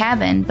in the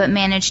cabin but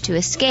managed to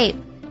escape,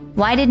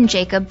 why didn't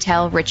Jacob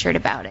tell Richard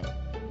about it?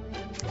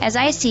 As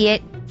I see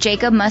it,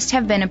 Jacob must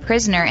have been a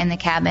prisoner in the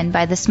cabin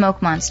by the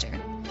smoke monster.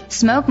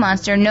 Smoke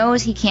monster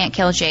knows he can't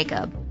kill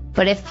Jacob,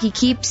 but if he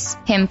keeps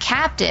him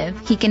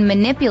captive, he can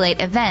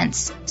manipulate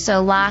events,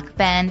 so Locke,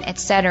 Ben,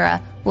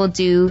 etc. will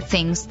do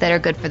things that are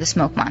good for the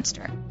smoke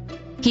monster.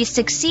 He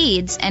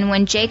succeeds, and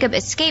when Jacob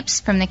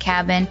escapes from the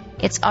cabin,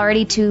 it's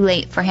already too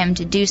late for him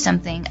to do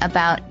something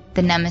about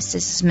the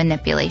Nemesis'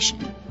 manipulation.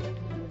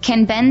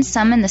 Can Ben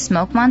summon the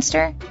smoke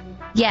monster?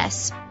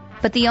 Yes,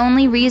 but the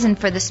only reason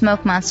for the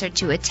smoke monster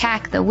to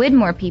attack the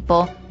Widmore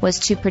people was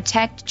to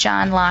protect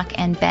John, Locke,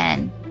 and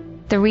Ben.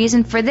 The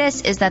reason for this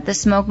is that the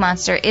smoke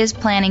monster is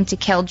planning to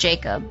kill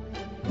Jacob,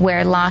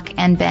 where Locke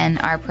and Ben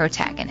are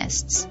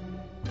protagonists.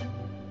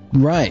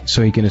 Right,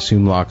 so he can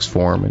assume Locke's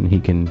form, and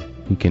he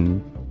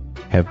can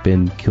have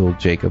Ben killed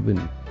Jacob,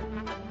 and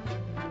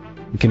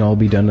it can all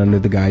be done under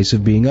the guise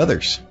of being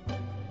others.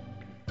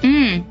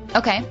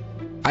 Okay.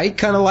 I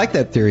kind of like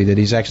that theory that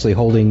he's actually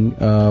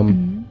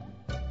holding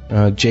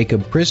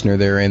Jacob prisoner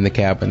there in the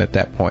cabin at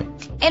that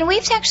point. And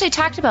we've actually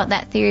talked about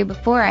that theory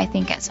before, I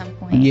think, at some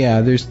point.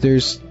 Yeah,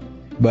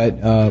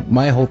 but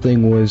my whole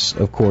thing was,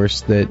 of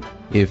course, that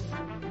if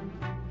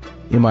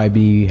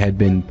MIB had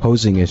been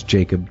posing as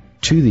Jacob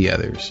to the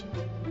others,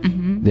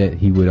 that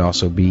he would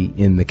also be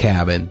in the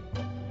cabin.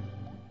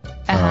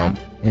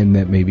 And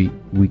that maybe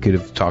we could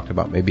have talked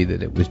about maybe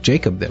that it was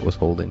Jacob that was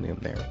holding him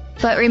there.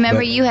 But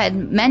remember, you had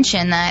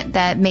mentioned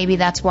that maybe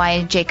that's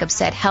why Jacob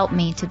said, help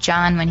me to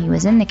John when he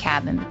was in the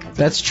cabin. Because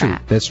that's true.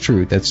 That's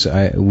true.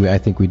 I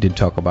think we did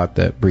talk about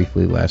that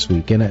briefly last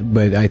week.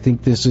 But I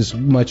think this is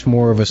much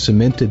more of a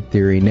cemented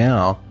theory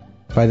now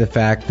by the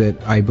fact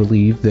that I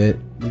believe that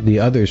the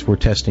others were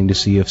testing to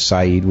see if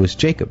Saeed was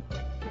Jacob.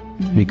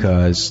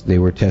 Because they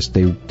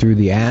threw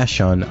the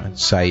ash on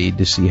Saeed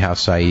to see how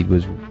Saeed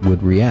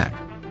would react.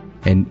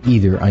 And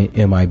either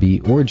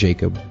MIB or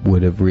Jacob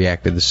would have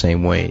reacted the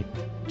same way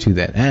to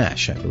that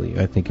ash, I believe.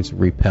 I think it's a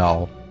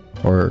repel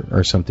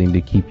or something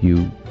to keep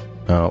you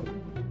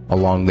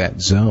along that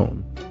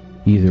zone,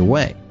 either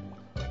way.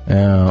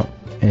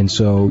 And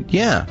so,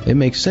 yeah, it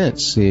makes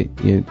sense.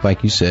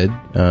 Like you said,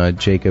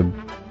 Jacob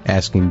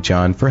asking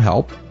John for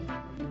help,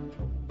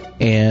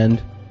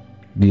 and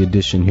the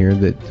addition here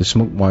that the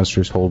smoke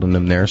monster is holding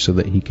him there so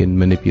that he can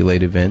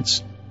manipulate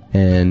events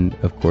and,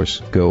 of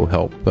course, go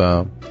help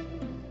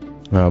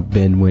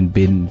Ben when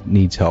Ben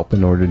needs help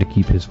in order to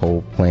keep his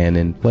whole plan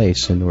in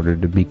place in order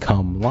to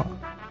become Locke,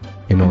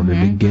 in order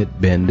to get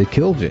Ben to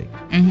kill Jake.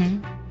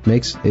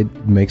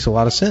 It makes a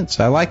lot of sense.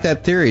 I like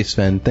that theory,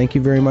 Sven. Thank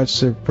you very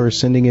much for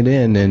sending it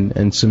in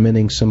and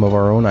submitting some of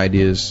our own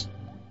ideas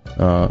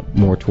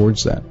more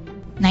towards that.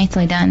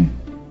 Nicely done.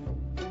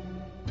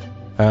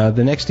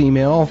 The next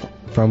email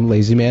from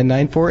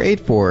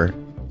LazyMan9484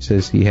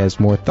 says he has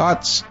more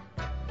thoughts.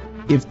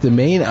 If the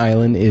main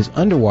island is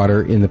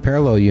underwater in the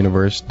parallel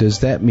universe,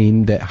 does that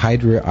mean that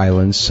Hydra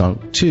Island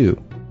sunk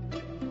too?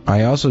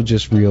 I also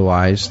just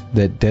realized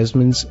that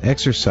Desmond's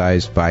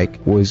exercise bike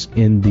was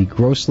in the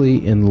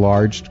grossly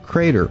enlarged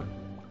crater.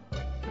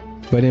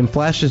 But in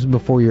flashes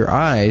before your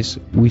eyes,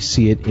 we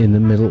see it in the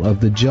middle of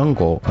the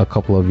jungle a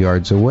couple of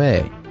yards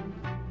away.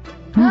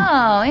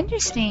 Oh,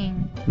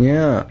 interesting.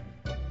 Yeah.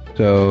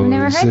 So I've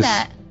never heard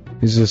that.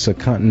 Is this a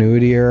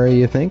continuity error,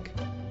 you think?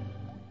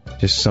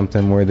 Just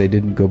something where they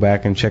didn't go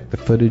back and check the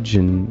footage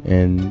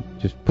and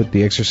just put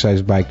the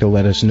exercise bike to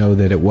let us know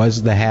that it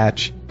was the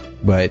hatch,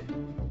 but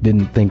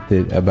didn't think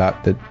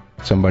that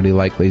somebody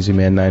like Lazy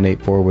Man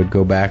 984 would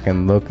go back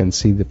and look and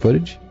see the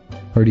footage?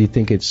 Or do you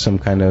think it's some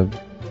kind of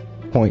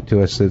point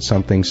to us that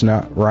something's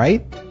not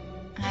right?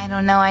 I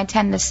don't know. I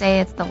tend to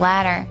say it's the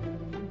latter.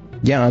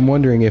 Yeah, I'm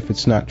wondering if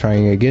it's not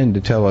trying again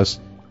to tell us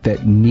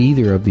that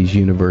neither of these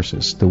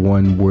universes, the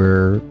one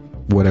where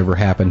whatever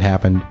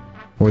happened,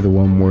 or the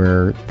one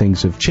where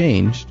things have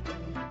changed,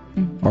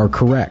 are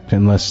correct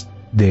unless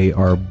they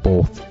are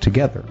both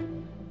together.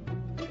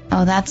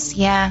 Oh, that's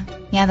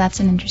that's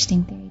an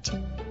interesting theory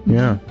too.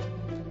 Yeah.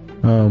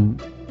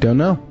 Don't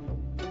know.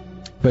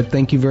 But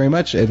thank you very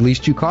much. At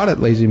least you caught it,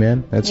 Lazy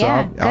Man. That's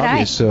obvious.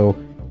 Eye. So,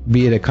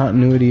 be it a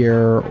continuity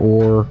error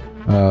or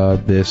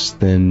this,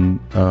 then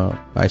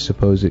I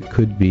suppose it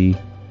could be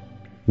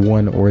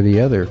one or the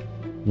other,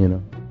 you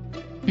know.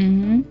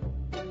 Mm-hmm.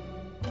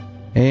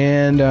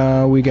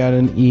 And we got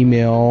an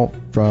email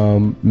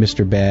from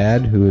Mr.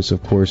 Bad, who is,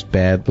 of course,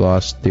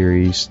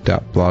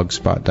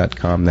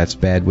 badlosttheories.blogspot.com. That's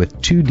bad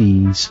with 2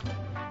 D's,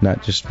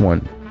 not just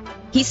one.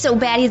 He's so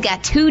bad he's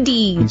got 2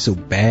 D's. He's so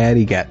bad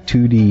he got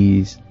 2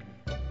 D's.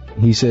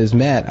 He says,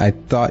 Matt, I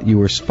thought you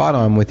were spot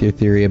on with your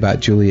theory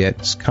about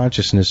Juliet's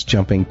consciousness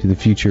jumping to the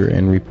future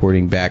and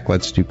reporting back,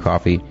 let's do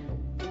coffee,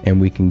 and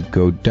we can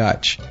go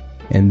Dutch.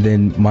 And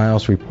then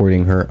Miles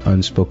reporting her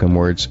unspoken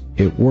words.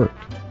 It worked.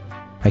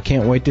 I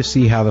can't wait to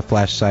see how the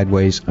Flash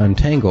Sideways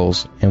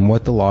untangles and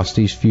what the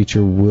Losties'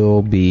 future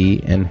will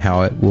be and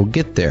how it will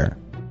get there.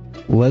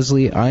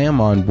 Leslie, I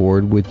am on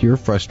board with your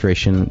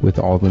frustration with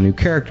all the new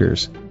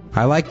characters.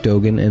 I like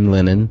Dogen and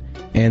Lennon,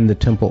 and the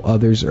Temple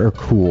others are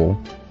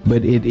cool,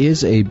 but it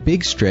is a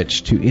big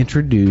stretch to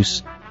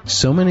introduce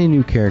so many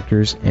new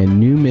characters and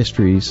new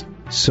mysteries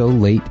so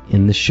late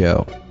in the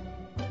show.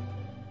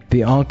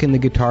 The Ankh in the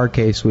guitar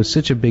case was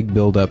such a big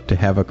build-up to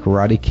have a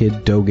Karate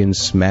Kid Dogen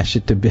smash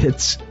it to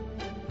bits.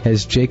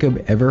 Has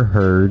Jacob ever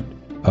heard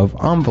of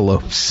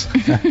envelopes?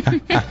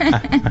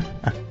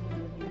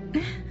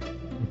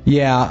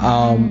 Yeah,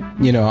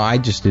 I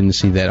just didn't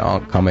see that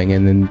Ankh coming,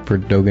 and then for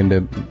Dogen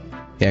to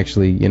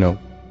actually,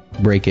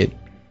 break it,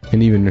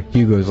 and even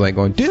Hugo's like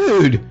going,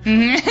 dude!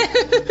 And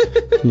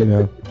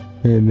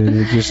then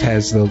it just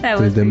has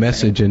the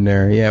message in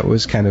there. Yeah, it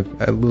was kind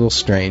of a little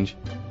strange.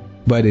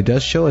 But it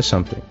does show us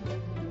something.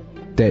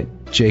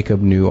 That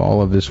Jacob knew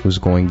all of this was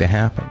going to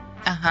happen.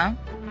 Uh-huh.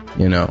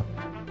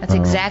 That's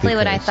exactly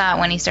what I thought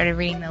when he started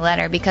reading the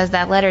letter, because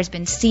that letter's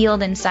been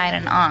sealed inside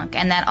an Ankh,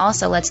 and that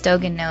also lets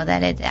Dogen know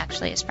that it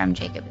actually is from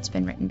Jacob. It's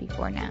been written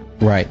before now.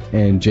 Right,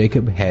 and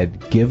Jacob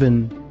had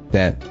given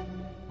that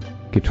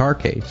guitar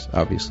case,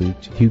 obviously,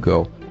 to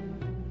Hugo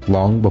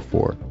long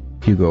before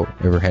Hugo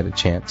ever had a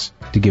chance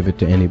to give it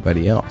to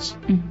anybody else.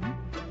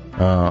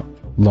 Mm-hmm.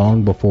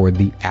 Long before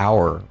the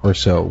hour or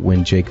so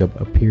when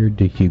Jacob appeared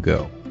to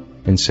Hugo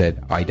and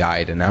said, I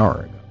died an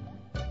hour ago.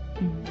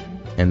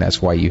 Mm-hmm. And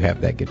that's why you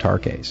have that guitar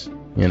case.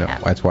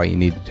 That's why you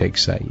need to take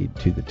Saeed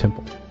to the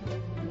temple.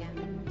 Yeah.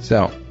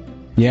 So,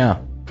 yeah.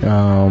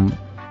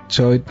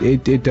 So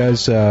it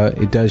does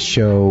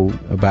show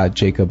about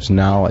Jacob's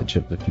knowledge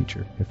of the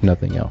future, if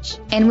nothing else.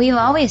 And we've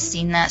always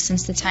seen that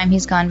since the time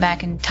he's gone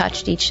back and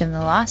touched each of the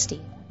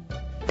Losties.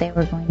 They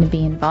were going to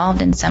be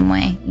involved in some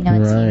way.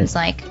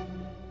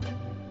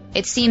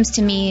 It seems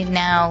to me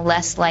now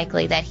less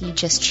likely that he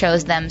just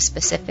chose them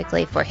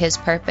specifically for his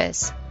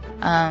purpose,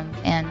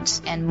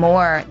 and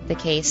more the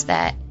case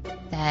that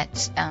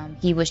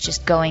he was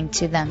just going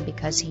to them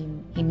because he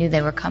knew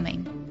they were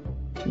coming.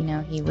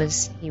 He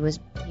was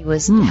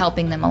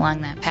helping them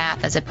along that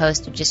path as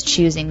opposed to just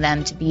choosing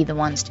them to be the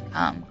ones to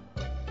come.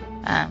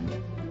 I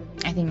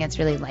think it's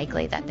really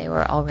likely that they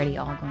were already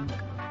all going to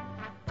come.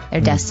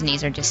 Their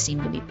destinies just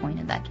seem to be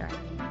pointed that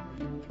direction.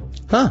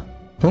 Huh.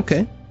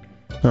 Okay.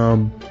 Just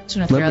want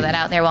to throw that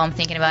out there while I'm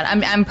thinking about it.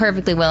 I'm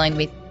perfectly willing to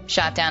be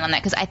shot down on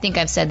that because I think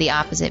I've said the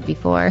opposite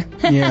before.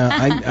 Yeah,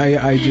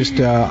 I just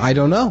I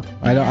don't know.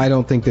 I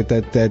don't think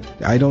that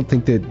I don't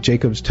think that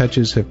Jacob's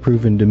touches have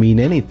proven to mean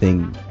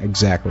anything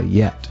exactly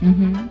yet.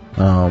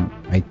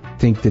 Mm-hmm. I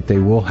think that they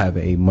will have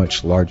a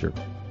much larger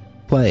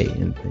play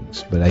in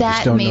things, but I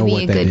just don't know what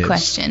that is. That may be a good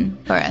question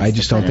for us. I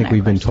just don't think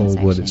we've been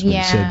told what it's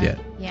been said yet.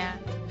 Yeah.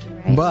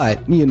 Right.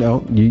 But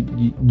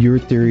your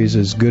theory is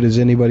as good as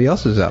anybody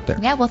else's out there.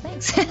 Yeah. Well,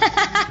 thanks.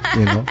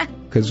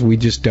 Because we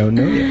just don't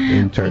know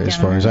yet, as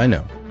far as I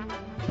know.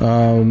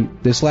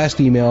 This last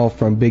email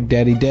from Big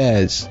Daddy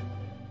Dez.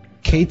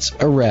 Kate's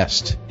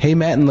arrest. Hey,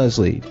 Matt and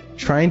Leslie.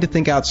 Trying to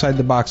think outside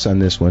the box on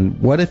this one.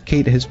 What if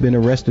Kate has been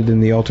arrested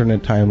in the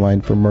alternate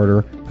timeline for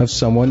murder of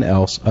someone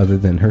else other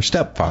than her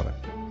stepfather?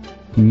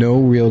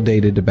 No real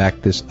data to back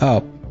this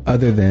up,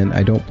 other than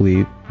I don't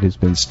believe it has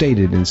been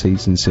stated in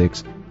Season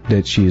 6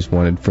 that she is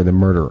wanted for the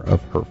murder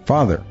of her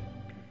father.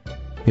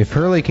 If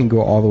Hurley can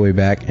go all the way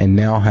back and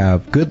now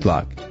have good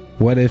luck,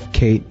 what if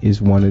Kate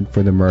is wanted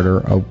for the murder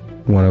of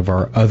one of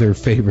our other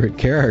favorite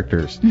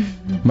characters?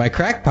 My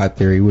crackpot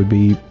theory would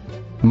be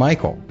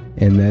Michael,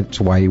 and that's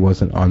why he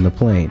wasn't on the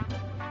plane.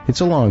 It's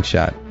a long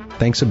shot.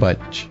 Thanks a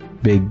bunch,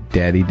 Big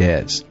Daddy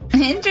Dez.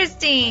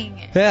 Interesting.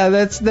 Yeah,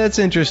 that's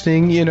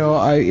interesting. You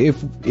know,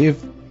 if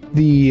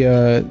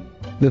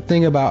the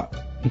thing about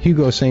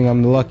Hugo saying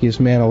I'm the luckiest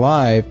man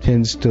alive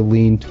tends to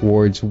lean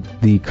towards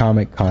the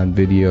Comic-Con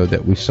video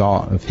that we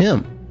saw of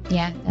him.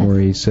 Yeah. Where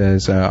he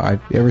says,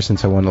 ever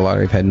since I won the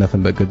lottery, I've had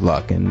nothing but good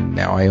luck, and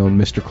now I own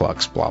Mr.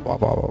 Cluck's, blah, blah,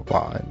 blah, blah,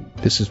 blah, and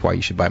this is why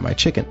you should buy my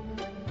chicken.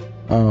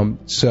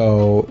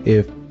 So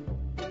if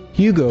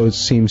Hugo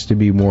seems to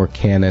be more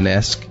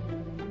canon-esque,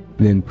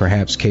 then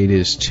perhaps Kate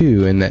is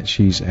too, in that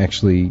she's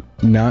actually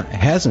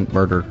hasn't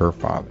murdered her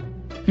father,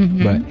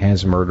 but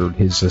has murdered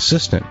his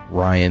assistant,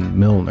 Ryan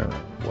Milner,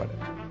 whatever.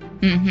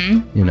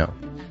 You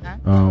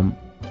know.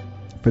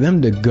 For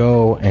them to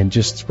go and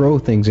just throw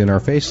things in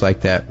our face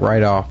like that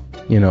right off,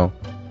 you know,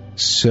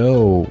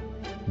 so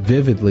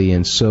vividly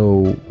and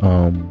so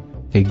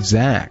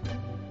exact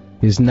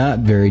is not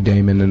very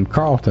Damon and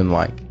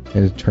Carlton-like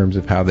in terms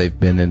of how they've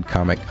been in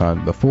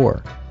Comic-Con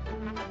before.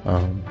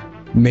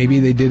 Maybe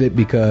they did it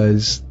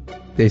because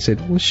they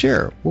said, well,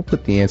 sure, we'll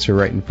put the answer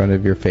right in front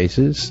of your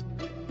faces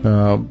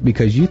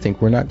because you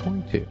think we're not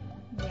going to.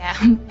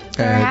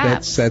 Yeah,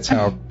 that's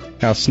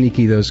how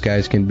sneaky those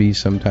guys can be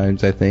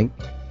sometimes, I think.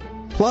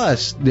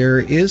 Plus, there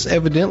is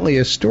evidently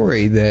a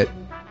story that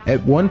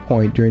at one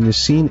point during the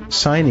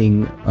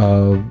signing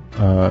of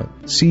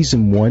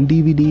Season 1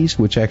 DVDs,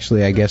 which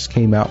actually I guess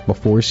came out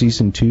before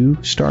Season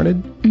 2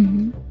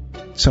 started,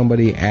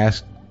 somebody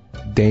asked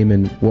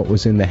Damon what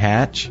was in the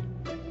hatch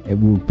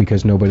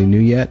because nobody knew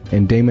yet,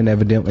 and Damon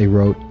evidently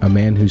wrote a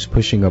man who's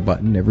pushing a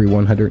button every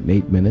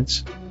 108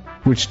 minutes,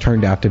 which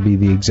turned out to be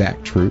the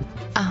exact truth.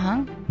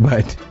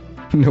 But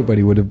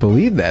nobody would have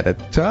believed that at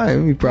the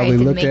time. He probably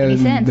looked at it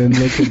and then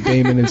looked at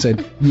Damon and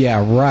said,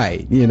 yeah,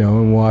 right, you know,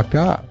 and walked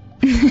off.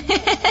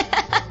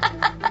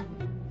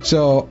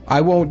 So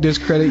I won't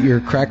discredit your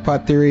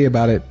crackpot theory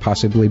about it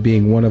possibly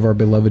being one of our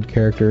beloved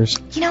characters.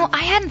 You know,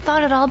 I hadn't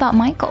thought at all about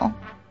Michael.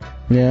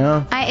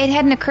 Yeah? It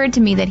hadn't occurred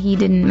to me that he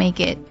didn't make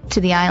it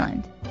to the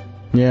island.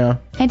 Yeah.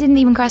 It didn't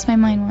even cross my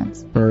mind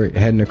once. Or it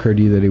hadn't occurred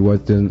to you that he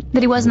wasn't...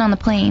 That he wasn't on the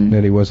plane.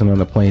 That he wasn't on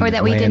the plane. Or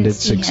that we didn't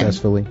see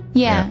successfully. Him.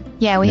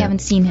 Yeah, we haven't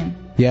seen him.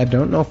 Yeah, I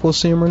don't know if we'll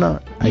see him or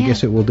not. Yeah. I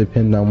guess it will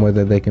depend on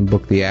whether they can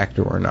book the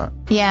actor or not.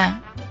 Yeah.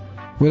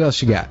 What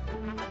else you got?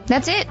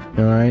 That's it.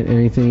 All right.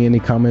 Any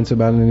comments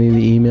about any of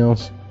the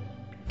emails?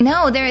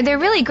 No, they're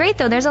really great,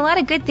 though. There's a lot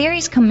of good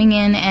theories coming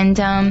in,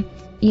 and,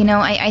 you know,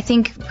 I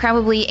think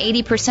probably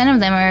 80% of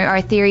them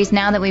are theories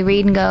now that we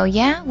read and go,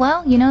 yeah,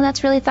 well, you know,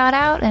 that's really thought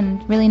out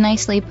and really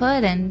nicely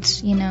put, and,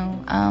 you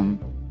know,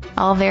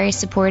 all very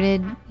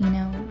supported, you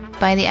know,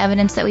 by the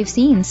evidence that we've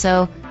seen.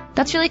 So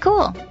that's really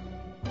cool.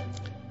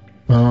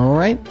 All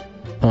right.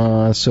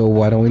 So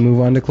why don't we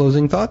move on to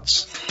closing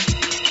thoughts?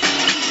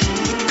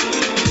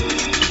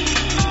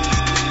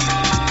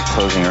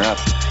 Closing her up.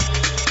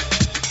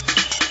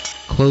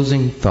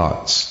 Closing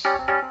thoughts.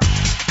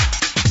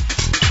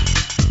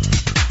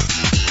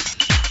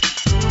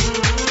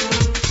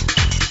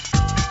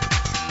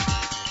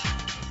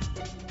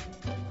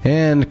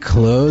 And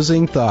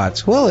closing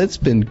thoughts. Well, it's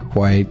been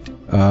quite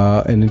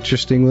an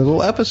interesting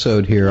little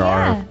episode here. Yeah.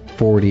 Our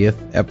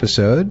 40th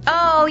episode.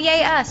 Oh,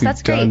 yay us.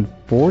 That's great. We've done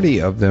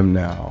 40 of them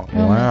now.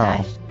 Oh,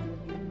 wow.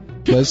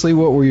 Leslie,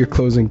 what were your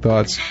closing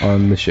thoughts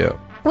on the show?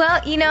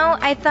 Well, you know,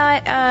 I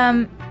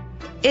thought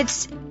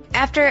it's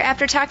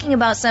after talking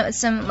about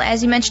some,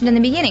 as you mentioned in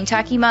the beginning,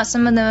 talking about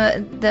some of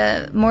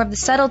the more of the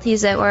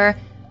subtleties that were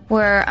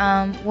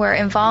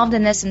involved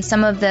in this, and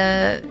some of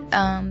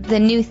the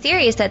new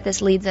theories that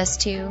this leads us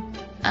to,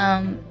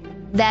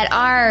 that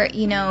are,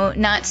 you know,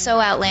 not so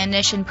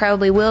outlandish and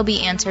probably will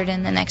be answered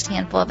in the next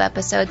handful of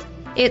episodes.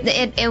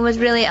 It was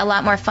really a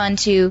lot more fun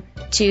to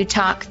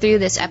talk through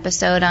this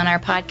episode on our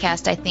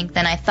podcast, I think,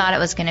 than I thought it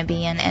was going to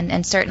be,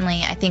 and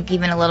certainly I think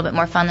even a little bit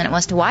more fun than it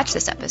was to watch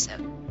this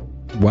episode.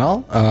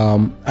 Well,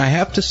 I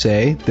have to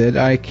say that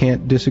I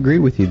can't disagree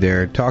with you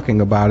there.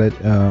 Talking about it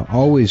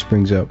always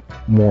brings up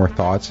more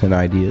thoughts and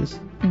ideas.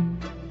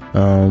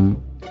 Mm-hmm.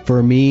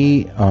 For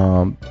me,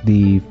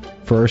 the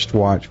first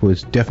watch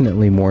was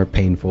definitely more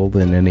painful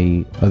than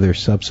any other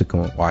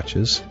subsequent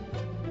watches.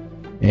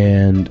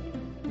 And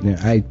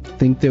I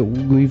think that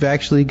we've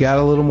actually got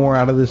a little more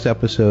out of this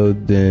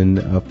episode than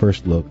a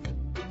first look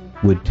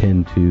would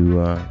tend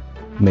to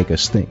make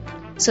us think.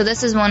 So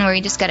this is one where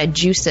you just got to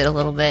juice it a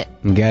little bit.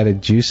 You got to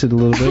juice it a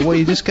little bit. Well,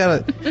 you just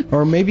got to,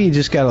 or maybe you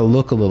just got to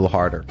look a little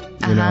harder.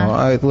 You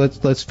know,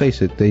 let's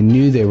face it. They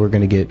knew they were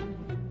going to get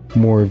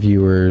more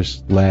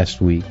viewers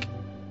last week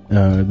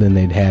than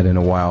they'd had in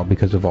a while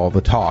because of all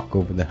the talk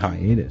over the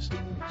hiatus.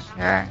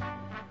 Sure.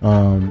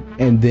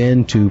 And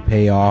then to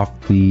pay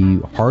off the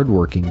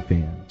hardworking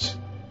fans,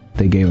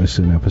 they gave us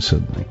an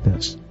episode like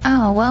this.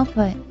 Oh, well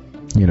put.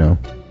 You know.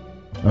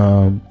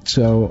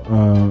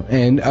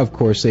 And of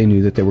course they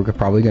knew that they were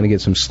probably going to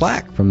get some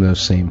slack from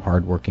those same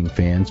hardworking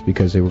fans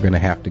because they were going to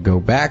have to go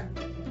back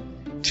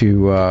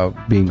to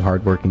being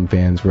hardworking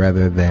fans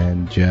rather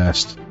than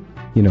just,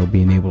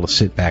 being able to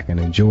sit back and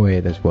enjoy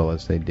it as well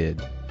as they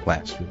did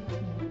last week.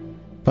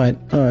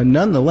 But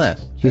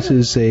nonetheless, this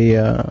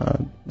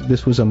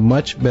was a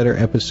much better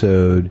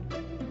episode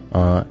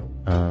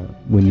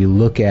when you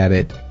look at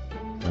it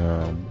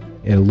a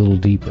little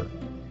deeper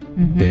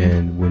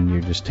than when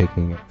you're just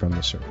taking it from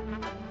the surface.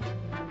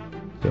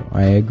 So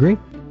I agree.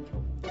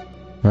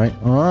 Right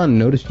on.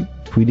 Notice you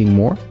tweeting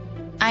more.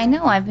 I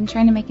know. I've been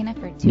trying to make an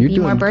effort to be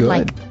more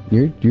bird-like.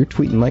 You're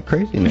tweeting like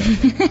crazy now.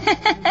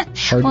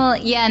 Well,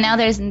 yeah. Now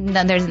there's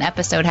an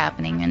episode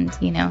happening, and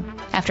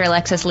after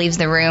Alexis leaves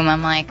the room,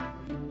 I'm like,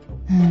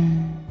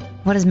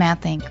 what does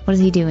Matt think? What is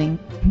he doing?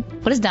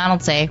 What does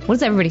Donald say? What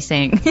is everybody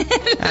saying?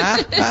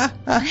 Yeah,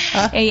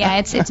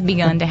 it's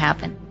begun to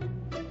happen.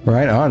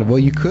 Right on. Well,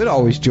 you could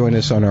always join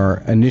us on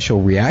our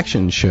initial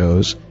reaction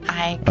shows.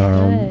 I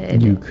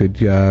could. You could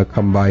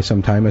come by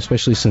sometime,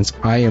 especially since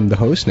I am the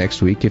host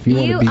next week. If you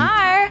want to be,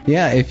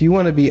 yeah, if you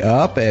want to be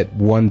up at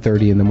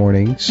 1:30 in the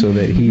morning so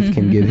that Heath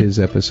can get his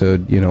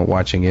episode,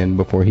 watching in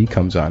before he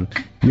comes on,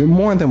 you're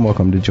more than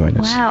welcome to join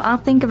us. Wow, I'll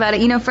think about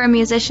it. For a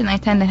musician, I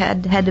tend to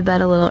head to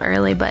bed a little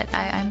early, but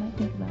I might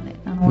think about it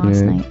on a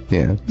last night.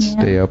 Yeah,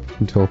 stay up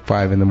until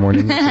 5 in the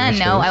morning. No,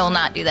 I will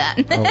not do that.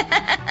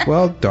 Oh,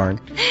 well,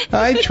 darn.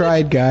 I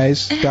tried,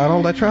 guys.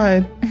 Donald, I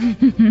tried.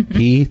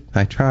 Heath,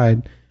 I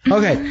tried.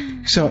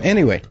 Okay, so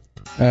anyway,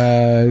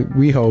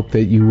 we hope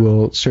that you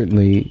will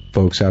certainly,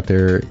 folks out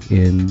there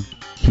in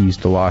Keys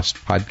to Lost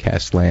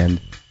podcast land,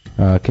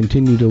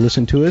 continue to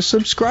listen to us.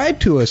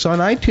 Subscribe to us on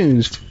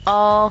iTunes.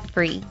 All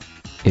free.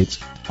 It's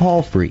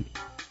all free.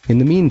 In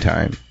the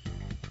meantime,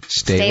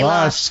 stay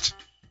lost.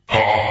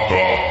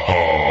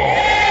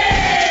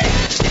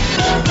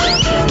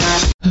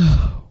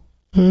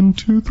 1,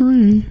 2,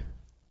 3.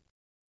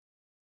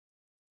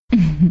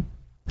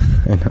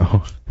 I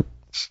know.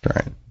 It's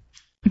trying.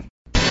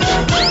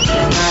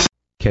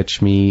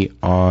 Catch me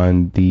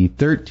on the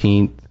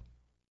 13th.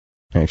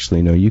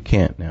 Actually, no, you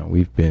can't now.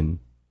 We've been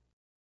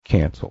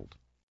canceled.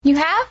 You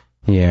have?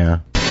 Yeah.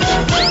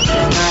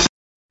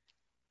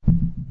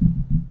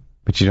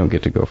 But you don't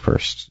get to go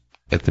first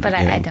at the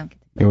beginning. But I don't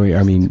get to go first.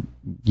 I mean,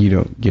 you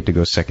don't get to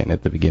go second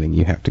at the beginning.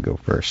 You have to go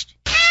first.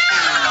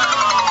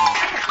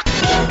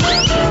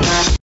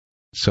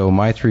 So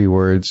my 3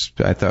 words,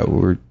 I thought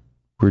were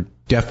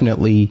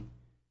definitely...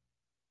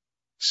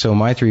 So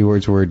my 3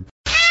 words were...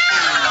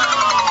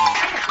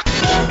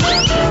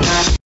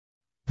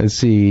 Let's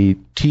see,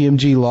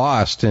 TMG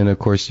Lost, and of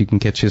course you can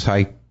catch his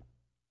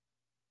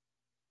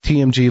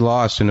TMG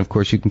Lost, and of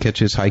course you can catch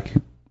his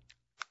haiku.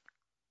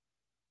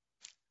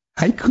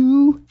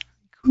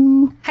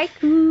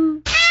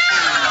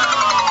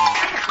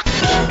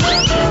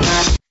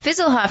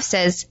 Fizzlehoff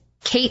says,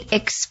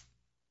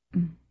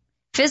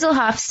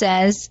 Fizzlehoff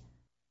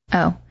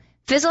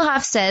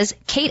says,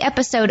 Kate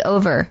episode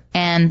over,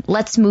 and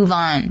let's move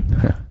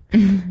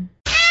on.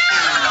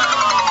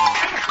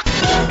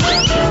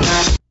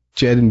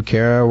 Jed and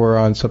Kara were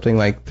on something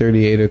like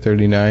 38 or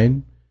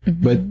 39,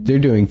 but they're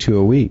doing 2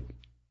 a week,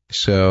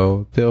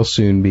 so they'll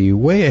soon be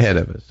way ahead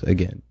of us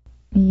again.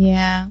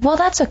 Yeah, well,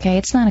 that's okay.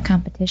 It's not a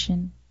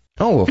competition.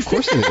 Oh, of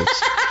course it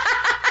is.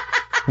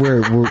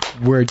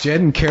 Where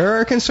Jed and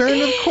Kara are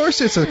concerned, of course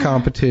it's a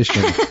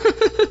competition.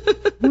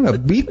 I'm gonna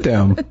beat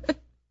them.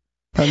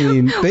 I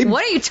mean,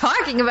 what are you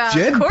talking about?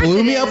 Jed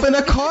blew me up in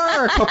a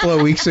car a couple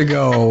of weeks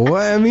ago.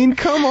 I mean,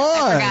 come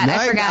on.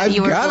 I forgot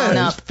you were blown up. I've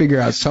got to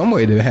figure out some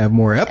way to have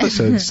more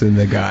episodes than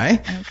the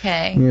guy.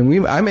 Okay.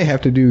 I may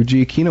have to do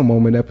Giacchino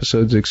Moment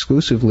episodes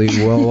exclusively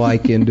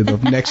into the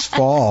next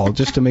fall,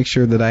 just to make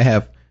sure that I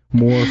have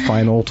more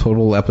final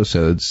total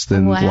episodes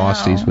than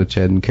Losties with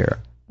Jed and Kara.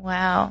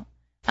 Wow.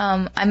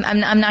 I'm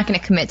not going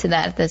to commit to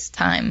that at this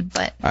time,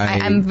 but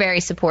I'm very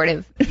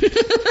supportive.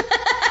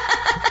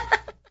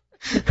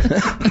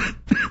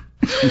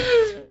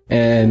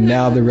 And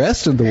now the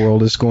rest of the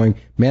world is going,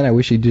 man, I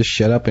wish he'd just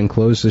shut up and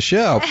close the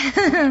show.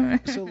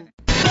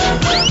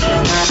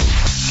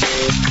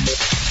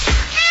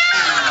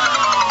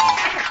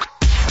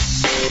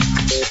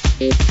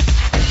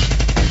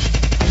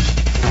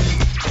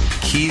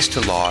 Keys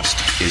to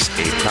Lost is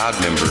a proud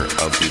member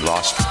of the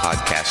Lost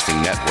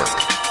Podcasting Network.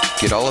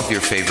 Get all of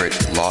your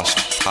favorite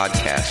Lost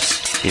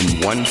podcasts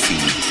in one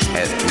feed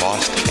at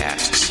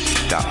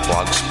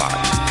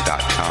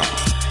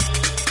lostcasts.blogspot.com.